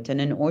into it,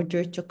 and in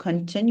order to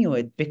continue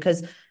it.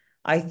 Because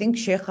I think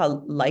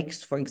Sheikha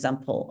likes, for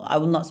example, I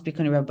will not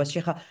speak on your behalf, but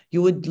Sheikha,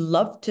 you would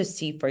love to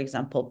see, for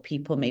example,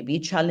 people maybe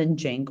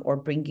challenging or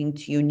bringing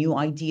to you new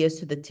ideas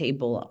to the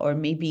table, or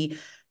maybe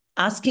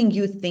asking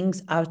you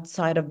things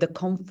outside of the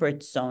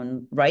comfort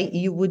zone, right?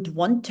 You would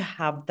want to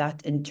have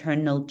that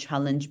internal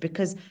challenge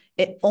because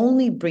it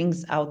only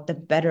brings out the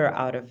better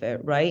out of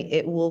it, right?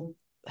 It will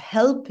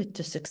help it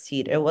to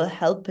succeed. It will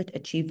help it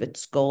achieve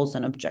its goals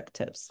and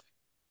objectives.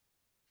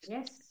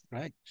 Yes.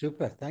 Right.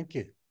 Super. Thank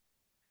you.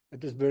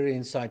 It was very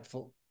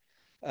insightful.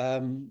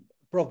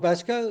 Prof.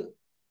 Basco,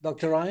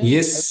 Dr. Ryan?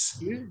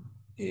 Yes.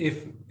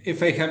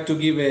 If I have to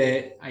give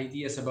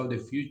ideas about the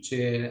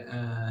future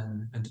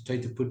and to try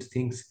to put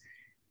things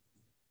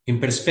in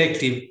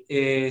perspective,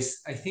 is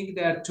I think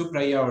there are two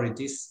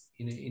priorities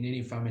in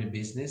any family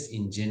business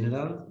in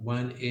general.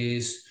 One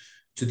is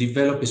to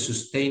develop a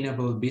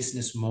sustainable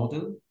business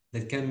model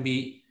that can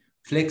be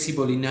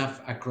flexible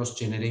enough across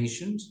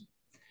generations.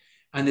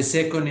 And the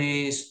second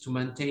is to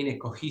maintain a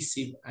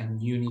cohesive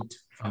and unit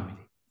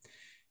family.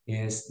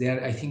 Yes, they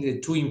are, I think, the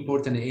two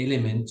important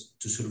elements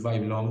to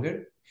survive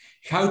longer.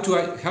 How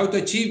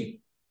to achieve?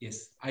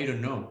 Yes, I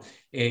don't know.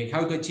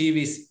 How to achieve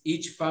is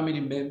each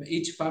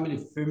family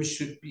firm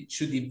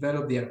should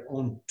develop their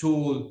own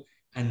tool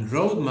and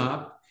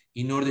roadmap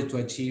in order to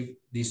achieve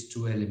these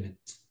two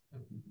elements: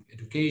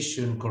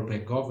 education,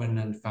 corporate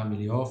governance,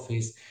 family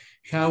office.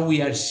 How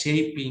we are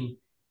shaping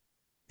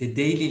the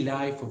daily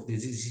life of the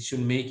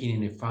decision making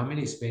in a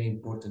family is very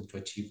important to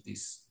achieve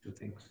these two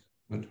things.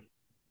 Good.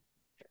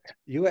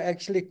 You were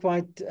actually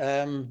quite,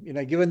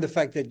 given the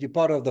fact that you're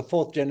part of the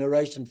fourth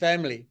generation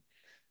family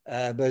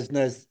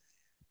business,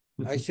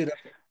 I should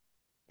have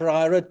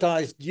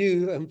prioritized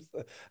you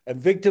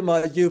and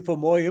victimized you for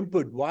more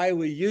input. Why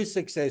were you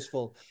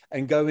successful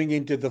and going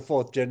into the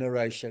fourth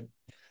generation?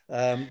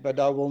 But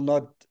I will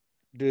not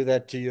do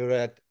that to you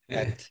at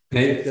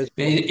this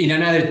point. In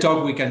another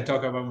talk, we can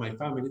talk about my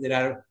family. There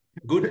are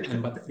good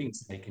and bad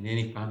things, like in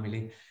any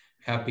family,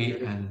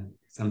 happy and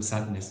some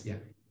sadness. Yeah.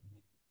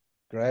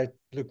 Great.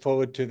 Look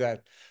forward to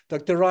that.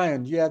 Dr.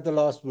 Ryan, you have the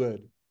last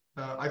word.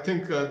 I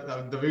think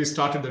the way we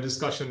started the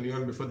discussion,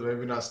 even before the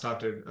webinar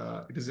started,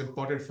 it is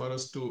important for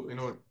us to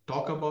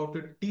talk about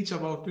it, teach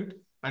about it,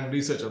 and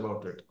research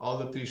about it. All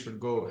the three should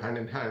go hand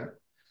in hand.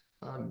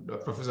 And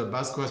Professor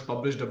Basco has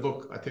published a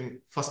book, I think,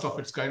 first of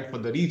its kind for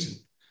the region,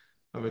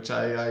 which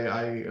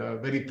I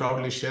very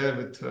proudly share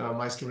with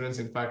my students.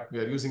 In fact, we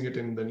are using it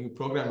in the new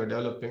program we're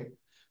developing.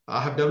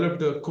 I have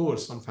developed a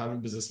course on family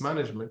business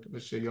management,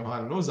 which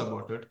Johan knows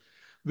about it.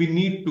 We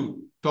need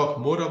to talk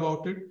more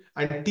about it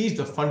and teach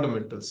the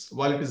fundamentals.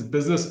 While it is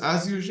business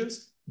as usual,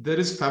 there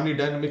is family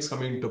dynamics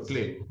coming into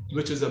play,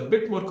 which is a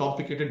bit more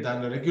complicated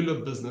than a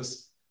regular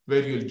business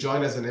where you'll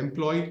join as an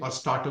employee or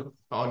start up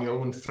on your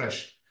own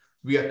fresh.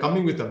 We are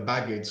coming with a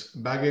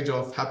baggage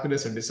of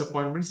happiness and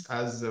disappointments,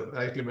 as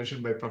rightly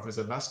mentioned by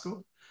Professor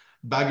Vasco,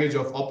 baggage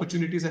of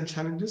opportunities and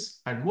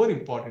challenges, and more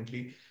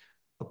importantly,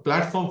 a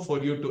platform for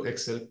you to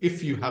excel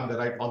if you have the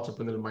right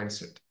entrepreneurial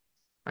mindset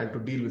and to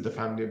deal with the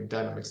family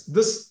dynamics.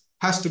 This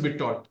has to be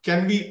taught.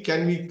 Can we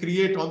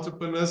create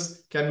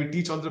entrepreneurs? Can we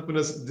teach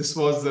entrepreneurs? This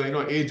was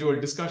the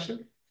age-old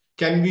discussion.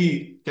 Can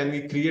we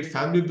create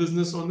family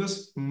business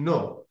owners?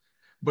 No.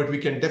 But we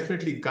can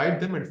definitely guide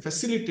them and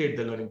facilitate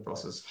the learning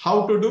process.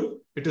 How to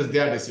do? It is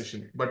their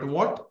decision. But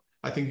what?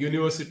 I think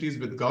universities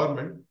with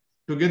government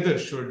together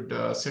should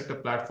set a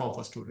platform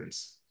for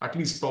students. At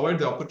least provide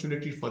the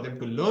opportunity for them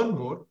to learn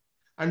more,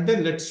 and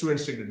then let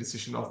students take the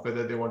decision of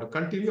whether they want to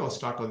continue or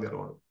start on their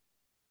own.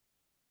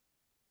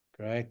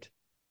 Great.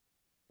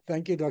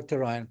 Thank you, Dr.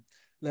 Ryan.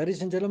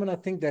 Ladies and gentlemen, I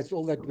think that's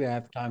all that we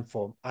have time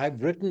for.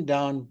 I've written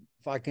down,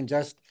 if I can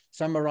just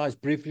summarize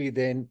briefly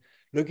then,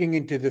 looking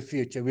into the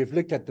future. We've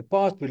looked at the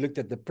past, we looked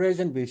at the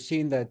present, we've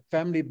seen that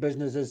family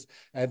businesses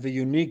have a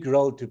unique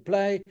role to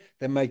play,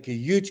 they make a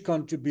huge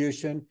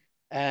contribution,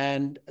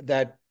 and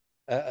that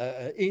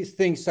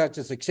things such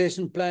as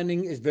succession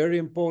planning is very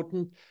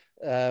important,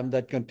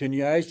 that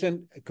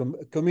continuation,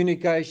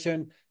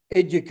 communication,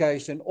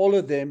 education, all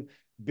of them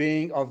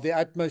being of the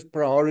utmost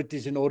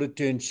priorities in order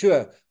to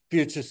ensure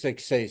future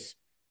success.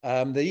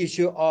 The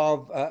issue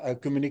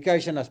of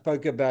communication, I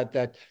spoke about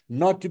that,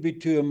 not to be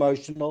too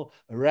emotional,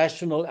 a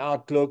rational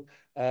outlook,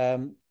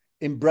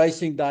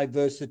 embracing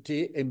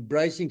diversity,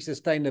 embracing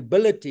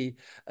sustainability,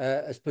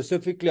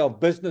 specifically of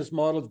business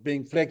models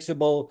being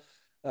flexible,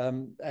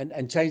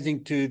 and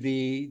changing to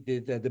the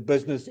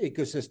business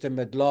ecosystem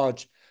at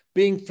large,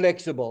 being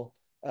flexible,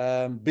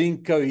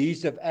 being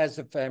cohesive as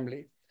a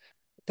family.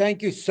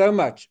 Thank you so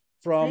much.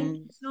 Thank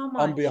you so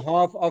much. On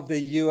behalf of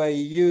the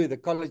UAEU, the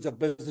College of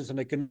Business and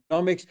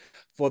Economics,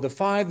 for the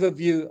 5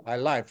 of you,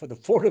 for the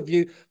 4 of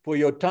you, for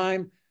your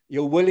time,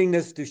 your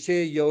willingness to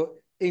share your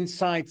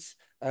insights,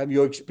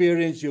 your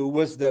experience, your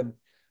wisdom.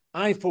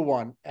 I, for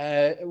one,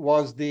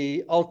 was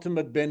the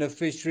ultimate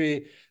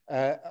beneficiary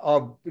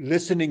of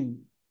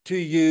listening to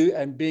you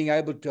and being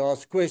able to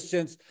ask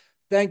questions.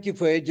 Thank you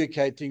for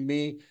educating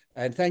me,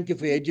 and thank you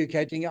for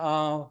educating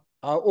our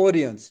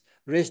audience.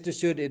 Rest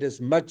assured, it is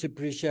much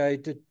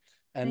appreciated,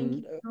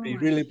 and we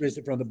really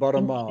appreciate it from the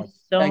bottom of our heart.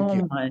 Thank you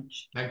so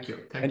much. Thank you.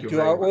 And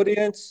to our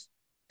audience,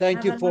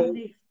 thank you for...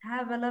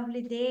 Have a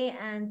lovely day,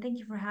 and thank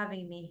you for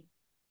having me.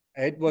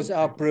 It was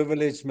our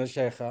privilege, Ms.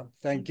 Sheikha.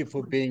 Thank you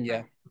for being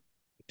here.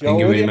 Thank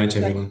you very much,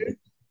 everyone.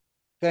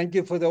 Thank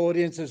you for the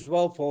audience as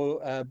well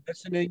for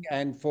listening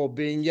and for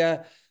being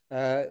here.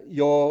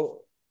 Your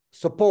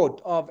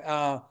support of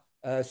our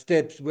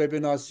STEPS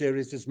webinar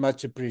series is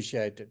much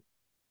appreciated.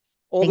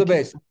 All the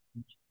best.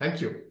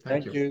 Thank you.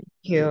 Thank you.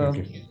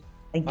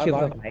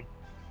 Bye-bye.